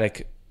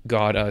static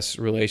God-us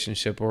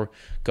relationship, or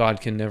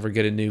God can never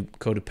get a new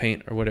coat of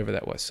paint, or whatever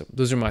that was. So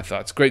those are my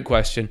thoughts. Great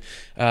question.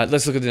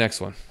 Let's look at the next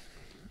one.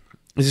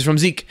 This is from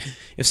Zeke.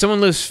 If someone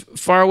lives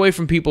far away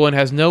from people and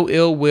has no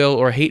ill will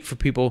or hate for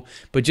people,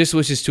 but just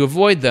wishes to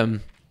avoid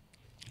them,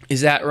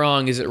 is that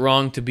wrong? Is it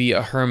wrong to be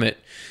a hermit?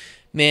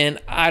 Man,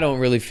 I don't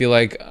really feel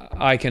like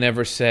I can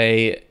ever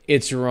say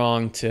it's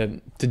wrong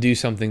to do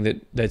something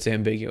that's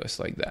ambiguous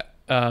like that.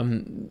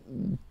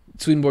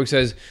 Swedenborg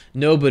says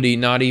nobody,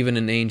 not even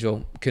an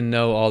angel, can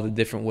know all the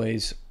different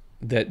ways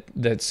that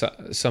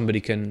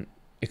somebody can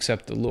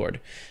accept the Lord.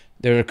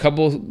 There are a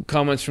couple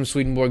comments from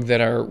Swedenborg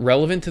that are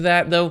relevant to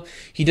that, though.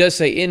 He does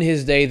say in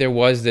his day there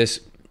was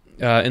this,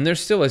 and there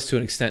still is to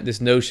an extent,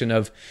 this notion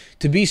of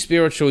to be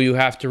spiritual, you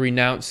have to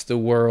renounce the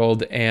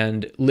world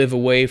and live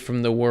away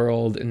from the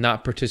world and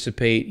not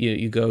participate.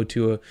 You go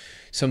to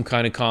some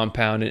kind of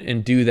compound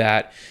and do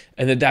that,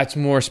 and that's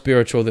more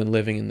spiritual than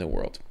living in the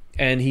world.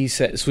 And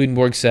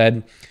Swedenborg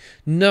said,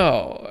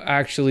 no,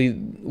 actually,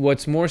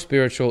 what's more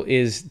spiritual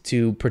is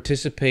to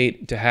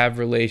participate, to have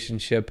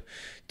relationship,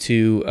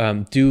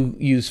 to do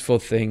useful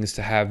things,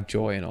 to have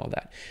joy and all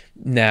that.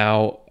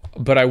 Now,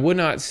 but I would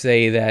not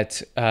say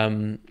that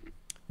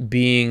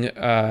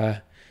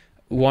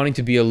wanting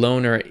to be a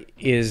loner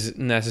is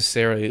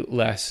necessarily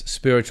less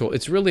spiritual.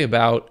 It's really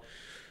about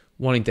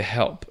wanting to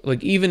help.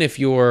 Like, even if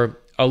you're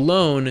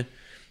alone,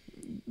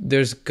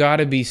 there's got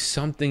to be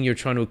something you're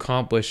trying to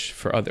accomplish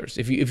for others.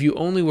 If you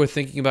only were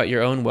thinking about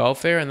your own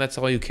welfare and that's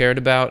all you cared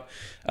about,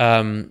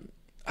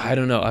 I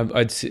don't know.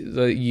 I'd say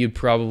you'd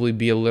probably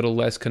be a little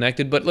less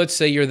connected. But let's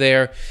say you're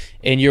there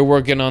and you're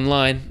working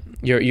online.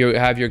 You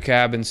have your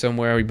cabin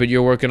somewhere, but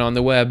you're working on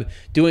the web,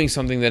 doing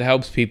something that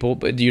helps people,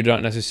 but you're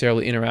not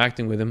necessarily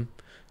interacting with them.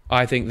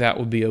 I think that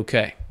would be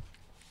okay.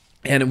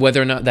 And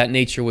whether or not that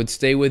nature would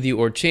stay with you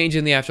or change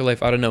in the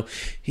afterlife, I don't know.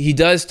 He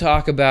does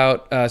talk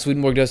about,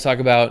 Swedenborg does talk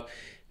about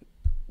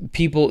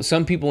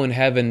some people in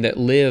heaven that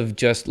live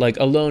just like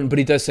alone, but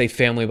he does say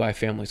family by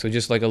family. So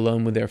just like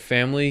alone with their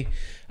family,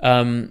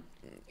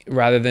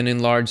 rather than in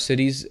large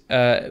cities.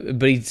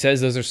 But he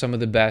says those are some of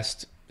the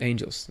best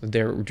angels.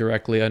 They're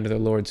directly under the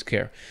Lord's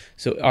care.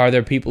 So are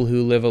there people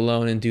who live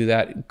alone and do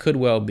that? Could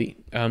well be.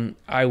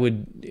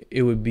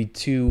 It would be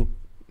too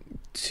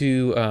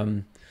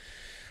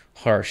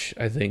harsh,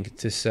 I think,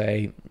 to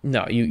say,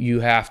 no, you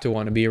have to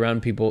want to be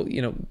around people.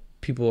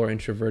 People are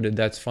introverted.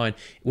 That's fine.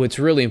 What's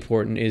really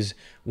important is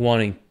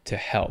wanting to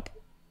help,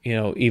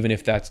 even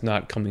if that's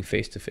not coming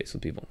face to face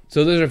with people.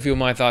 So those are a few of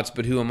my thoughts,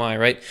 but who am I,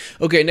 right?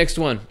 Okay, next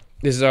one.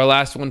 This is our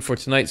last one for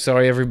tonight.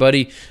 Sorry,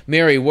 everybody.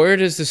 Mary, where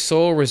does the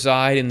soul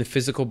reside in the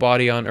physical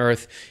body on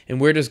earth? And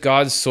where does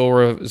God's soul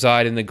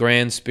reside in the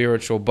grand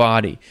spiritual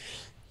body?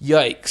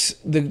 Yikes.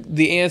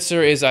 The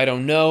answer is I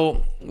don't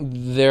know.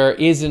 There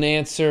is an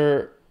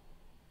answer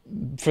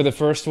for the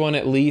first one,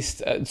 at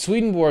least.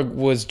 Swedenborg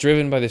was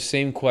driven by the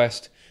same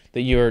quest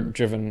that you're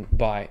driven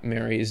by,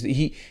 Mary.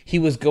 He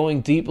was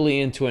going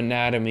deeply into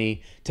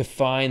anatomy to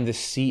find the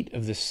seat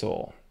of the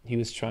soul. He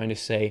was trying to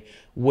say,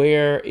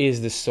 where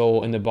is the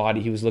soul in the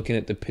body? He was looking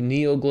at the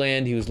pineal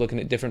gland. He was looking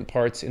at different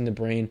parts in the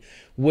brain.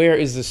 Where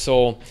is the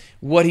soul?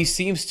 What he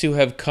seems to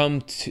have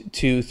come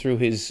to through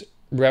his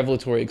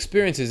revelatory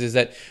experiences is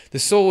that the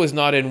soul is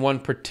not in one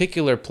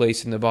particular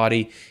place in the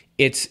body.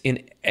 It's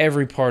in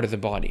every part of the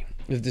body.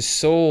 If the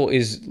soul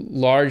is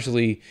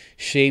largely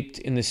shaped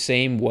in the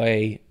same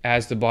way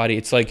as the body,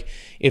 it's like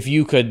if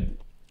you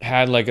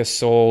had like a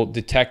soul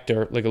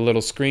detector, like a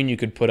little screen you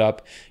could put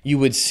up, you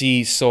would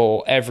see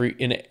soul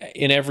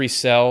in every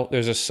cell.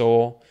 There's a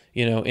soul,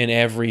 in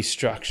every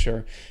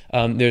structure.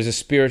 There's a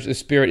spirit. The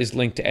spirit is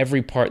linked to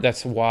every part.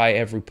 That's why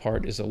every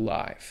part is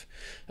alive.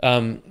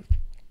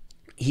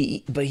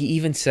 He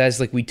even says,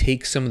 like, we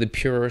take some of the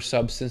purer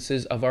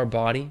substances of our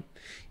body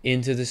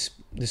into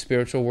the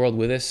spiritual world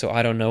with us. So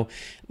I don't know.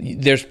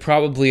 There's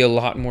probably a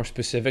lot more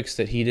specifics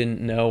that he didn't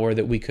know or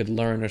that we could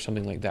learn or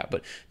something like that.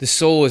 But the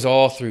soul is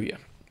all through you.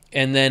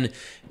 And then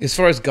as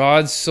far as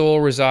God's soul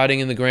residing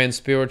in the grand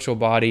spiritual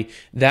body,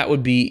 that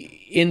would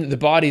be in the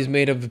body is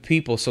made of the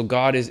people. So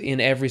God is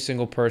in every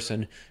single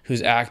person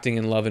who's acting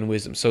in love and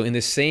wisdom. So in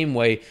the same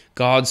way,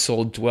 God's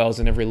soul dwells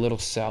in every little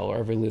cell or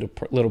every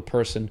little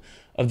person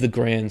of the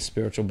grand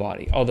spiritual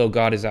body. Although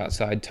God is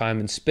outside time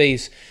and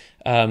space,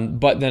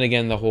 but then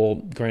again, the whole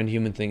grand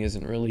human thing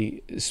isn't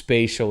really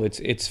spatial.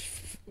 It's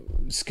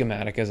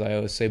schematic, as I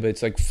always say, but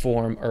it's like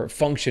form or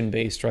function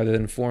based rather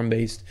than form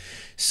based.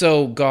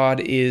 So God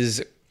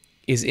is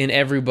in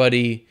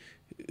everybody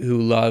who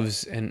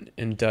loves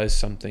and does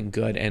something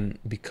good and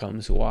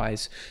becomes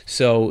wise.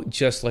 So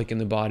just like in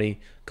the body,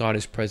 God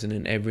is present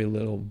in every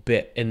little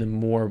bit, and the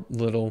more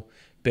little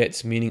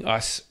bits, meaning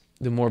us,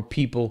 the more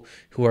people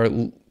who are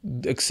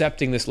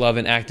accepting this love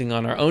and acting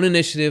on our own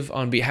initiative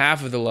on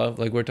behalf of the love,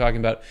 like we're talking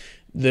about,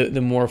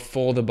 the more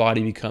full the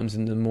body becomes,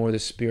 and the more the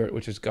spirit,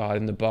 which is God,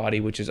 and the body,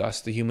 which is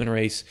us, the human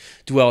race,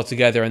 dwell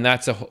together. And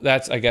that's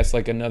I guess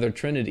like another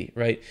Trinity,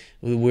 right?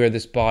 We're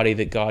this body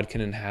that God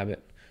can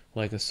inhabit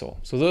like a soul.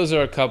 So those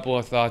are a couple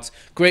of thoughts.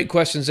 Great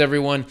questions,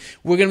 everyone.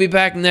 We're going to be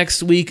back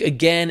next week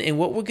again, and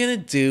what we're going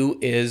to do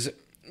is,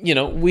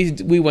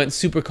 we went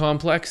super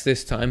complex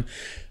this time.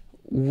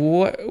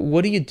 What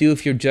do you do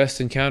if you're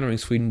just encountering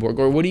Swedenborg?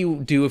 Or what do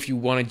you do if you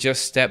want to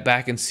just step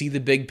back and see the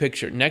big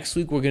picture? Next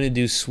week, we're going to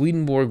do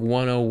Swedenborg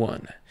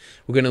 101.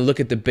 We're going to look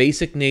at the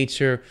basic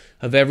nature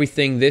of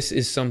everything. This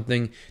is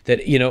something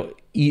that,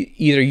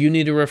 either you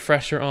need a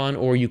refresher on,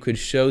 or you could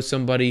show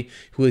somebody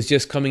who is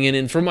just coming in.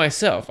 And for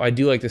myself, I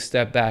do like to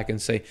step back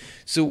and say,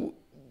 so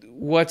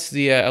what's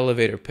the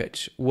elevator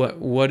pitch?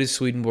 What is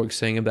Swedenborg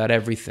saying about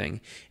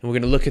everything? And we're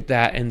going to look at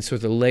that and sort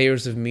of the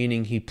layers of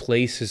meaning he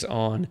places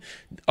on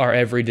our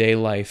everyday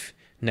life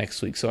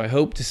next week. So I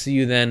hope to see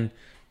you then.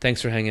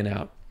 Thanks for hanging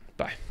out.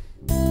 Bye.